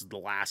 which is the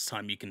last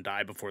time you can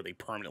die before they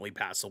permanently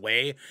pass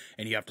away,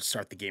 and you have to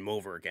start the game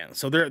over again.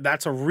 So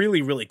that's a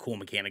really, really cool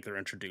mechanic they're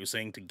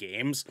introducing to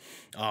games.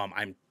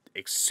 I'm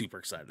super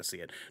excited to see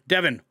it.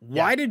 Devin,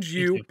 why did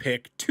you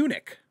pick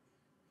Tunic?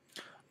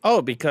 Oh,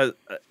 because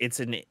it's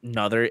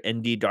another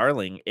indie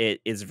darling.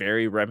 It is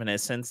very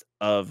reminiscent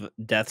of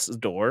Death's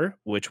Door,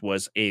 which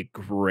was a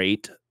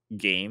great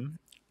game,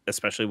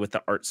 especially with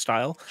the art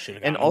style.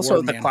 And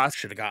also the class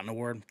should have gotten an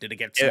award. Did it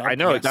get snubbed? I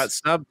know Yes. it got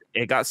snubbed.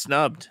 It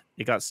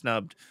got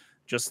snubbed.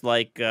 Just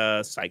like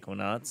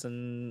Psychonauts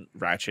and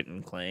Ratchet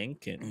and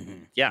Clank,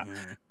 and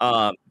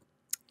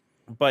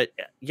but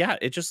yeah,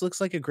 it just looks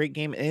like a great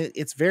game.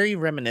 It's very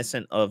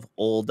reminiscent of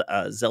old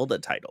Zelda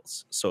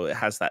titles, so it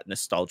has that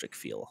nostalgic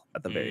feel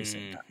at the very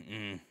same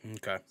time.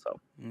 Okay. So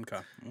Okay.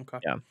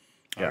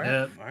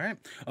 Yeah. All right.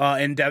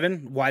 And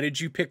Devin, why did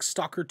you pick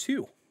Stalker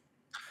 2?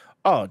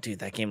 Oh, dude,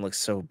 that game looks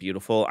so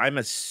beautiful. I'm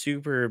a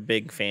super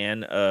big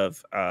fan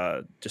of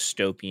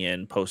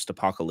dystopian,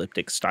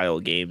 post-apocalyptic style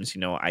games,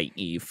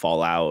 i.e.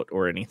 Fallout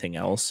or anything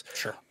else.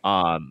 Sure.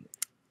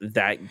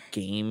 That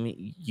game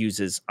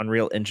uses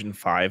Unreal Engine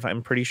 5,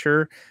 I'm pretty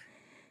sure,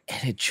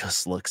 and it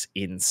just looks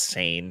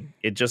insane.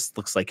 It just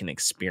looks like an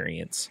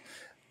experience.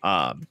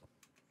 And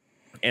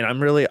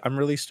I'm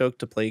really stoked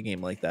to play a game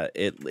like that.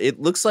 It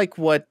looks like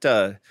what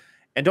and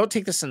don't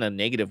take this in a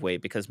negative way,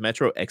 because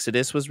Metro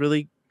Exodus was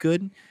really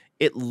good.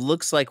 It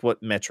looks like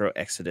what Metro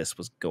Exodus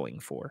was going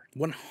for.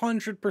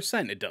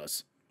 100% it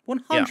does.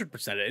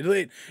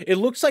 100%. It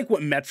looks like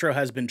what Metro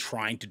has been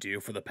trying to do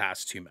for the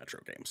past 2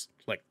 Metro games.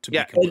 Like, to be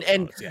completely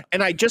honest,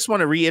 and I just want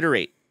to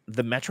reiterate,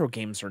 the Metro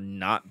games are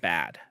not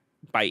bad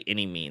by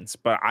any means,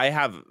 but I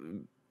have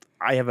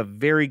a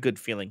very good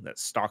feeling that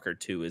Stalker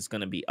 2 is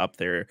going to be up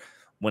there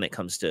when it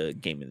comes to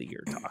Game of the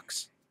Year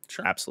talks.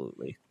 Sure.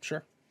 Absolutely.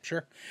 Sure.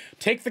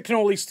 Take the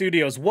Cannoli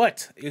Studios.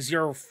 What is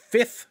your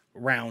 5th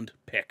round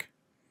pick?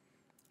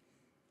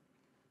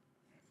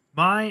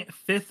 My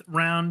 5th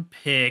round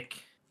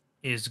pick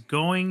is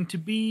going to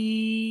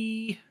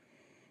be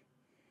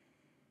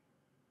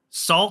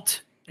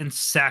Salt and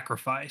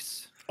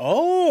Sacrifice.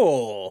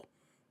 Oh,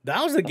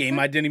 that was a game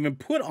I didn't even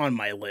put on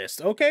my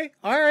list. Okay,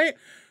 all right.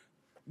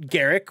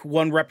 Garrick,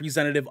 one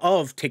representative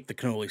of Take the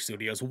Cannoli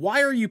Studios.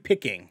 Why are you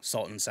picking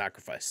Salt and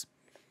Sacrifice?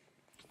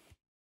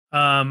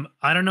 I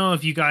don't know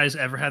if you guys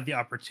ever had the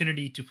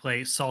opportunity to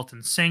play Salt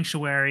and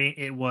Sanctuary.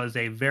 It was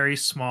a very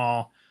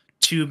small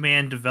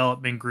 2-man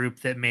development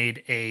group that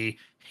made a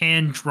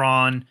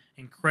hand-drawn,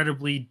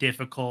 incredibly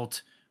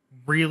difficult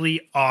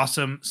really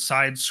awesome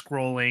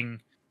side-scrolling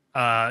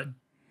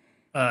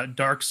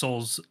Dark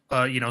Souls,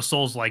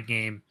 Souls-like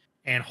game.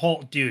 And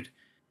dude,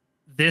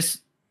 this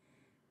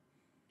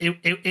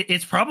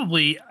it's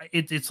probably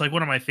it's like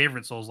one of my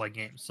favorite Souls-like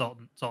games, Salt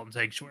and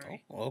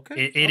Sanctuary. Oh,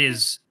 okay. It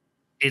is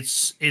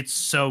it's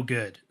so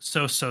good.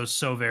 So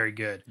very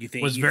good. You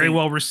think Was very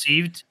well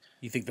received.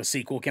 You think the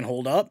sequel can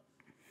hold up?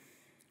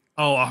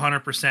 Oh,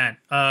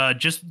 100%.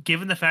 Just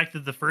given the fact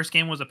that the first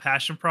game was a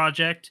passion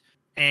project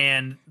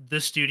and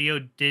the studio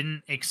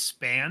didn't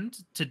expand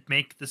to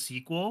make the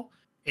sequel,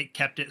 it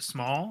kept it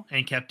small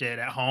and kept it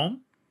at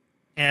home.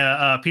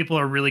 People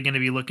are really going to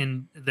be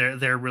looking.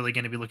 They're really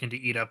going to be looking to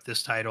eat up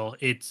this title.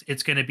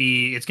 It's going to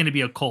be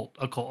a cult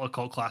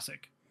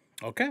classic.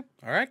 Okay.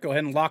 All right. Go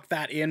ahead and lock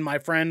that in, my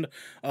friend.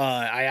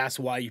 I asked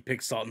why you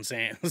picked Salt and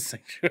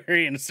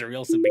Sanctuary, and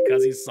Surreal said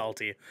because he's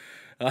salty.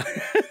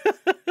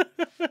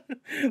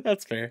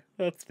 That's fair.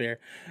 That's fair.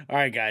 All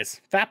right,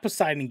 guys. Fat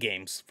Poseidon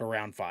Games for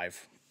round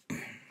 5.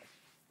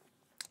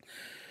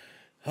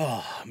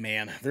 Oh,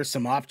 man. There's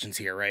some options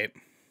here, right?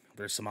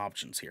 There's some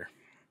options here.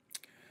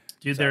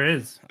 Dude, there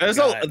is.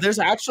 There's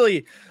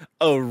actually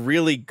a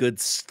really good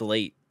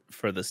slate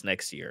for this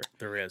next year.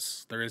 There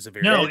is. There is a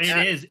very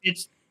it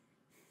is.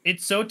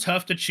 It's so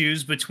tough to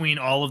choose between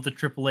all of the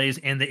AAAs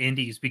and the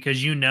indies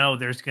because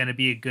there's going to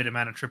be a good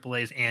amount of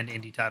AAAs and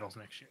indie titles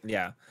next year.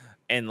 Yeah.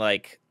 And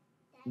like,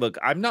 look,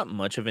 I'm not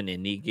much of an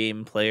indie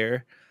game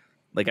player.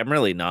 Like, I'm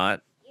really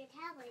not.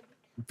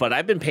 But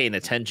I've been paying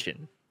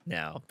attention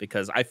now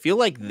because I feel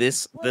like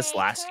this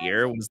last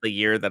year was the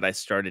year that I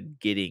started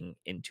getting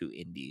into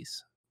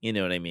indies. You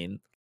know what I mean?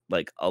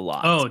 Like a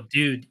lot. Oh,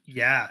 dude,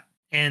 yeah.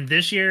 And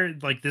this year,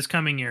 like this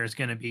coming year, is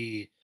going to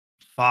be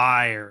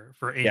fire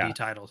for indie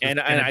titles. And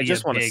I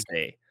just want to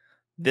say,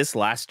 this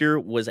last year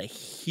was a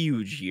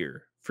huge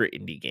year for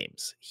indie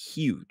games.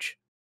 Huge.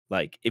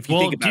 Like if you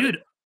think about it,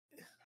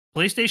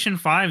 PlayStation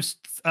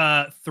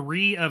 5's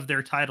 3 of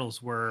their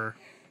titles were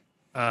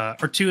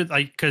or 2,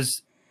 like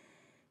because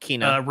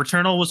Kena.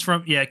 Returnal was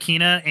from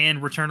Kena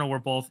and Returnal were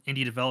both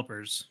indie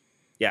developers.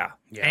 Yeah.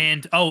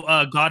 And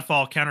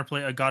Godfall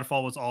Counterplay.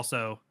 Godfall was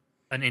also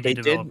an indie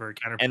developer.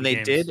 And they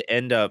did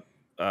end up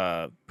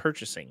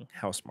purchasing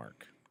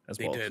Housemarque as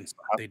well.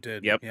 They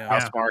did. Yep. Yeah.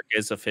 Housemarque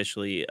is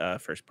officially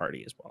first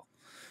party as well.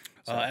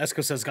 So.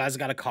 Esco says, guys, I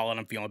got a call and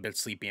I'm feeling a bit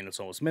sleepy and it's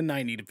almost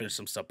midnight. I need to finish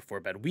some stuff before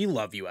bed. We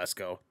love you,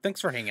 Esco.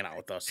 Thanks for hanging out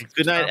with us.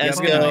 Good night,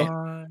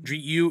 Esco.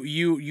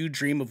 You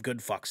dream of good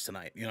fucks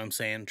tonight. You know what I'm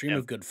saying? Dream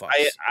of good fucks.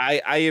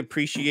 I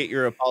appreciate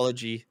your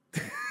apology.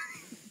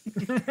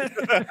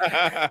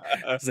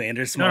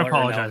 Xander smaller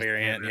Ernell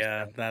variant.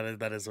 Yeah,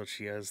 that is what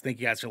she is. Thank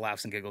you guys for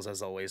laughs and giggles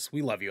as always.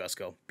 We love you,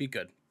 Esco. Be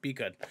good.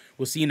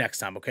 We'll see you next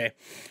time, okay?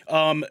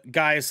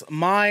 Guys,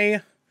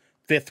 my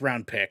 5th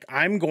round pick,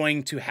 I'm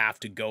going to have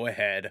to go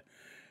ahead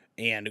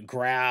and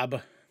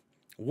grab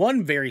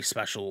one very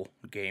special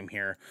game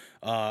here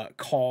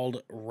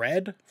called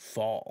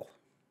Redfall.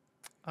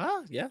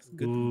 Ah, yes.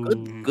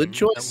 Good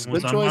choice.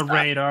 Good choice. On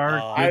my radar.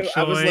 I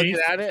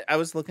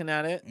was looking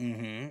at it.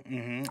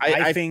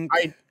 Mm-hmm.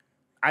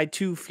 I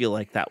too feel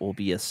like that will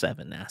be a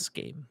 7-ass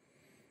game.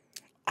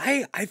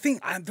 I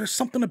think there's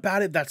something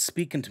about it that's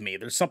speaking to me.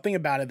 There's something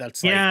about it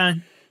that's like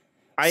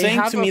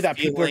saying to me that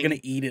people are going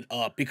to eat it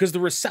up because the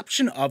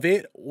reception of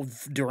it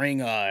during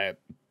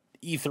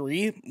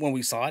E3 when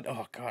we saw it.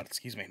 Oh God,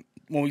 excuse me.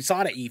 When we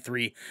saw it at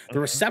E3, the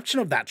reception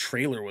of that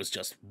trailer was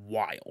just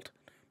wild.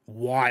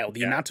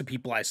 The amount of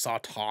people I saw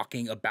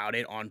talking about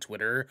it on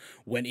Twitter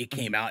when it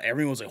came out,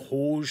 everyone was like,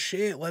 "Oh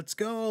shit, let's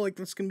go! Like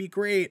this is gonna be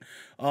great."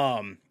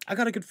 I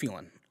got a good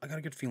feeling.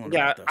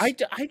 About this.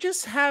 I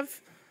just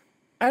have,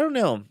 I don't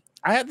know.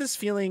 I have this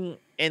feeling,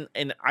 and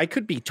I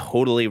could be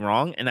totally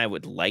wrong, and I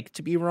would like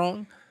to be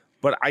wrong,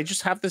 but I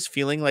just have this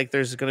feeling like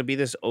there's gonna be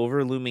this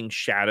overlooming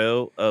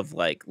shadow of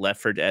like Left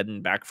 4 Dead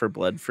and Back 4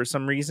 Blood for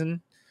some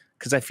reason,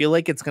 because I feel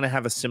like it's gonna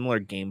have a similar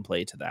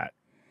gameplay to that.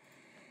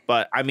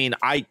 But I mean,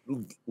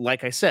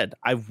 like I said,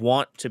 I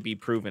want to be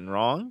proven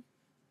wrong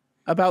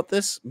about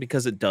this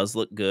because it does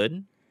look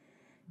good.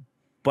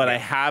 But I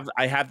have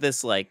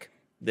this like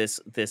this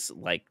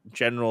like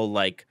general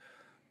like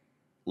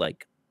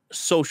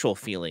social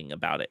feeling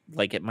about it.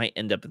 Like it might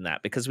end up in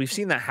that because we've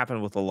seen that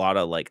happen with a lot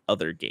of like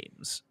other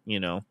games,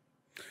 you know.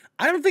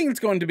 I don't think it's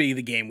going to be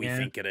the game we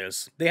think it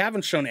is. They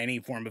haven't shown any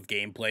form of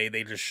gameplay.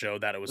 They just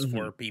showed that it was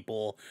 4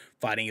 people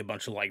fighting a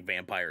bunch of like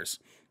vampires.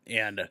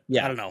 And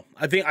I don't know.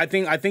 I think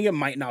it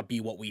might not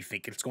be what we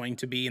think it's going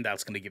to be, and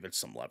that's going to give it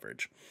some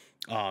leverage.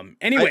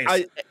 Anyways,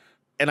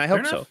 I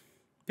hope so.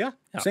 Yeah,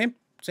 same.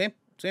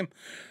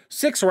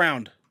 6th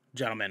round,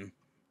 gentlemen.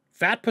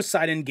 Fat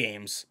Poseidon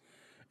Games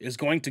is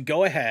going to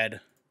go ahead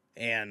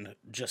and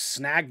just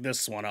snag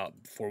this one up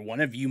for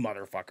one of you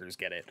motherfuckers.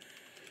 Get it?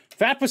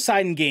 Fat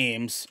Poseidon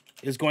Games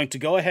is going to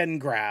go ahead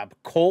and grab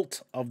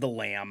Cult of the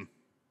Lamb.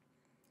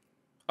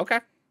 Okay.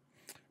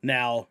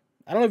 Now,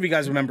 I don't know if you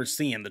guys remember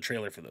seeing the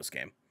trailer for this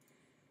game.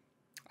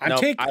 I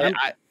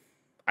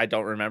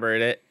don't remember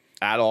it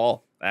at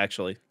all.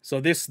 actually. So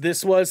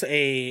this was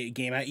a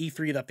game at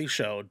E3 that they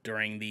showed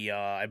during the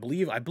I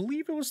believe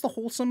it was the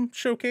Wholesome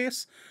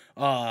showcase.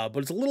 But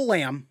it's a little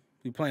lamb.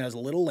 You're playing as a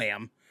little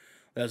lamb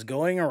that's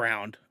going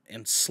around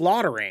and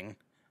slaughtering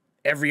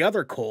every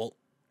other cult,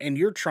 and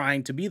you're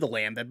trying to be the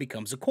lamb that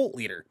becomes a cult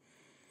leader.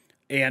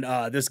 And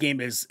this game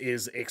is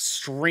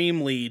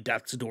extremely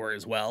death's door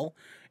as well.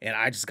 And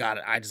I just got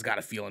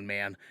a feeling,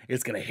 man,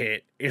 it's gonna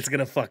hit. It's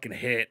gonna fucking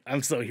hit.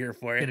 I'm so here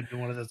for It's it. gonna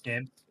be one of those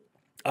games.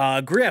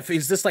 Griff,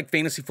 is this like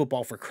fantasy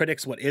football for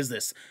critics? What is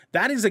this?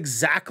 That is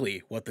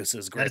exactly what this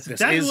is, Griff. That's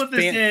exactly what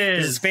this This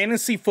is. is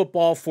fantasy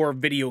football for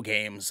video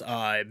games,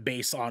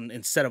 based on,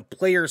 instead of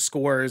player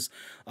scores,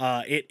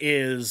 it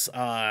is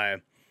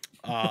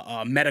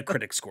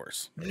Metacritic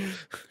scores.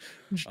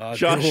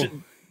 Josh,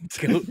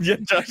 yeah,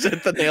 Josh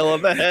hit the nail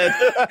on the head.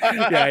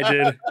 Yeah, I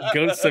did.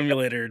 Goat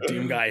Simulator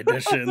Doom Guy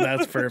Edition.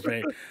 That's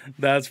perfect.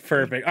 That's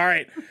perfect. All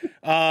right.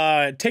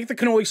 Take the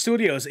Cannoli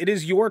Studios. It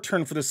is your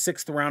turn for the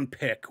 6th round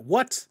pick.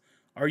 What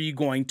are you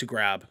going to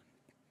grab?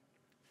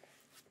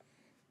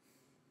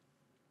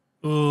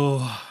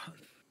 Oh,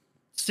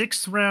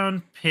 6th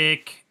round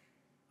pick.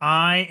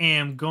 I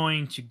am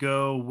going to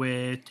go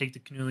with Take the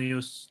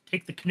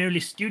Cannoli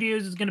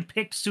Studios is going to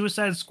pick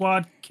Suicide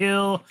Squad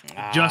Kill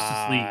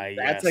Justice League.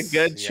 That's Yes, a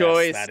good yes,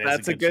 choice. that is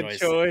That's a good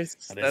choice.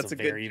 That is That's a a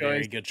very, good choice.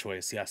 very good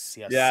choice. Yes,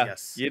 yes, Yeah,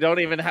 yes. you don't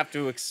even have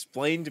to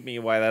explain to me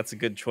why that's a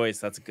good choice.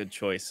 That's a good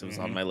choice. It was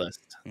on my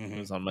list. It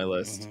was on my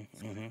list.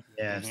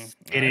 Yes,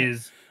 All it right.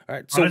 is. All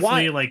right. So Honestly,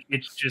 why? like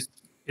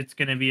it's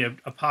going to be a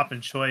pop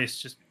and choice.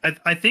 Just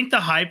I think the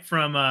hype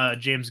from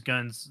James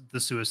Gunn's The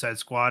Suicide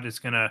Squad is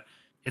gonna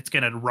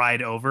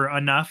ride over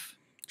enough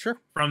Sure.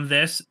 from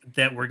this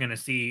that we're gonna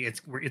see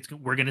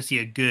we're gonna see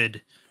a good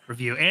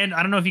review. And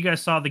I don't know if you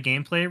guys saw the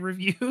gameplay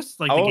reviews,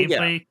 like the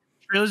gameplay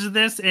trailers of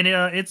this, and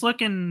it's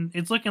looking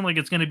like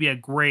it's gonna be a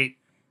great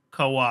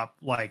co-op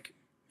like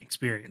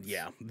experience.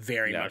 Yeah,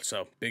 very much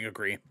so. Big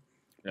agree. Yep.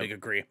 Big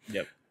agree.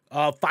 Yep.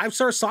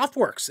 5-Star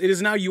Softworks. It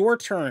is now your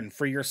turn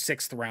for your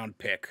 6th round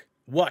pick.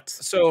 What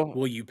So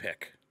will you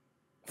pick?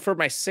 for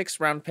my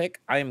 6th round pick,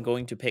 I am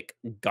going to pick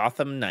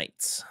Gotham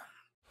Knights.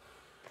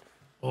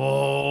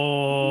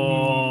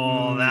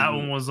 Oh, that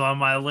one was on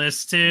my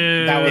list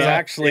too. That was Yeah,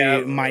 actually yeah.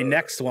 my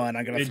next one.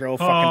 I'm gonna Good throw a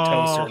fucking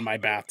toaster call. in my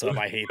bathtub.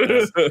 I hate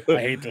this.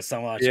 I hate this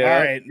so much. Yeah, All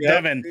right, yeah.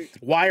 Devin,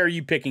 why are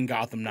you picking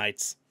Gotham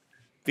Knights?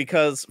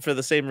 Because for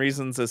the same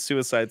reasons as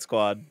Suicide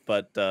Squad,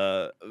 but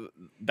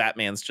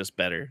Batman's just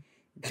better.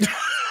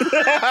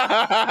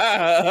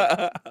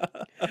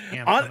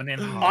 Damn, Hon- coming in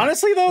hot.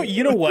 Honestly, though,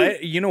 you know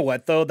what? You know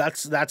what though?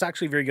 That's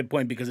actually a very good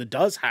point, because it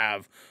does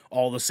have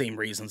all the same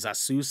reasons that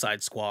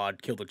Suicide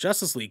Squad, Kill the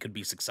Justice League could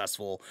be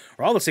successful,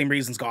 or all the same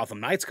reasons Gotham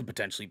Knights could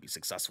potentially be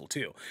successful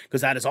too,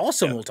 because that is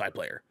also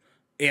multiplayer.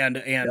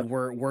 And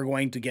we're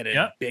going to get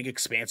a big,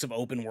 expansive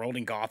open world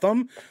in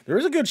Gotham. There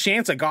is a good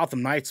chance that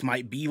Gotham Knights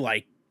might be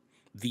like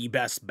the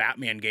best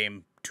Batman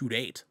game to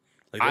date.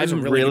 Like, there's a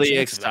I'm good really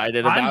chance of that.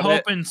 excited I'm about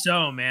it. hoping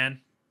so,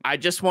 man. I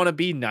just want to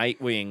be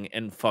Nightwing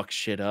and fuck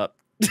shit up.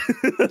 Dude,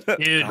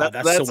 God,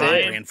 that's that's so on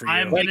it. brand for you.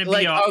 I'm Like- gonna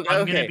like, be a, okay,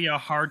 I'm okay. gonna be a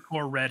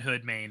hardcore Red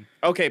Hood main.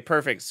 Okay,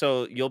 perfect.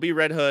 So you'll be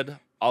Red Hood.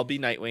 I'll be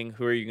Nightwing.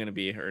 Who are you going to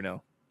be, or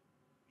no?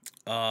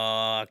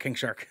 King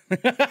Shark. Why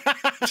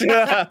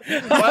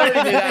would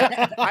you do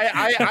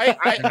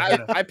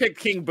that? I picked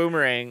King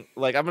Boomerang.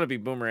 Like, I'm gonna be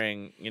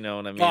Boomerang. You know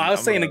what I mean? Oh, I was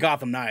I'm saying gonna... the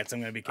Gotham Knights. I'm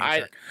going to be King I-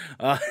 Shark.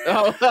 Oh,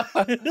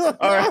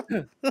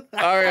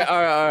 all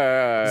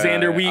right.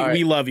 Xander, we all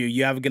right. love you.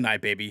 You have a good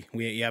night, baby.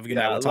 You have a good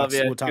night. Yeah, We'll I talk, love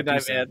you. we'll talk Good to you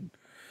night, soon. man.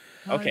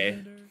 Okay.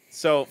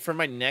 So for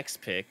my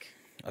next pick,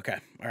 Okay.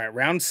 All right.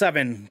 Round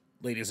 7,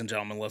 ladies and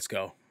gentlemen. Let's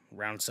go.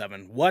 Round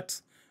 7.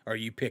 What are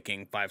you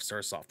picking? 5-Star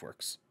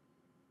Softworks.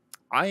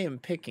 I am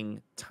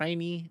picking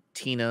Tiny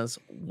Tina's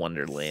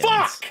Wonderlands.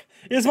 Fuck!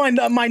 Is my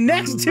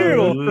next two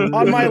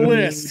on my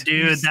list.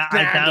 Dude, Snag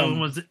that 'em. one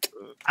was.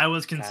 I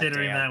was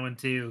considering damn. that one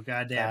too.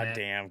 God damn God it.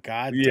 damn.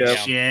 God Yeah. damn.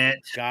 Shit.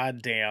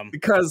 God damn.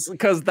 Because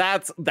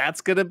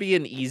that's gonna be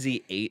an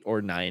easy 8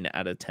 or 9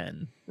 out of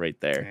 10 right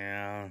there.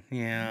 Yeah.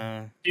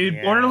 Yeah. Dude,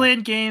 yeah.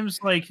 Borderland games,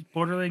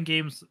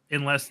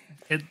 unless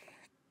it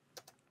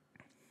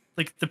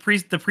like the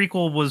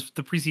prequel was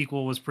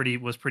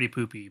pretty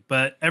poopy,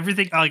 but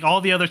everything, like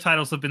all the other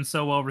titles have been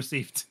so well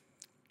received.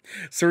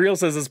 Surreal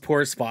says it's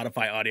poor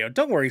Spotify audio.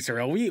 Don't worry,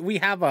 Surreal. We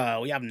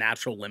have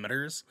natural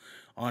limiters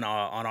on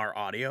our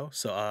audio,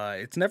 so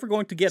it's never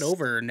going to get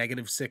over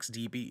 -6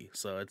 dB.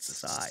 So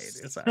it's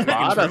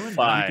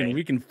Spotify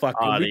we can fuck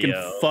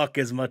audio.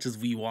 as much as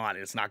we want.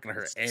 It's not gonna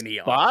hurt any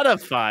audio.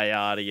 Spotify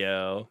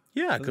audio.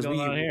 Yeah, What's because going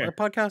on here? our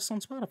podcast's on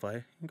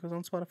Spotify. It goes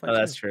on Spotify. Oh,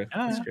 that's too. true.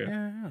 That's Ah. true.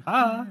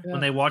 Yeah.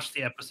 When they watch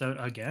the episode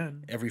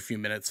again. Every few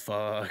minutes,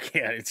 fuck.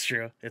 Yeah, it's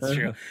true. It's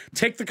true.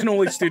 Take the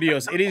Cannoli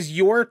Studios. It is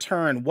your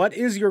turn. What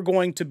is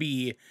going to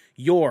be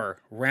your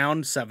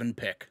round 7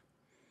 pick?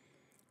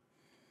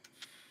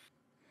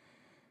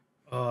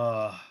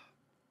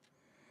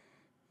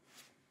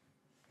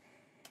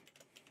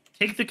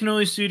 Take the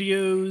Cannoli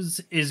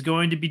Studios is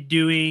going to be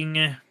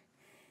doing.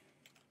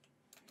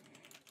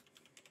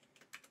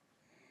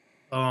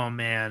 Oh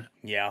man,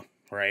 Yeah,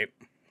 right.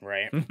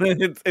 Right.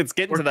 It's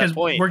getting to that 'cause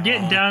point. We're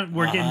getting down.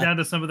 We're getting down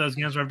to some of those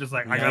games where I'm just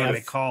like, I gotta Yeah,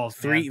 make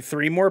calls. man.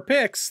 Three more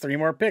picks. 3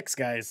 more picks,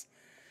 guys.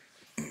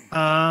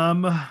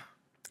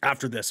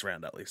 After this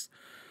round, at least.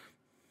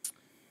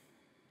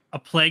 A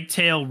Plague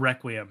Tale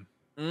Requiem.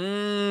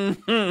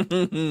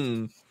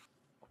 Mm-hmm.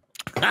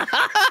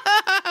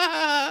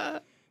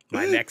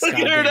 My next Look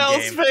at goddamn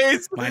Ernell's game.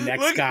 face. My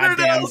next Look at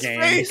goddamn Ernell's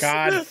game. face.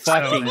 God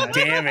fucking bad.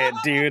 damn it,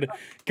 dude.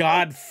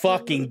 God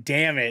fucking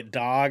damn it,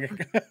 dog.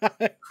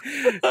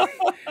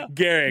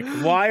 Garrick,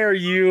 why are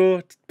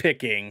you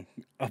picking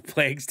A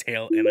Plague's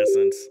Tale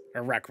Innocence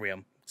or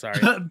Requiem? Sorry.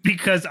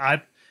 because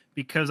I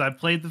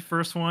played the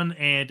first one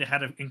and it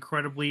had an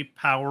incredibly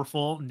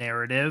powerful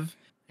narrative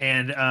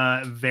and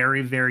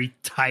very, very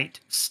tight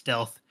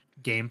stealth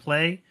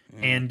gameplay.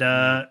 And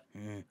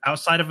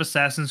outside of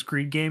Assassin's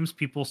Creed games,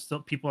 people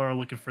are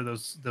looking for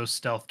those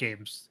stealth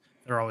games.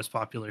 They're always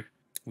popular.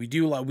 We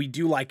do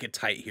like it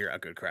tight here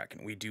at Good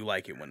Kraken. We do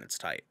like it when it's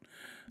tight.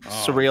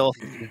 Surreal.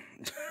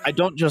 I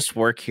don't just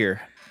work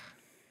here.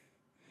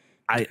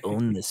 I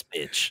own this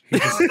bitch.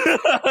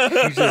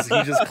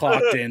 He just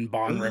clocked in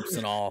bong rips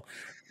and all.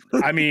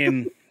 I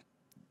mean,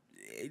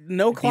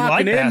 no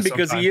clocking in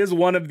because he is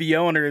one of the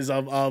owners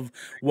of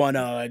one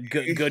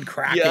good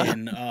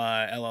Kraken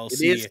LLC.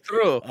 It is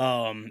true.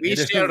 We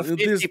share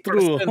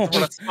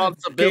 50%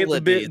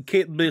 responsibility.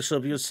 Kate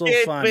Bishop, you're so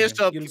Kate funny.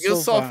 Bishop, you're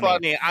so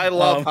funny. I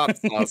love hot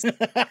sauce.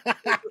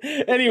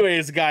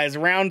 Anyways, guys,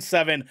 round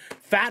 7.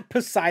 Fat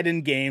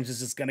Poseidon Games is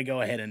just gonna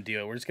go ahead and do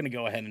it. We're just gonna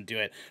go ahead and do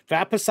it.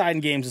 Fat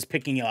Poseidon Games is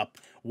picking up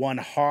one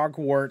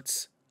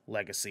Hogwarts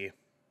Legacy.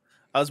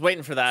 I was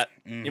waiting for that.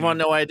 You want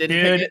to know why I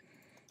didn't pick it?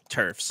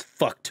 Turfs.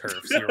 Fuck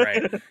turfs. You're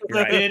right. You're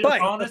right. Dude,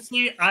 But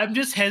honestly, I'm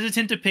just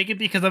hesitant to pick it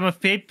because I'm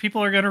afraid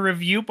people are gonna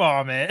review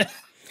bomb it.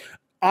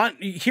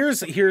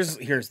 here's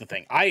the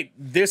thing.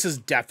 This is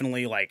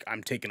definitely like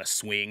I'm taking a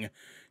swing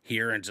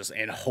here and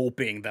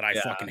hoping that I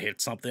fucking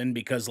hit something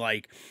because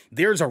like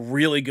there's a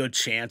really good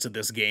chance that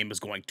this game is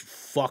going to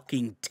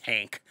fucking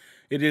tank.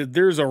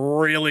 There's a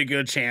really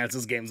good chance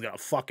this game's gonna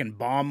fucking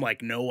bomb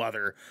like no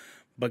other.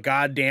 But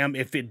goddamn,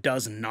 if it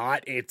does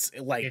not, it's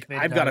like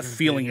I've got a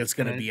feeling it's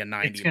gonna be a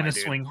 90. It's gonna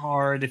swing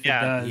hard if it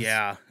does.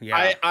 Yeah.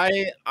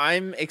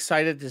 I'm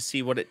excited to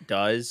see what it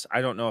does.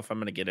 I don't know if I'm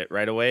gonna get it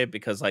right away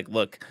because, like,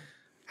 look,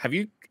 have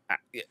you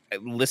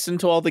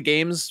listened to all the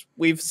games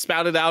we've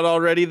spouted out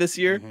already this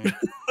year?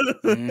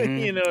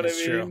 You know what I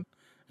mean? True.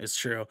 It's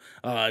true.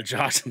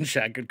 Josh and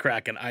Shaq, Good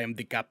Kraken. I am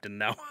the captain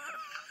now.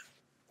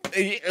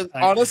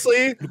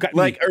 Honestly,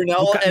 like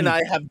Ernell and me.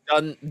 I have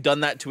done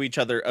that to each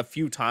other a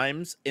few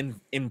times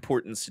in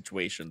important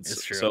situations.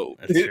 It's true. So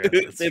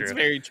It's true.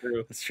 very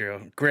true. It's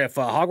true. Griff,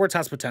 Hogwarts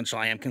has potential.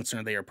 I am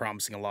concerned they are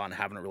promising a lot and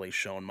haven't really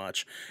shown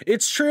much.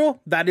 It's true.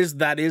 That is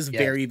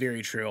very,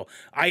 very true.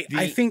 I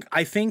think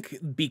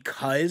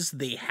because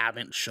they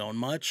haven't shown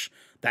much,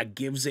 that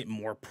gives it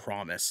more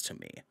promise to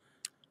me.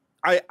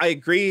 I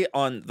agree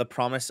on the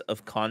promise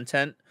of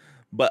content.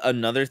 But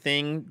another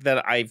thing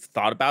that I've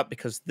thought about,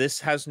 because this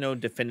has no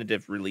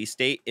definitive release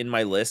date in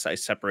my list, I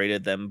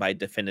separated them by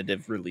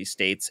definitive release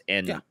dates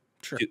and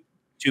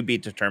to be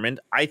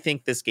determined. I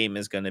think this game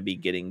is going to be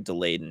getting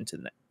delayed into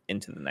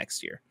the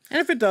next year.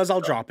 And if it does,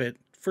 I'll drop it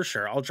for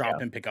sure. I'll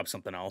drop and pick up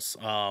something else.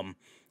 I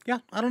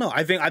don't know.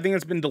 I think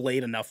it's been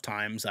delayed enough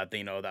times that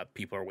they know that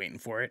people are waiting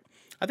for it.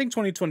 I think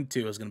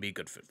 2022 is going to be a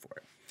good fit for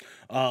it.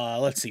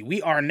 Let's see.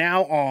 We are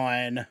now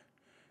on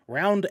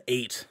round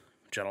 8,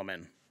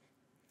 gentlemen.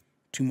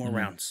 2 more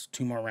rounds.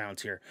 2 more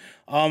rounds here.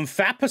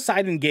 Fat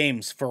Poseidon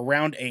Games for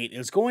round 8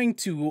 is going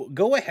to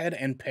go ahead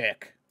and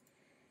pick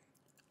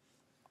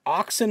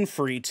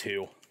Oxenfree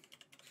 2.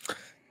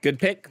 Good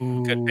pick.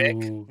 Ooh, good pick.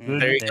 Good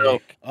there you pick. go.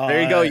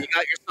 There you go. You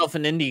got yourself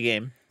an indie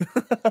game.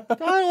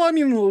 Well, I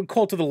mean,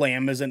 Cult of the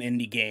Lamb is an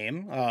indie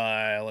game.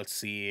 Let's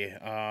see.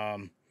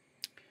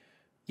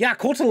 Yeah,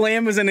 Cult of the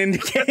Lamb is an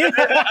indie game.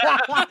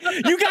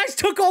 You guys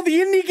took all the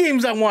indie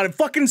games I wanted.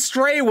 Fucking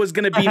Stray was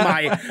gonna be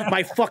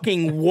my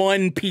fucking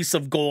one piece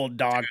of gold,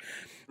 dog.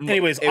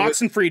 Anyways,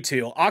 Oxenfree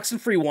 2.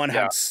 Oxenfree 1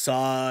 had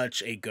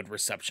such a good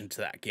reception to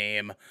that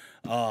game.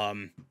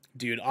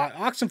 Dude,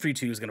 Oxenfree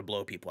 2 is gonna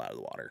blow people out of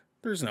the water.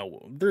 There's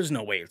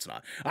no way it's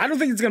not. I don't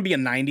think it's gonna be a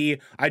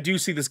 90. I do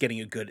see this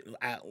getting a good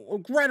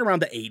right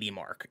around the 80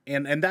 mark,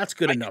 and that's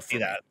good enough for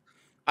that.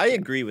 I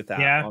agree with that.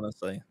 Yeah.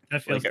 Honestly,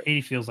 that feels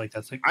 80 feels like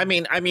that's. I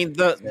mean,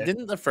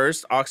 didn't the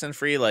first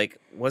Oxenfree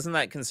wasn't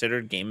that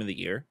considered Game of the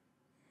Year?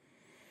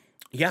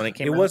 Yeah,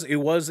 it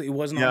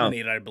was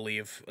nominated, I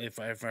believe, if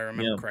I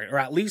remember correct, or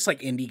at least like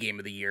indie game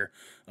of the year.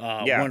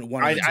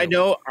 I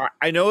know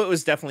it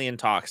was definitely in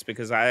talks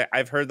because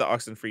I've heard the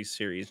Oxenfree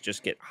series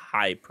just get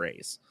high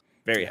praise.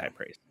 Very high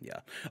praise.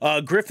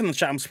 Yeah. Griff in the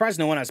chat, I'm surprised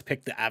no one has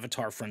picked the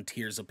Avatar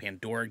Frontiers of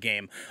Pandora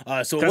game.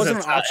 So it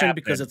wasn't an option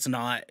because it's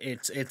not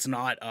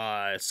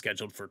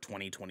scheduled for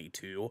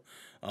 2022.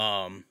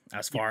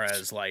 As far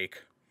as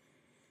like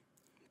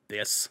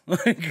this,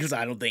 because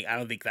I don't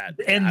think that.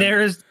 And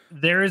there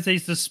is a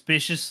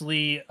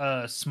suspiciously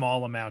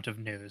small amount of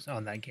news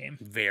on that game.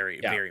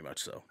 Very much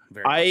so.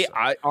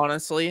 I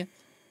honestly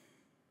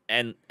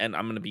and I'm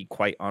going to be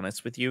quite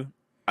honest with you,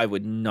 I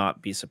would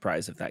not be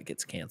surprised if that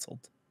gets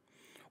canceled.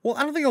 Well,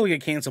 I don't think it'll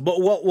get canceled.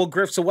 But well,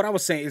 Griff. So what I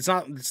was saying, it's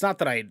not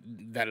that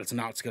it's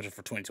not scheduled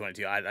for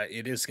 2022.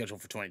 It is scheduled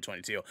for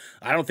 2022.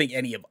 I don't think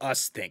any of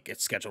us think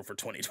it's scheduled for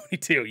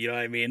 2022. You know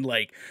what I mean?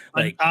 Like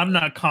I'm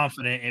not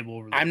confident it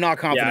will. I'm not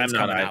confident I'm it's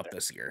not coming either. out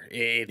this year.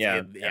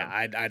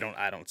 I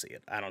don't see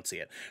it. I don't see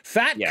it.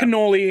 Fat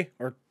Cannoli,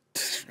 or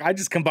I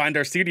just combined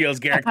our studios,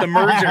 Garrick. The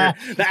merger,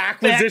 the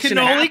acquisition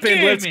happened.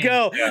 Let's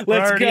go.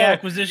 Let's go.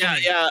 Acquisition.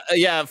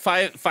 Yeah.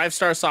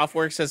 Five-Star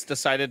Softworks has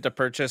decided to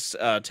purchase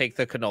Take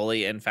the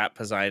Cannoli and Fat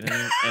Poseidon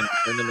and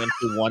turn them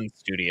into one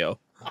studio.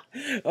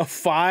 A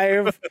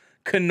 5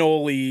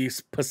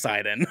 cannolis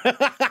Poseidon.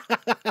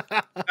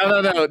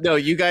 No.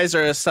 You guys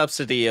are a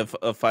subsidy of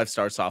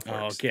 5-Star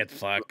Softworks. Oh, get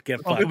fucked.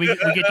 Get Oh, fucked. we get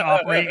to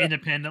operate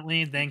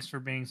independently. Thanks for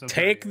being so.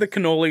 Take the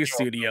Cannoli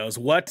Studios.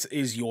 What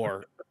is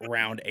your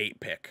round 8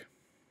 pick?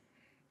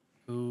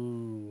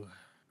 Ooh,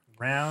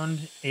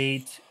 round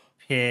 8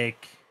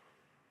 pick.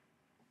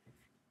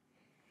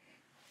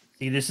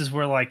 See, this is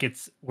where like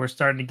we're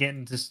starting to get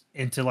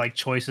into like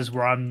choices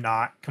where I'm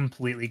not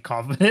completely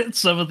confident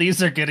some of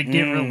these are gonna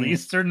get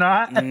released or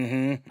not.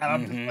 And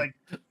I'm just like,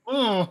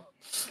 oh,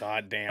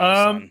 God damn,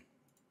 son.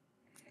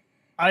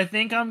 I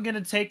think I'm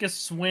gonna take a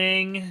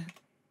swing,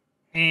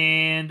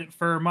 and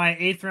for my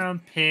 8th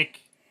round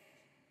pick,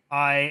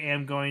 I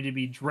am going to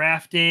be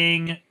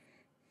drafting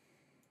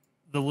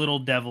the Little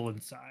Devil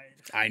Inside.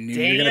 I knew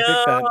you were gonna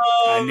pick that.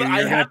 I knew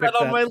you were gonna pick that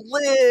on my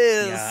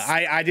list.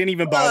 Yeah, I didn't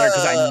even bother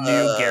because I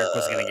knew Garrick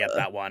was gonna get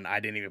that one. I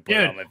didn't even put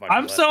it on my fucking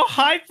I'm list. so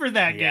hyped for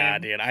that game. Yeah,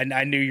 dude.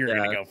 I knew you were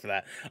gonna go for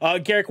that.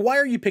 Garrick, why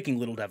are you picking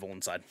Little Devil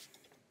Inside?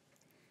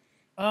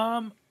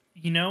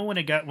 You know, when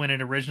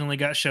it originally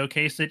got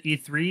showcased at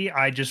E3,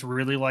 I just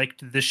really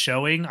liked the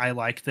showing. I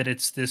like that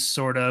it's this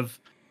sort of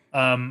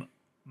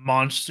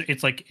monster.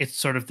 It's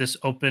sort of this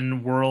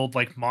open world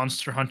like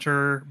Monster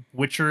Hunter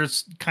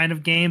Witcher's kind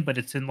of game, but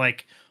it's in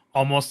like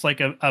almost like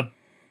a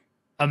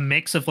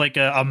mix of like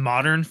a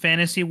modern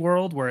fantasy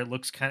world where it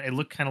looked kind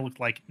of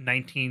like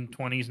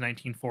 1920s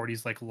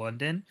 1940s like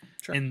London.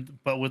 Sure.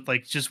 But with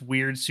like just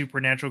weird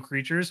supernatural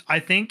creatures. I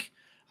think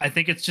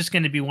it's just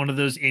going to be one of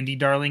those indie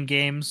darling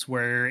games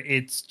where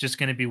it's just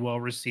going to be well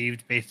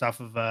received based off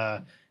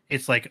of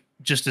it's like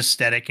just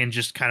aesthetic and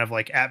just kind of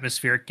like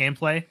atmospheric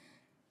gameplay.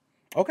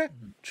 Okay,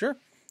 sure.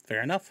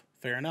 Fair enough.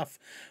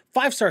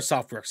 5-Star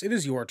Softworks, it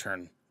is your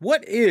turn.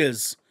 What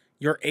is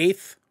your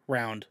 8th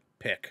round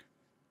pick?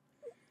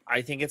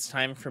 I think it's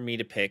time for me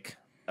to pick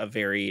a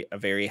very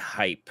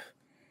hype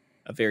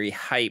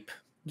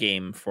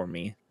game for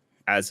me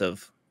as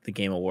of the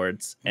Game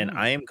Awards, and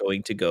I am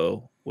going to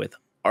go with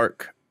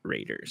Arc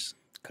Raiders.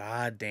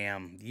 God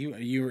damn.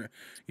 You're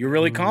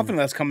really confident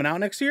that's coming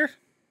out next year?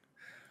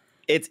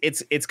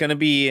 It's gonna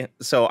be,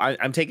 so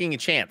I'm taking a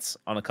chance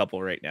on a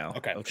couple right now.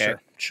 Okay.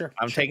 Sure.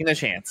 I'm taking a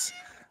chance.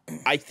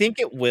 I think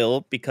it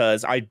will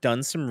because I've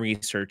done some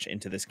research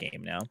into this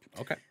game now.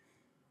 Okay.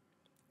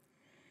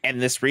 And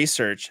this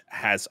research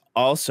has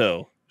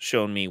also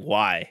shown me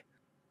why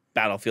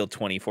Battlefield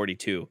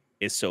 2042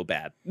 is so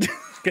bad.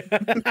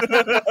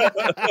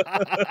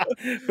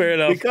 Fair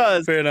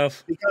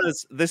enough.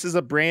 Because this is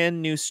a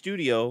brand new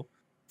studio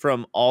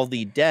from all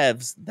the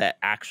devs that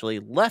actually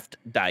left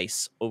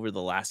DICE over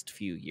the last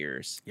few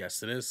years.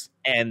 Yes, it is.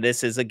 And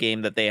this is a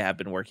game that they have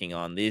been working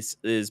on. This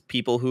is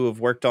people who have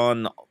worked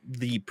on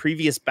the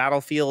previous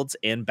Battlefields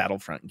and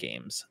Battlefront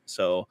games.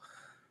 So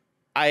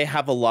I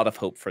have a lot of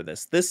hope for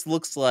this. This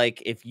looks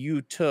like if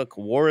you took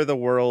War of the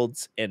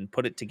Worlds and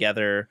put it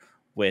together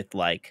with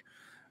like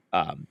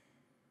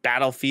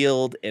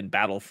Battlefield and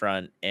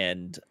Battlefront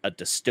and a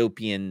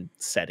dystopian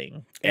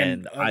setting.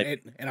 And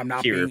I'm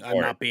not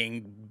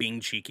being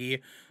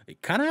cheeky.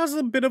 It kind of has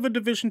a bit of a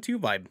Division 2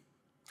 vibe.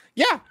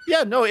 Yeah,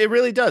 no, it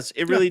really does.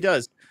 It really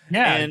does.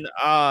 Yeah. And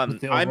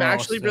I'm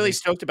actually really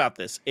stoked about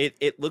this.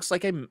 It looks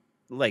like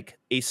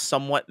a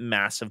somewhat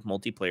massive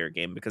multiplayer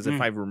game because if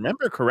I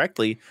remember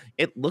correctly,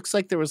 it looks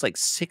like there was like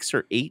 6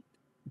 or 8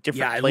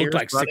 different players. It looked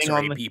like 6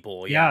 or 8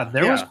 people. Yeah,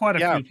 there was quite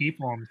a few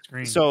people on the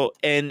screen. So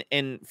and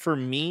for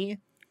me,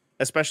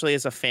 especially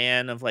as a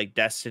fan of like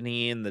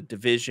Destiny and the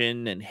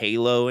Division and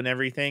Halo and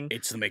everything,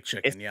 it's the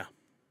McChicken. It's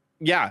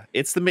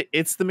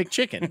the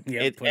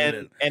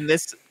McChicken.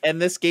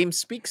 And this game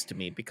speaks to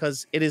me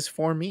because it is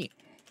for me.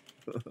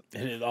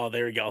 Oh,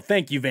 there we go.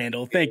 Thank you,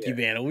 Vandal.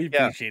 We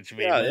appreciate you,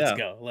 man.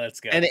 Let's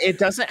go. And it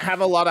doesn't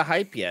have a lot of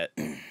hype yet.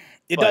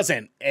 It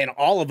doesn't. And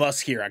all of us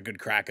here at Good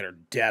Kraken are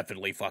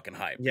definitely fucking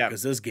hyped. Yeah.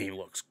 Because this game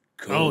looks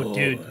good. Oh,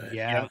 dude.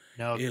 Yeah.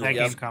 No, that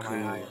game caught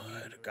my eye.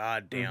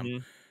 God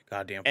damn.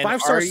 God damn. And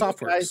 5-Star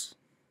Softworks.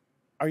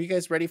 Are you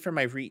guys ready for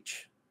my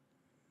reach?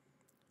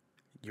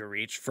 Your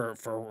reach for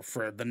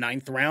the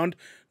 9th round?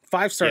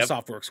 5-Star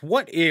Softworks.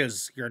 What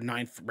is your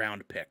 9th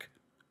round pick?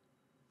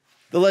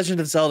 The Legend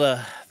of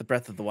Zelda: The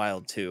Breath of the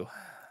Wild 2.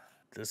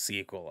 The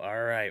sequel.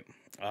 All right.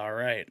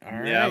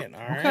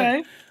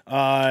 Okay.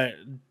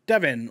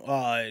 Devin,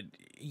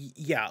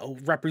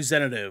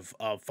 representative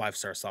of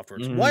 5-Star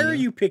Softworks. Why are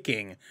you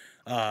picking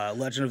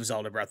Legend of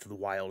Zelda: Breath of the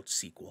Wild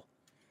sequel?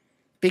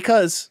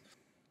 Because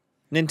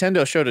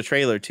Nintendo showed a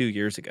trailer 2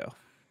 years ago.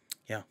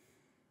 Yeah.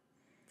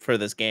 For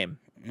this game.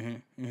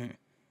 Mm-hmm, mm-hmm.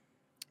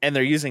 And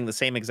they're using the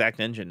same exact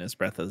engine as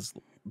Breath of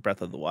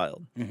the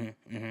Wild.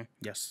 Mm-hmm, mm-hmm.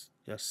 Yes,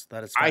 that is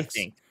facts. I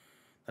think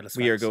that is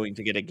we are facts. going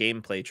to get a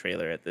gameplay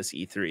trailer at this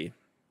E3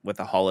 with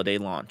a holiday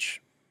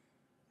launch.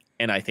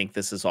 And I think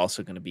this is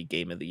also going to be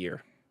Game of the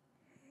Year.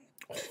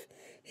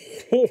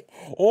 Oh,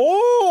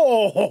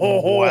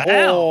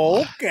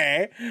 wow.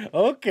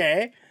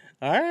 Okay.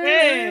 All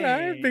right,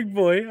 all right, big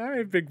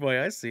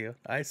boy. I see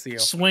you.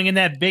 Swinging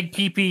that big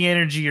PP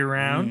energy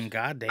around.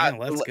 God damn,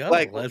 let's go.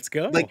 Let's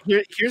go. Like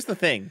here's the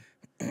thing.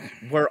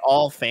 We're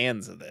all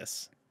fans of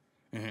this.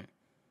 Mm-hmm.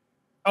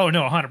 Oh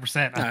no,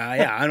 100%.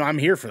 Yeah, I'm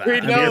here for that. We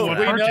I'm here know,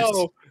 for we that.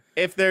 know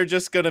if they're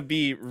just gonna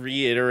be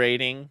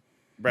reiterating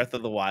Breath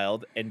of the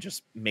Wild and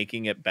just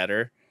making it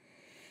better,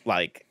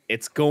 like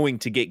it's going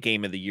to get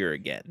Game of the Year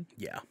again.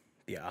 Yeah.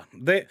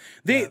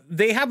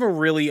 They have a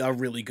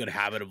really good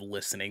habit of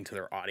listening to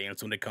their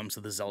audience when it comes to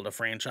the Zelda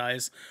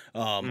franchise.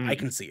 I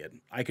can see it.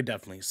 I could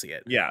definitely see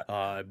it.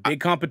 Yeah. Big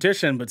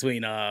competition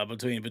between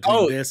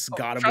this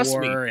God of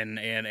War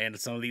and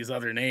some of these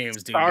other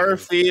names, dude.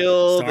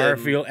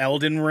 Starfield,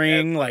 Elden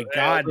Ring, like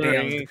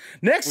goddamn. Ring.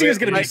 Next year's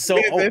gonna be so.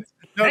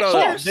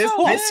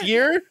 This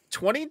year,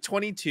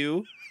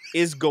 2022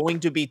 is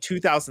going to be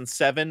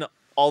 2007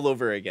 all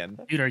over again.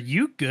 Dude, are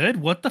you good?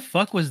 What the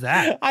fuck was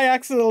that? I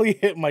accidentally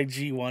hit my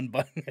G1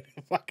 button and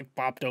it fucking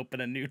popped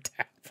open a new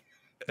tab.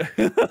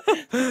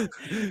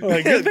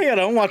 Like, good thing I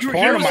don't watch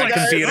porn on my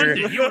computer.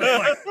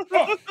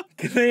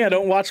 Good thing I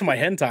don't watch my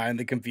hentai on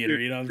the computer.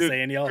 You know what I'm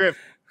saying, y'all? Griff,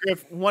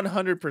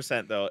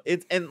 100% though.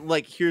 And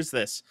like, here's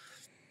this.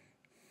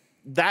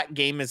 That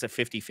game is a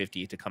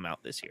 50-50 to come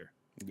out this year.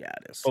 Yeah,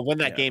 it is. But when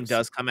that game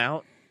does come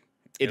out,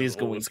 it is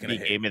going to be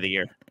Game of the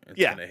Year.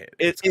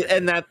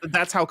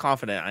 That's how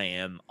confident I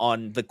am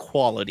on the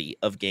quality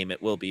of game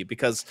it will be,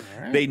 because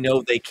they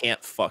know they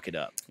can't fuck it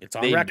up. It's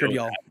on record,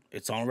 y'all.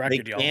 It's on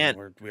record, y'all.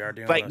 We are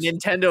doing like this.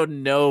 Nintendo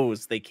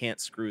knows they can't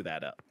screw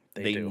that up.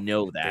 They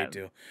know that.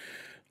 They do.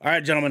 All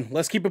right, gentlemen,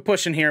 let's keep it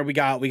pushing here. We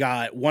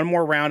got one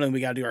more round and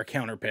we got to do our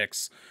counter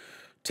picks.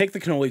 Take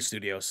the Cannoli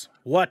Studios.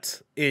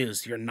 What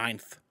is your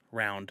 9th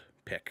round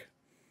pick?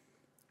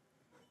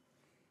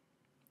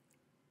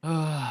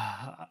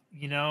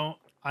 You know,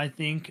 I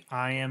think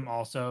I am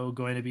also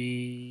going to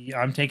be.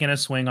 I'm taking a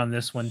swing on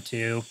this one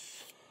too,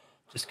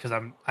 just because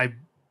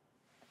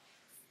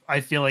I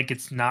feel like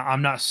it's not.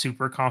 I'm not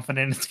super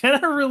confident it's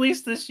gonna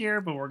release this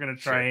year, but we're gonna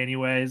try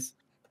anyways.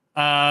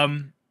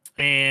 And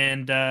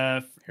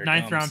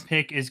ninth round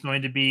pick is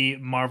going to be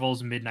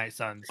Marvel's Midnight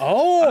Suns.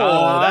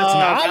 Oh, that's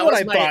not what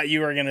I thought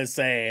you were gonna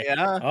say.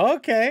 Yeah.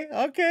 Okay.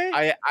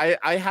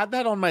 I had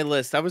that on my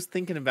list. I was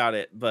thinking about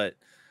it, but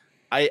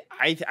I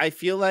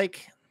feel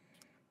like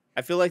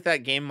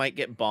that game might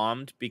get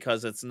bombed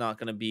because it's not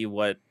going to be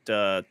what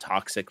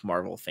toxic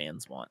Marvel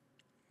fans want.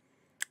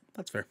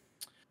 That's fair.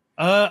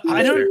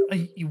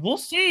 We'll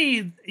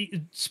see.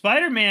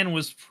 Spider-Man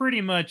was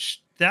pretty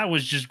much, that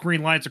was just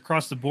green lights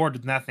across the board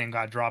when that thing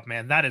got dropped,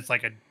 man. That is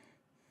like a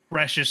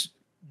precious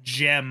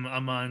gem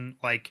among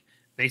like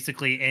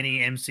basically any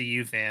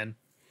MCU fan.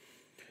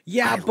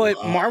 Yeah,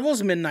 but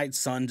Marvel's Midnight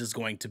Suns is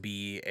going to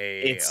be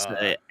it's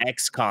an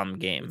XCOM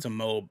game. It's an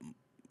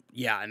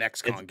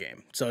XCOM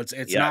game. So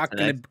it's not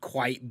going to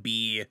quite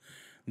be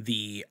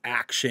the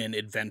action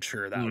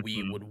adventure that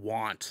we would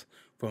want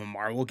from a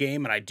Marvel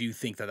game, and I do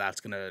think that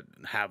that's going to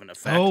have an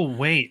effect. Oh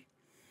wait,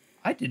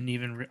 I didn't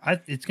even.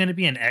 It's going to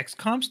be an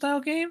XCOM style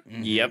game.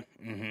 Yep.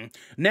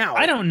 Now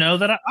I don't know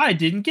that I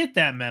didn't get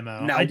that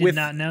memo. I did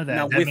not know that.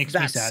 Now, that makes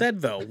me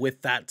sad.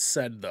 With that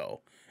said,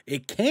 though,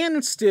 it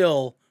can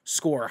still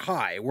score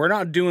high. We're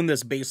not doing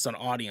this based on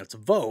audience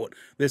vote.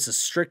 This is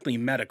strictly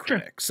Metacritic.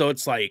 Sure. So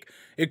it's like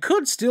it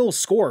could still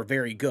score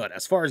very good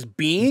as far as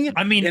being.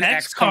 I mean, an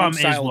XCOM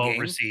is well game.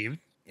 received.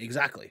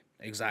 Exactly.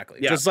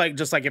 Yeah. Just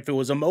like if it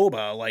was a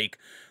MOBA, like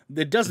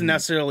it doesn't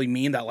necessarily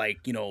mean that,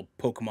 like, you know,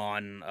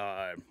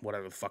 Pokemon,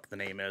 whatever the fuck the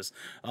name is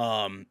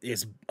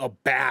a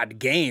bad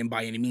game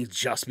by any means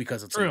just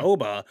because it's a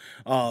MOBA.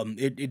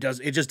 It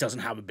just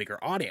doesn't have a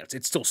bigger audience.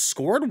 It still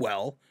scored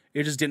well.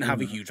 It just didn't have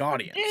a huge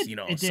audience, you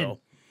know.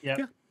 Yeah,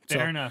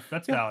 fair enough.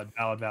 That's valid.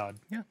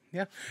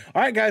 Yeah.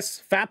 All right, guys.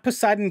 Fat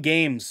Poseidon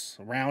Games,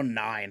 round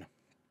 9.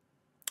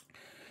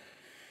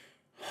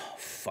 Oh,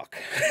 fuck.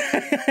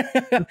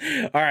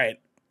 All right.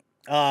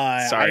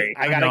 Sorry.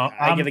 I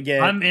gotta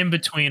get. I'm in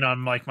between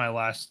on like my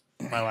last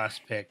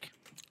pick.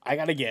 I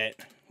gotta get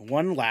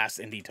one last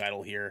indie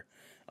title here.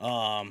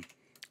 I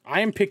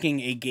am picking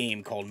a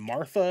game called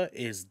Martha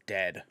is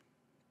Dead.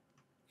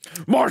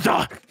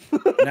 Martha.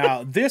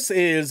 Now, this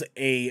is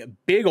a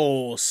big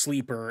ol'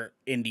 sleeper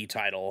indie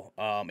title,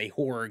 a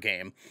horror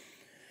game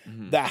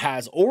that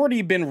has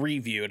already been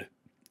reviewed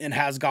and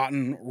has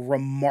gotten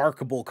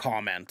remarkable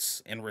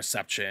comments and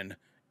reception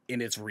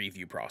in its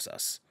review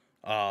process.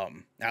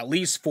 At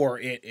least for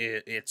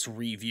its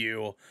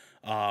review,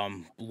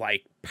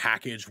 like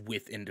packaged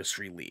with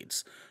industry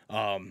leads.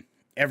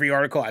 Every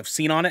article I've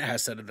seen on it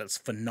has said that it's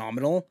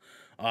phenomenal.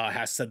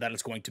 has said that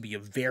it's going to be a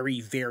very,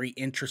 very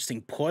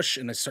interesting push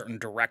in a certain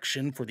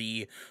direction for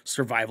the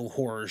survival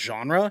horror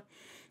genre.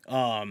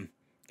 And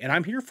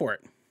I'm here for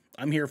it.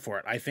 I'm here for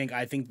it. I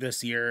think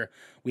this year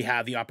we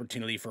have the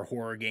opportunity for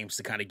horror games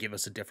to kind of give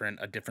us a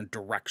different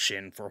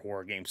direction for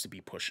horror games to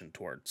be pushing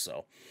towards.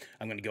 So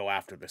I'm going to go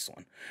after this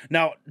one.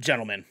 Now,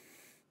 gentlemen,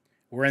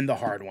 we're in the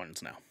hard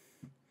ones now.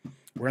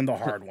 We're in the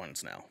hard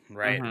ones now,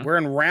 right? We're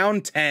in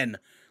round 10,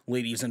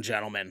 ladies and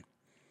gentlemen.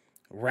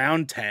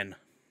 Round 10.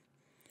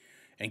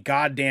 And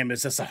goddamn,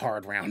 is this a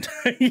hard round?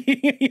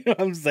 You know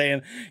what I'm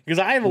saying? Because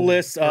I have a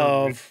list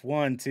of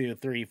 1, 2,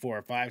 3,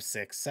 4, 5,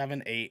 6,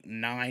 7, 8,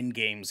 9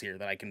 games here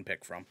that I can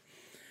pick from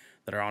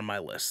that are on my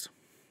list.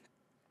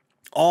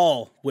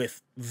 All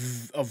with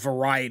a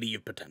variety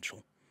of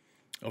potential.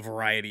 A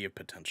variety of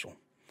potential.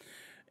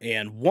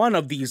 And one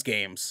of these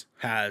games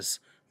has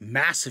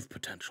massive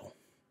potential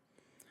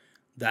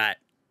that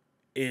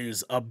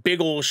is a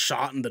big old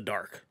shot in the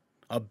dark.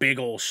 A big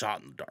old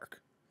shot in the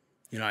dark.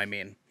 You know what I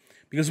mean?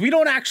 Because we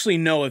don't actually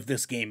know if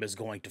this game is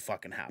going to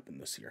fucking happen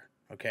this year.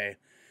 Okay?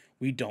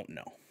 We don't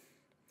know.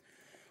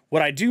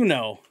 What I do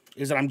know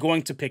is that I'm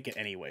going to pick it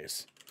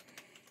anyways.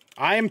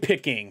 I am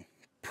picking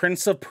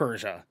Prince of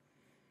Persia,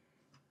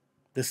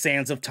 the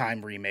Sands of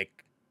Time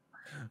remake.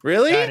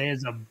 Really? That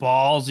is a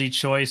ballsy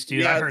choice,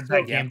 dude. Yeah, I heard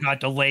that game got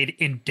delayed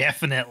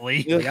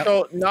indefinitely. Yeah,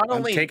 so not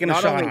only taking a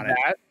shot on it.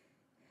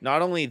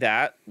 Not only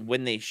that,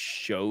 when they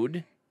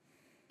showed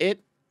it,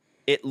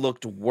 it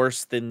looked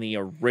worse than the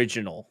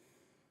original.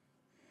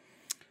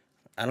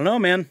 I don't know,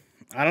 man.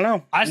 I don't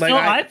know.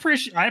 I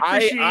appreciate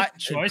the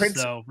choice,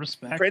 though.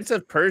 Respect. Prince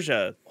of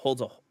Persia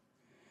holds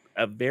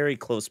a very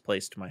close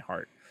place to my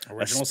heart.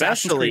 Original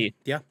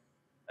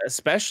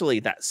especially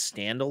that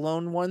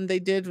standalone one they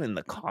did in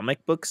the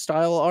comic book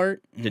style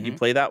art. Did you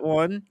play that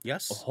one?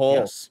 Yes.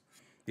 Yes.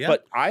 Yeah.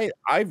 But I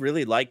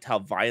really liked how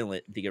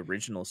violent the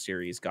original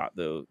series got,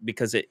 though,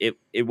 because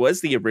it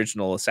was the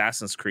original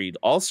Assassin's Creed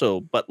also,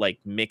 but like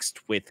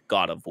mixed with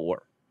God of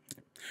War.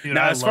 Dude,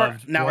 as far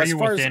as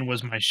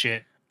was my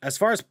shit. As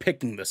far as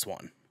picking this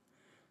one,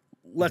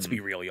 let's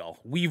be real, y'all.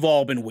 We've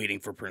all been waiting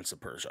for Prince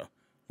of Persia.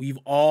 We've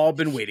all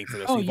been waiting for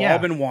this. We've all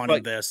been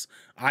wanting this.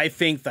 I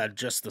think that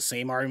just the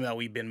same argument that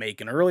we've been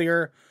making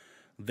earlier,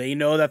 they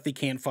know that they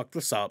can't fuck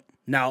this up.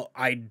 Now,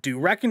 I do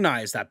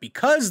recognize that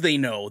because they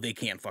know they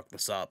can't fuck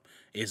this up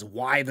is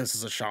why this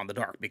is a shot in the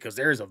dark, because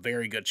there is a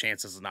very good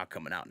chance this is not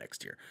coming out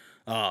next year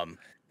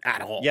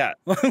at all. Yeah.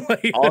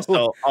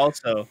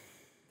 Also,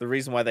 the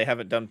reason why they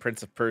haven't done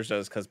Prince of Persia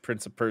is because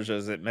Prince of Persia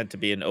isn't meant to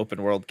be an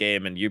open world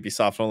game, and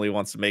Ubisoft only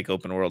wants to make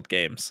open world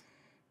games.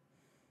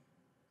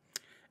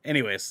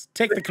 Anyways,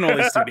 take the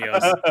Cannoli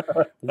Studios.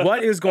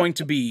 What is going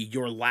to be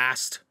your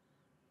last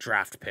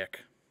draft pick?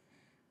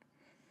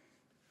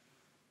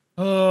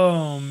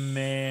 Oh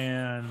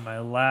man, my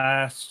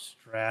last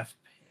draft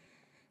pick.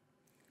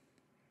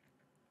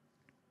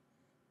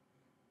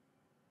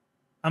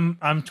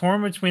 I'm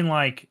torn between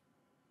like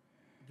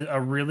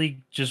a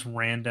really just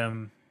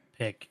random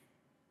pick.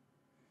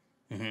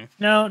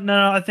 No,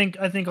 I think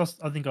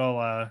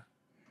I'll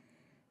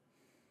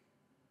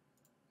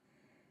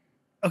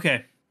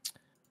okay.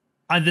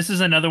 This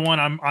is another one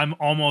I'm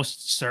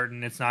almost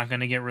certain it's not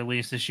going to get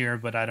released this year,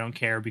 but I don't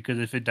care because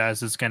if it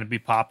does, it's going to be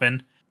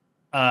popping.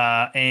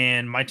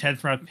 And my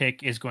 10th round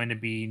pick is going to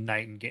be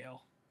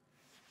Nightingale.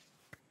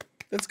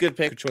 That's a good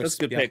pick. Good choice. That's a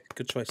good pick.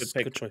 Good choice. Good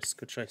pick. Good choice.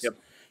 Good choice. Yep.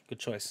 Good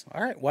choice.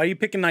 All right. Why are you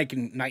picking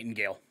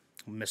Nightingale,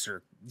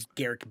 Mr.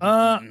 Garrick?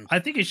 I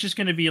think it's just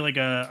going to be like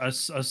a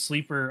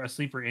sleeper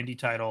indie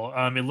title.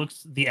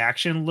 The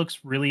action looks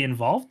really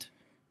involved.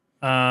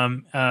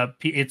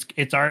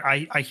 It's art.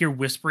 I hear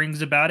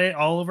whisperings about it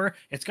all over.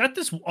 It's got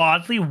this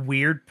oddly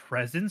weird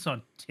presence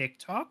on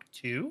TikTok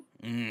too.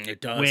 It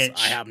does.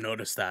 I have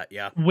noticed that.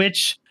 Yeah.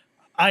 Which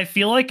I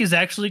feel like is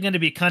actually going to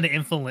be kind of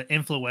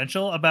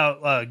influential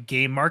about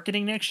game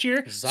marketing next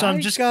year. So I'm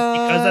just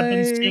because I've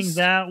been seeing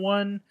that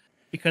one,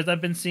 because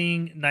I've been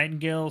seeing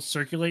Nightingale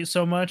circulate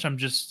so much.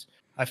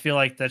 I feel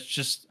like that's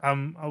just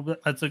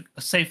that's a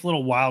safe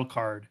little wild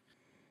card.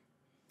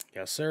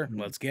 Yes, sir.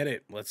 Let's get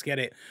it.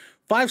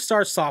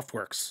 5-star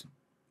Softworks.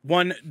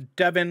 1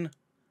 Devin,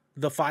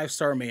 the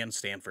 5-star man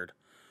Stanford.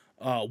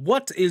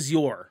 What is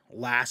your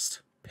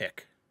last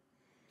pick?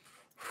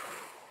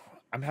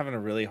 I'm having a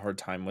really hard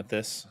time with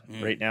this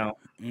right now.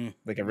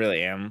 Like I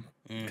really am,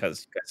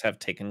 because you guys have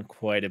taken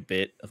quite a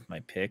bit of my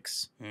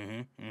picks.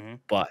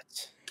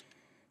 But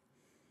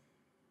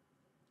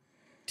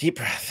deep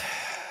breath.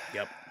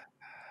 Yep.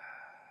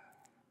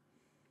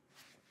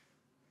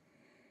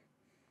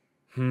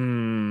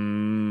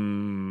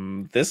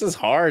 This is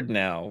hard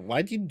now.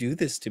 Why'd you do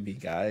this to me,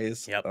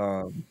 guys? Yep.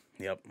 Oh,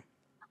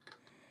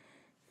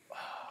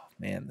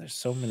 man, there's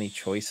so many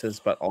choices,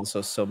 but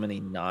also so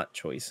many not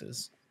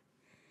choices.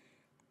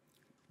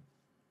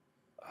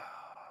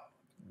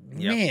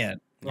 Man.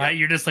 Right,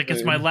 you're just like,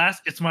 it's my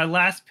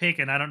last pick,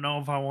 and I don't know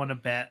if I want to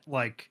bet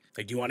like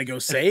do you want to go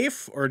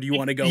safe or do you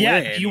want to go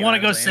in? Do you want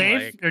to go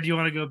safe or do you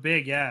want to go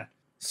big? Yeah.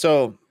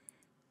 So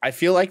I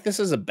feel like this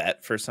is a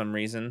bet for some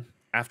reason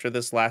after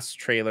this last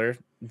trailer.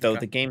 though Okay.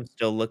 the game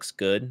still looks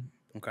good,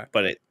 Okay.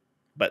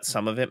 but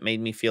some of it made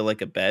me feel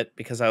like a bet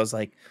because I was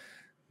like,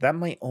 that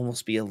might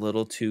almost be a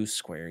little too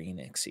Square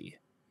Enixy.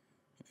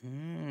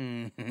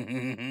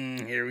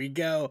 Here we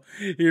go.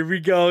 Here we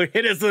go.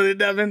 Hit us with it,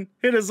 Devin.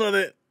 Hit us with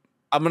it.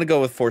 I'm gonna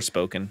go with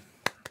Forspoken.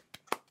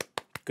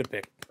 Good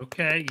pick.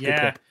 Okay,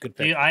 yeah. Good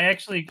pick. Dude,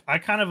 I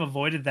kind of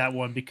avoided that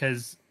one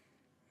because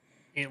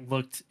I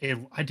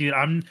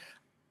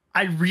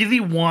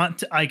really want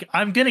to, like,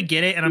 I'm gonna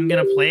get it and I'm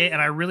gonna play it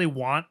and I really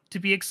want to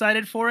be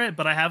excited for it,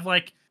 but I have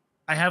like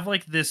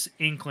this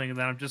inkling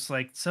that I'm just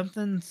like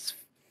something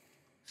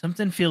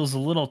feels a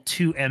little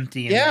too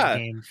empty in that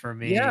game for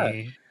me.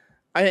 Yeah.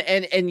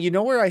 And you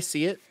know where I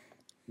see it?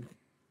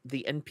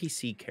 The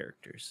NPC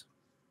characters.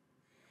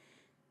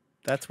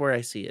 That's where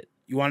I see it.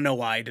 You want to know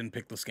why I didn't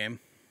pick this game?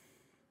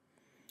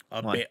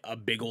 Why? A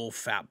big old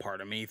fat part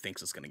of me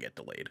thinks it's going to get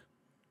delayed.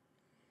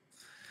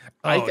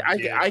 Oh,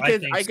 dude, I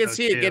could so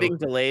see it too. getting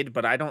delayed,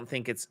 but I don't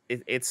think it's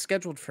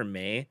scheduled for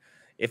May.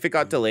 If it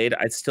got delayed,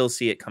 I'd still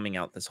see it coming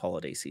out this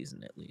holiday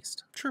season at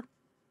least. Sure.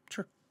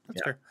 That's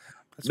Yeah. fair.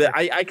 That's fair.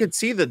 I could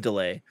see the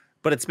delay,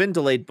 but it's been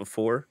delayed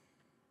before.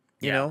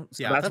 You know,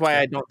 so that's why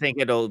fair. I don't think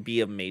it'll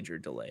be a major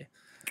delay.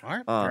 All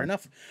right, fair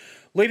enough.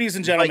 Ladies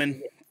and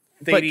gentlemen,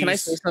 But can I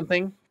say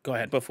something? Go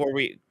ahead. Before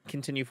we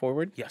continue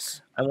forward?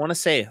 Yes. I want to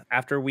say,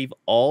 after we've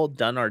all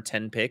done our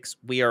 10 picks,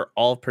 we are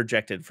all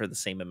projected for the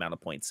same amount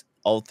of points.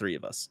 All three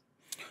of us.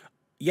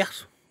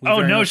 Yes.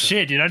 Oh no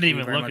shit, dude! I didn't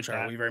even look at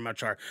that. We very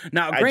much are.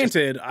 Now,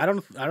 granted, I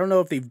don't know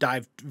if they've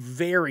dived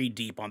very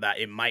deep on that.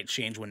 It might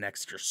change when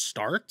next year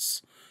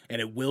starts,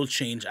 and it will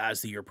change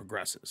as the year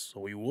progresses.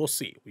 So we will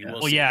see. We will.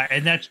 Well, see. yeah,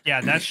 and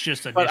that's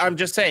just a. But I'm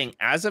just saying,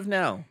 as of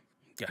now,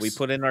 Yes. we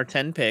put in our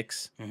 10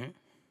 picks,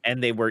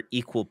 and they were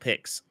equal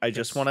picks. I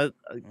just want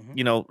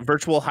to,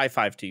 virtual high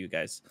five to you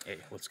guys. Hey,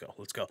 let's go.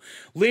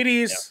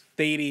 Ladies,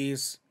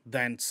 ladies,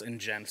 thents, and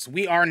gents,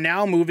 we are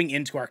now moving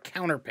into our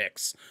counter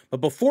picks.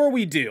 But before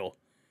we do,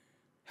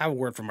 have a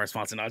word from our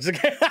sponsor. No,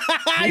 just kidding.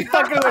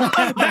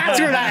 That's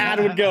where that ad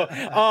would go.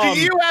 Do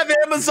you have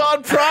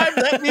Amazon Prime?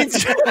 That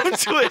means you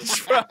have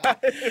Twitch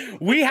Prime.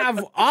 We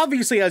have,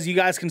 obviously, as you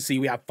guys can see,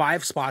 we have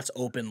 5 spots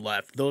open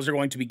left. Those are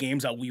going to be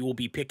games that we will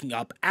be picking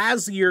up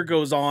as the year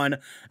goes on,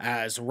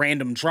 as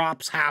random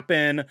drops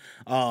happen,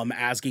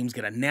 as games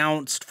get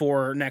announced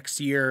for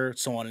next year,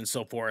 so on and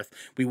so forth.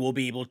 We will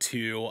be able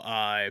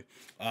to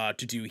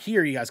do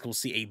here. You guys will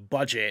see a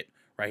budget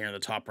right here in the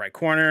top right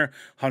corner,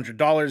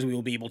 $100. We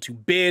will be able to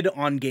bid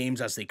on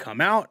games as they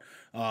come out.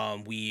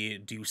 We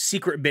do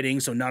secret bidding,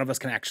 so none of us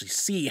can actually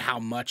see how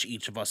much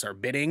each of us are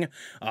bidding,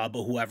 but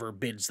whoever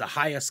bids the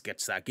highest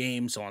gets that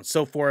game, so on and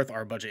so forth.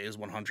 Our budget is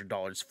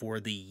 $100 for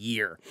the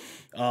year.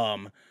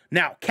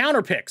 Now,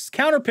 counter picks.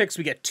 Counter picks,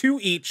 we get 2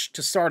 each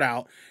to start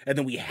out, and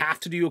then we have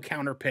to do a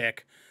counter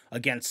pick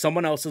against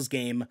someone else's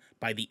game.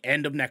 By the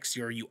end of next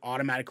year, you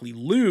automatically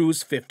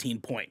lose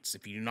 15 points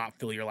if you do not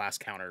fill your last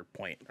counter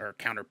point or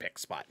counter pick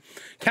spot.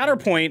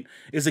 Counterpoint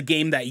is a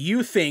game that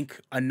you think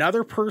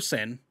another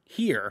person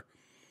here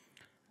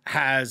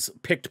has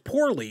picked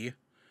poorly,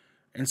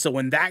 and so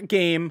when that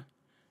game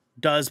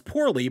does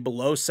poorly,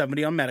 below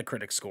 70 on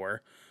Metacritic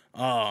score,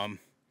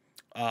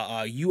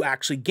 you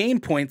actually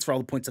gain points for all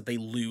the points that they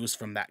lose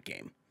from that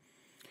game.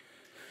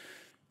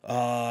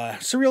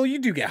 Surreal, you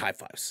do get high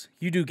fives.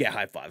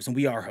 And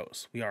we are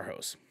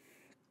hosts.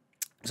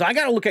 So I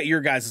got to look at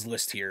your guys'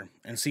 list here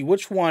and see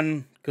which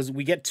one, because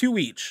we get 2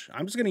 each.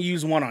 I'm just going to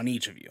use one on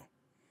each of you.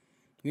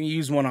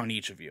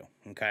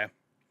 Okay?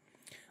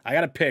 I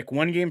got to pick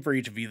one game for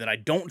each of you that I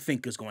don't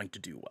think is going to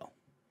do well.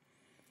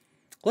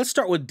 Let's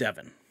start with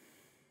Devin.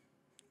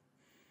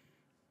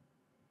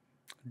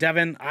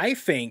 Devin, I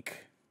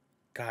think,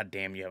 God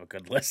damn, you have a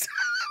good list.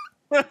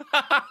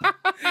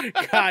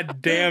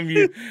 God damn,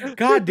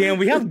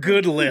 we have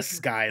good lists,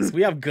 guys.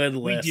 We have good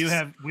lists.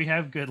 We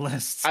have good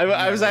lists.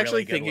 I was actually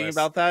really good thinking list.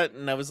 about that,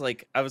 and I was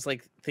like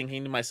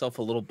thinking to myself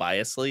a little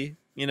biasly,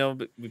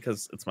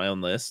 because it's my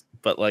own list,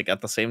 but like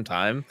at the same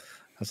time,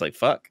 I was like,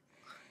 fuck,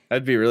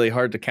 that'd be really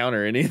hard to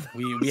counter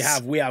anything.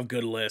 We have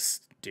good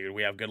lists, dude.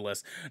 We have good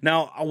lists.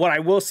 Now, what I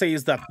will say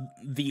is that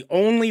the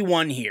only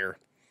one here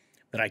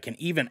that I can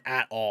even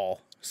at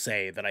all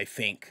say that I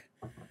think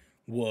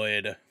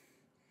would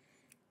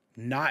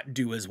not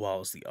do as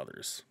well as the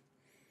others.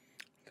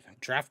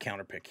 Draft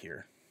counter pick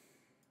here.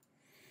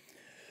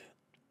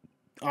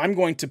 I'm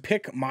going to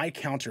pick my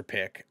counter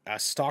pick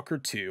as Stalker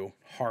 2: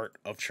 Heart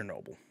of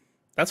Chernobyl.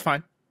 That's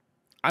fine.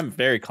 I'm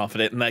very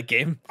confident in that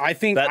game. I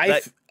think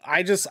of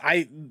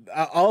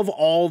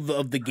all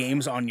of the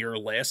games on your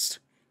list,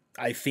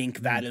 I think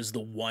that is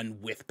the one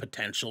with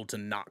potential to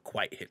not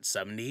quite hit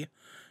 70.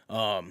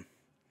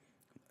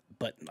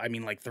 But I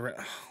mean,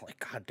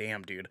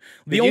 goddamn, dude.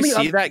 Did you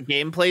see that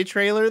gameplay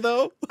trailer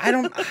though?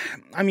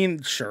 I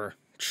mean, sure.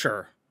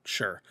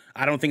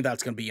 I don't think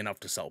that's going to be enough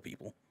to sell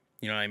people.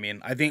 You know what I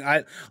mean?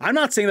 I'm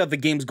not saying that the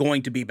game's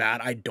going to be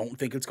bad. I don't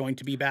think it's going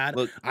to be bad.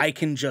 Look, I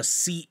can just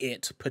see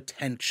it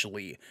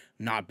potentially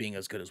not being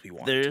as good as we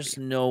want. There's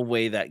no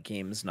way that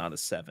game's not a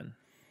 7.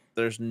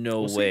 There's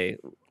no way.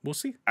 We'll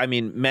see. I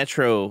mean,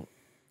 Metro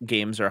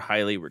games are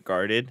highly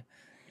regarded,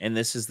 and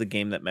this is the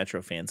game that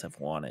Metro fans have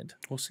wanted.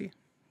 We'll see.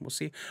 We'll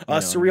see. know,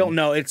 Surreal.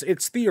 No,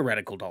 it's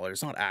theoretical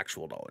dollars, not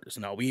actual dollars.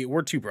 No,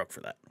 we're too broke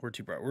for that. We're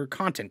too broke. We're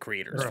content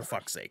creators, for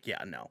fuck's sake.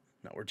 Yeah, no,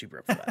 we're too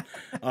broke for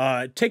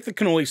that. Take the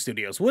Cannoli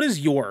Studios. What is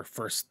your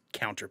first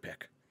counter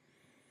pick?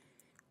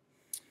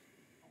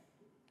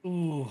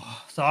 Ooh,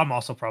 so I'm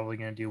also probably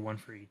gonna do one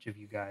for each of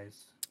you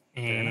guys.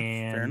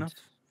 Fair enough.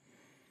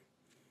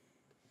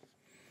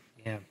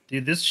 Yeah,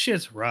 dude, this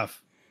shit's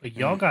rough. Like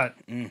y'all got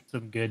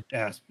some good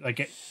ass.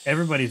 Like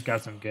everybody's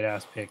got some good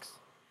ass picks.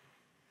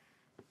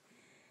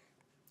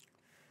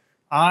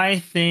 I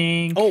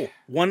think. Oh,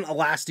 one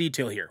last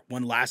detail here.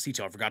 One last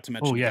detail. I forgot to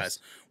mention, guys.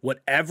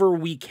 Whatever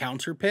we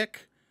counter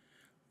pick,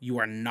 you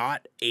are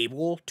not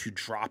able to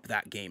drop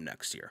that game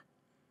next year.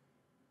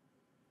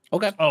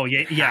 Okay. Oh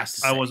yeah,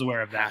 yes, I was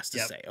aware of that. Has to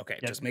say. Okay,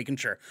 just making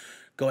sure.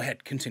 Go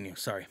ahead. Continue.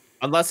 Sorry.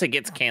 Unless it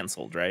gets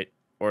canceled, right?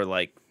 Or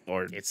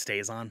it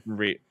stays on.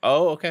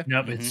 Oh, okay.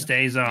 Nope, it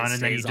stays on,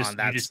 and then you just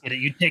get it.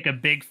 You take a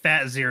big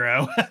fat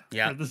 0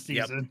 for the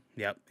season.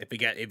 Yep. If it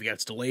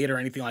gets delayed or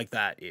anything like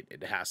that,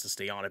 it has to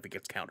stay on if it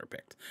gets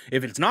counterpicked.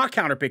 If it's not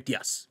counterpicked,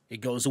 yes,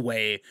 it goes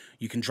away.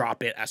 You can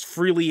drop it as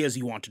freely as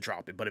you want to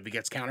drop it, but if it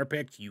gets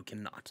counterpicked, you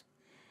cannot.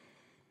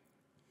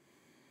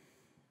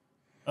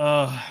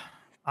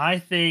 I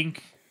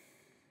think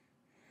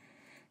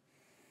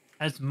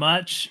as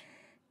much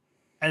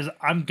as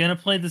I'm gonna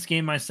play this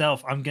game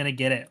myself, I'm gonna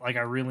get it. Like I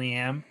really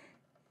am.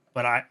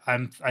 But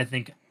I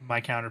think my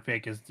counter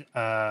pick is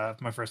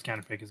my first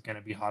counter pick is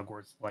gonna be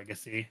Hogwarts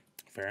Legacy.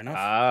 Fair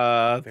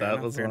enough.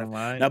 That was one of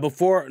mine. Now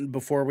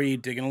before we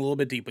dig in a little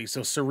bit deeply,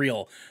 so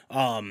Surreal,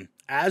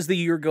 as the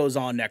year goes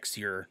on next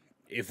year,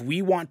 if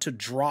we want to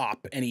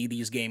drop any of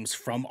these games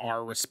from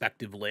our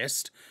respective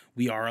list,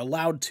 we are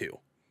allowed to.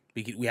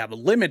 We have a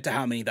limit to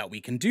how many that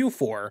we can do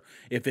for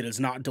if it is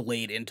not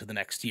delayed into the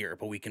next year,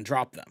 but we can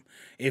drop them.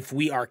 If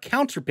we are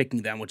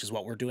counterpicking them, which is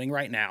what we're doing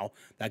right now,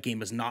 that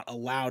game is not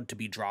allowed to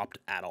be dropped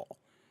at all.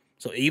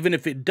 So even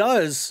if it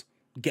does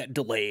get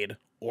delayed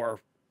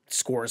or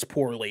scores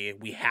poorly,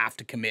 we have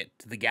to commit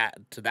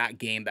to that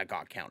game that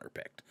got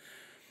counterpicked.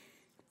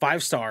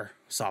 5-star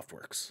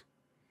Softworks.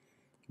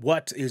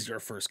 What is your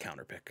first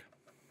counterpick?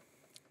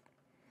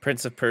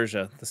 Prince of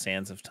Persia: The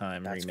Sands of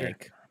Time remake.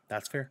 Fair.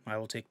 That's fair. I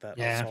will take that.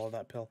 Yeah. I'll swallow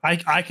that pill.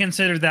 I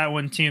considered that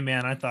one too,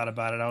 man. I thought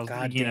about it. I was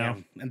God you damn.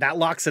 know. And that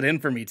locks it in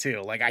for me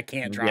too. Like I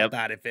can't drop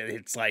that if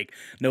it's like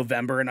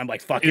November and I'm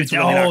like, fuck, it's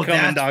really not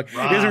coming, dog.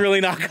 It's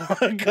really not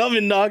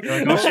coming, dog.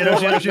 Like, oh,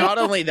 shit. Not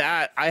only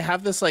that, I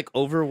have this like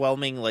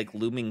overwhelming, like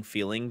looming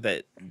feeling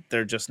that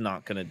they're just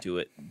not gonna do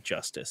it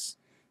justice.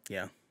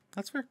 Yeah,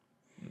 that's fair.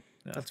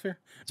 Yeah. That's fair.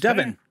 It's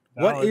Devin,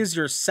 fair. what is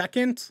your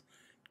second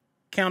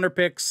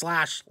counterpick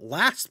 /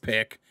 last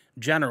pick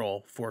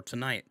general for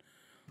tonight?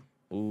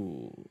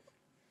 Ooh,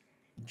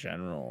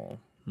 general.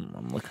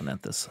 I'm looking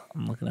at this.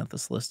 I'm looking at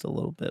this list a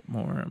little bit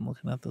more. I'm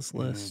looking at this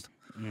list.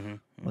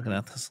 Looking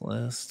at this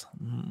list.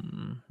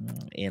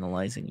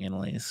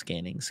 Analyzing,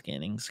 scanning,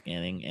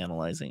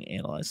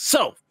 analyzing.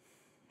 So,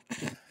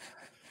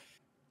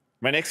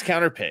 my next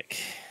counter pick.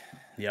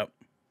 Yep.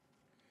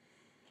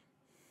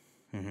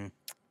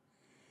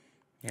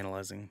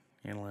 Analyzing.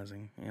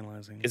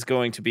 Is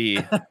going to be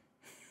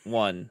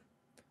one.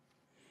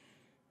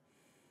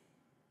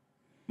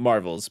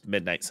 Marvel's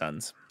Midnight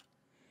Suns.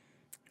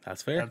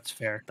 That's fair. That's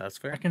fair. That's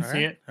fair. I can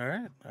see it. All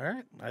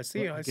right. I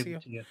see you. I'll I give see you.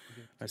 it to you.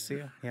 I see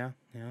you. Yeah.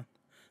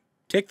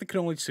 Take the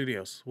Cannoli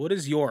Studios. What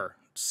is your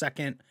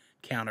second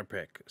counter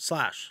pick /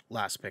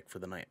 last pick for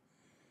the night?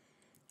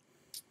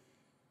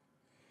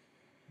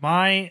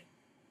 My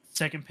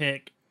second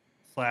pick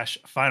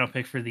 / final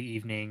pick for the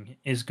evening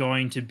is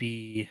going to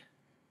be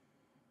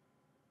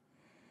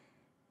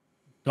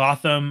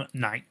Gotham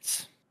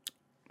Knights.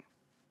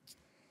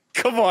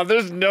 Come on,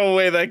 there's no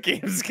way that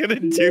game's gonna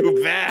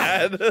do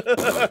bad.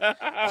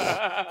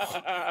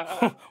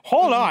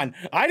 Hold on.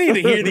 I need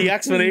to hear the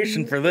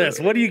explanation for this.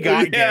 What do you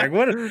got, Garrick?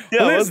 What is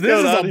this? This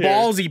is a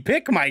ballsy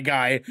pick, my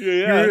guy.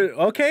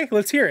 Okay,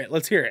 let's hear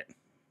it.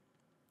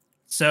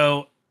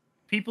 So,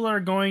 people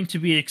are going to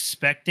be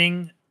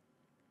expecting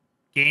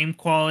game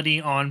quality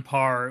on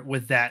par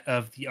with that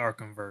of the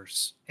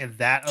Arkhamverse, and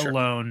that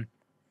alone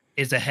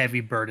is a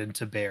heavy burden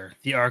to bear.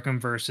 The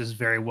Arkhamverse is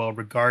very well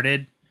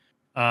regarded.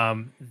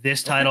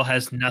 This title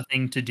has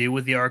nothing to do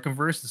with the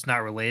Arkhamverse. It's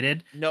not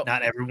related. Nope.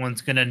 Not everyone's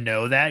gonna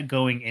know that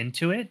going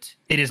into it.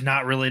 It is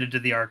not related to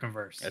the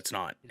Arkhamverse. It's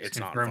not. It's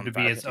not confirmed to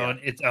be its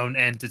own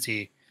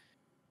entity.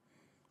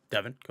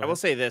 Devin, I will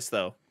say this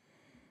though.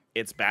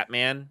 It's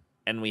Batman,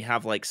 and we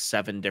have like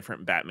 7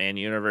 different Batman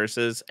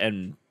universes,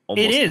 and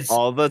almost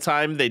all the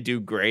time they do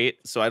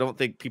great. So I don't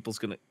think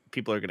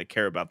people are going to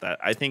care about that.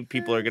 I think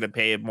people are going to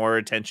pay more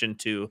attention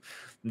to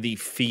the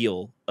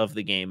feel of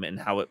the game and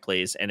how it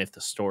plays, and if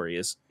the story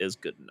is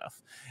good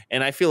enough.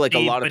 And I feel like a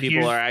lot of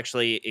people are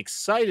actually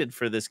excited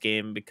for this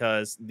game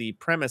because the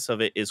premise of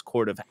it is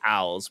Court of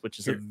Owls, which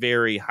is a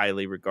very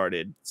highly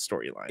regarded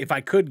storyline. If I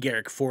could,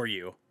 Garrick, for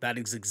you, that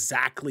is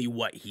exactly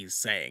what he's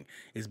saying.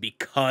 Is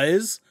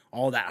because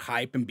all that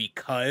hype and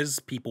because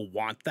people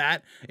want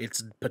that,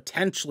 it's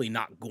potentially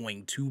not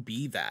going to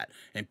be that,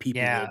 and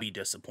people will be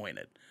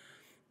disappointed.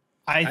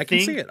 I can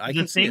think see it.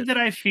 The thing that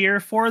I fear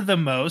for the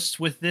most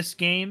with this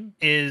game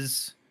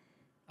is,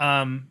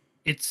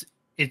 it's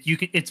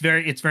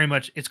very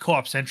much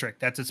co-op centric.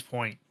 That's its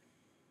point.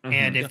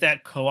 And if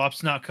that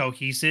co-op's not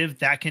cohesive,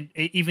 that can,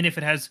 even if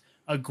it has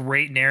a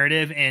great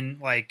narrative and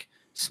like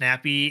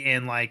snappy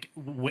and like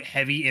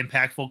heavy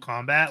impactful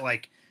combat,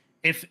 like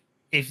if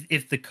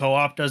the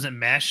co-op doesn't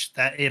mesh,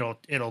 that it'll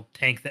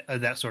tank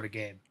that sort of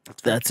game.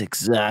 That's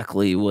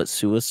exactly what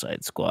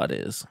Suicide Squad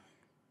is.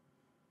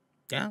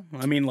 Yeah,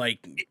 I mean, like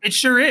it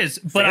sure is.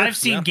 But I've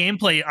seen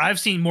gameplay. I've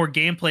seen more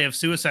gameplay of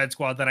Suicide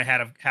Squad than I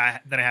have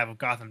of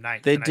Gotham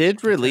Knights. They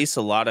did release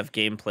a lot of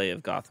gameplay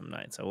of Gotham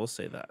Knights. I will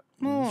say that.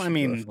 Well, I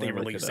mean, they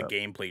released a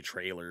gameplay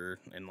trailer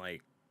and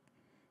like,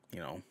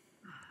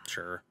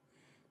 sure.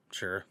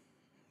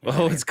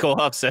 Oh, it's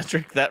co-op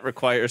centric. That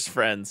requires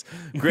friends.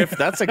 Griff,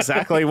 that's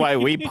exactly why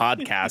we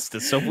podcast,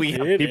 is so we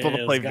have people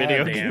to play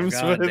video games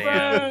with.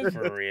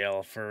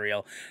 For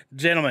real.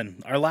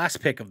 Gentlemen, our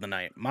last pick of the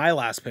night. My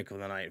last pick of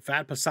the night.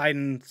 Fat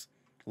Poseidon's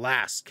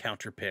last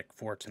counter pick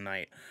for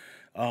tonight.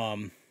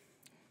 All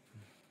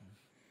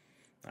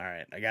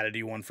right, I got to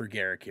do one for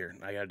Garrick here.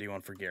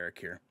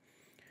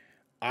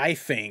 I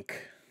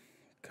think,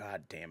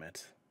 God damn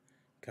it.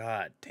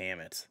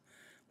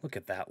 Look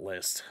at that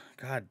list.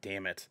 God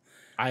damn it.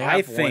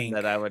 I think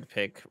one that I would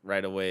pick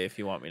right away if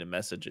you want me to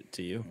message it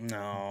to you.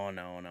 No.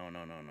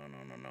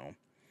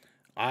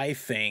 I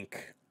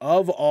think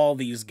of all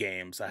these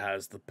games that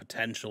has the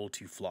potential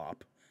to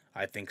flop,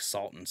 I think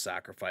Salt and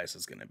Sacrifice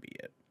is going to be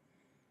it.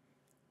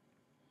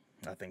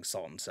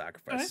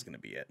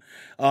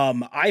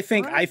 I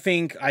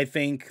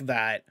think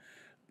that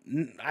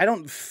I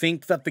don't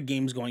think that the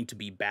game's going to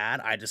be bad.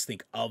 I just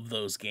think of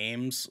those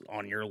games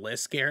on your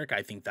list, Garrick,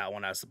 I think that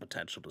one has the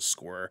potential to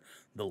score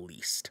the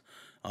least.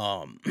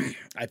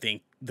 I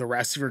think the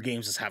rest of your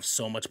games just have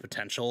so much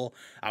potential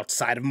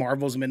outside of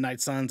Marvel's Midnight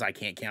Suns. I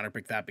can't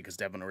counterpick that because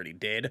Devin already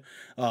did.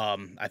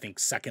 I think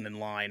second in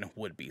line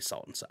would be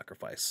Salt and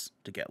Sacrifice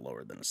to get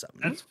lower than a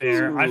 7. That's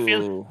fair.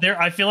 Ooh.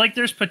 I feel like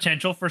there's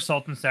potential for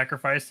Salt and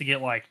Sacrifice to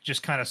get like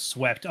just kind of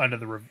swept under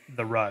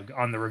the rug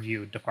on the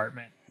review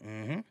department.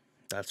 Mm-hmm.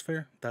 That's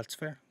fair. That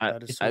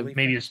is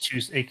maybe it's too.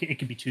 It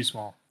could be too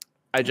small.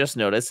 I just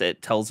noticed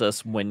it tells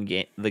us when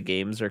the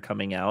games are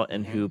coming out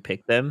and who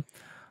picked them.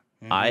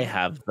 Mm-hmm. I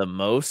have the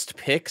most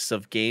picks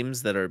of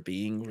games that are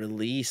being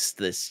released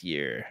this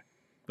year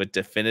with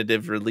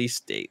definitive release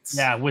dates.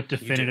 Yeah, with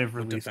definitive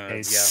release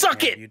dates. Yeah,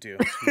 Suck it! You do.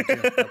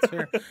 That's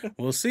fair.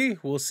 We'll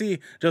see.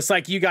 Just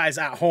like you guys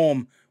at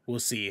home, we'll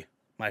see,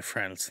 my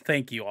friends.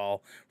 Thank you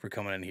all for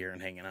coming in here and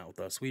hanging out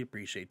with us. We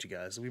appreciate you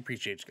guys.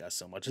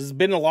 So much. This has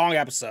been a long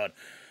episode.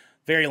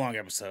 Very long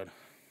episode.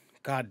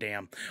 God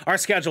damn. Our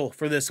schedule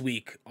for this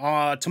week.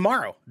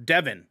 Tomorrow,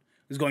 Devin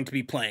is going to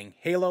be playing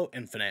Halo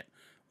Infinite.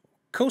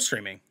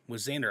 Co-streaming with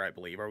Xander, I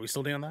believe. Are we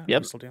still doing that?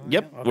 Yep. Okay.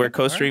 We're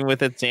co-streaming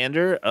with it,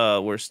 Xander.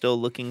 We're still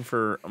looking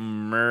for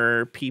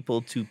more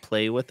people to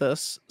play with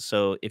us.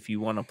 So if you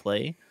want to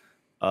play,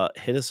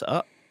 hit us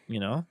up.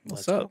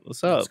 What's up?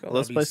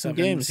 Let's play some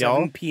games, y'all.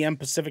 7 p.m.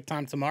 Pacific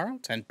time tomorrow,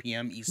 10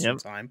 p.m. Eastern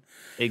time.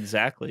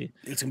 Exactly.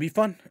 It's gonna be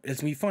fun.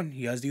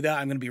 You guys do that.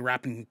 I'm gonna be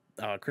wrapping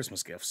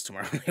Christmas gifts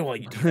tomorrow while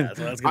you do that.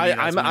 So that's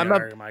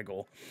gonna be my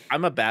goal.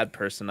 I'm a bad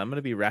person. I'm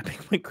gonna be wrapping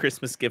my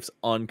Christmas gifts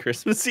on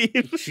Christmas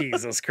Eve.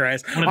 Jesus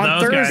Christ!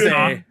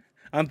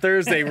 On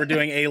Thursday, we're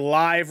doing a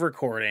live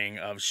recording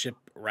of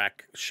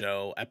Shipwreck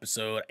Show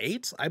episode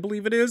 8, I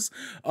believe it is.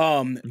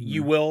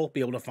 You will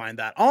be able to find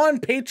that on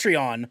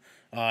Patreon.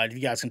 You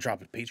guys can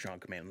drop a Patreon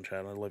command in the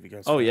chat. I love you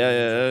guys. Oh,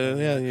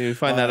 yeah. You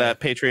find that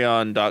at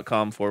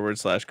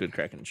patreon.com/Good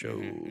Kraken Show.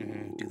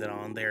 Do that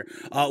on there.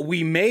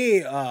 We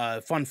may,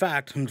 fun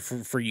fact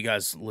for you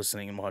guys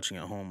listening and watching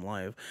at home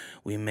live,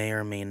 we may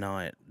or may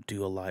not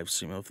do a live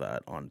stream of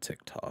that on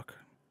TikTok.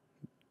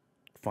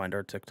 Find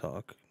our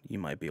TikTok. You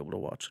might be able to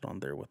watch it on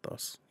there with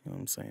us. You know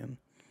what I'm saying?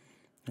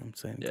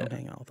 Yeah. Come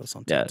hang out with us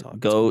on TikTok. Yeah,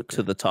 go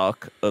to the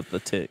talk of the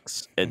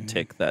ticks and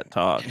tick that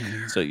talk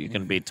so you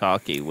can be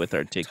talky with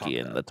our ticky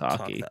and the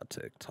talky.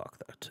 Talk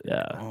that tick.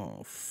 Yeah.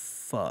 Oh,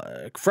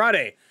 fuck.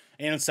 Friday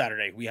and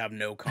Saturday, we have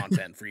no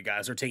content for you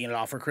guys. We're taking it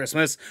off for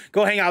Christmas.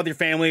 Go hang out with your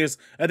families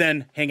and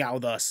then hang out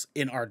with us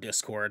in our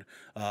Discord.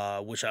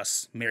 Wish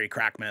us Merry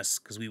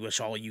Crackmas because we wish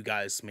all you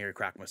guys Merry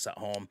Crackmas at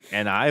home.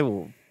 And I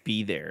will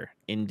be there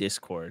in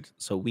Discord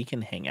so we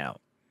can hang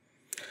out.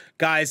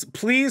 Guys,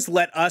 please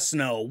let us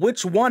know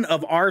which one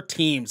of our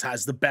teams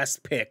has the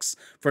best picks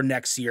for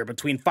next year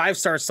between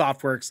 5-Star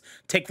Softworks,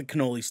 Take the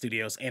Cannoli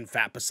Studios, and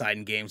Fat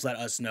Poseidon Games. Let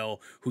us know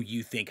who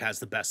you think has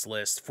the best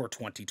list for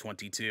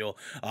 2022.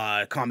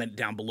 Comment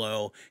down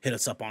below. Hit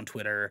us up on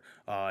Twitter.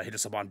 Hit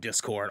us up on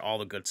Discord. All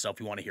the good stuff.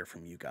 We want to hear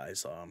from you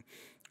guys.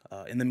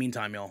 In the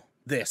meantime, y'all,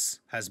 this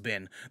has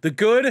been the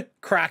Good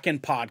Kraken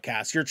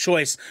Podcast, your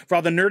choice for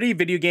all the nerdy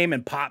video game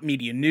and pop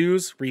media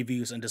news,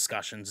 reviews, and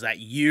discussions that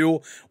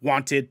you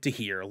wanted to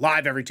hear.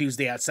 Live every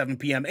Tuesday at 7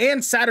 p.m.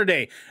 and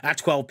Saturday at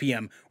 12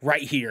 p.m.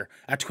 right here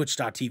at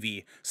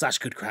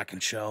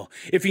twitch.tv/GoodKrakenShow.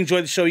 If you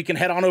enjoyed the show, you can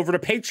head on over to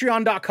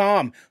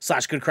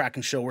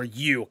patreon.com/GoodKrakenShow, where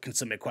you can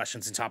submit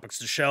questions and topics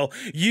to the show.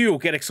 You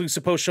get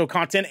exclusive post-show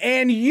content,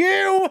 and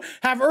you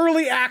have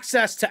early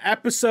access to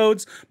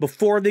episodes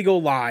before they go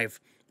live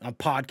on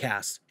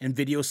podcasts and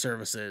video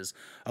services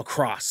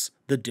across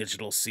the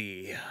digital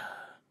sea.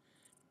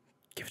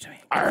 Give it to me.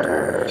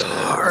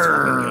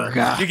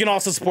 You can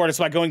also support us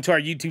by going to our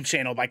YouTube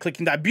channel, by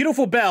clicking that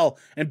beautiful bell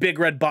and big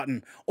red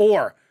button,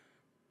 or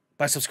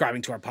by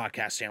subscribing to our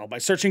podcast channel by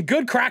searching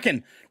Good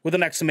Kraken with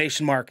an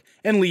exclamation mark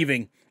and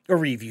leaving a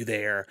review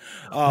there.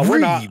 We're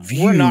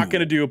not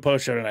gonna do a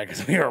post show tonight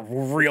because we are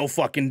real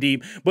fucking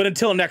deep. But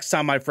until next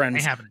time, my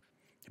friends,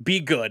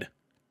 be good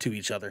to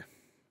each other.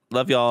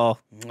 Love y'all.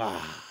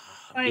 Bye.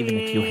 Even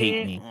if you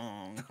hate me.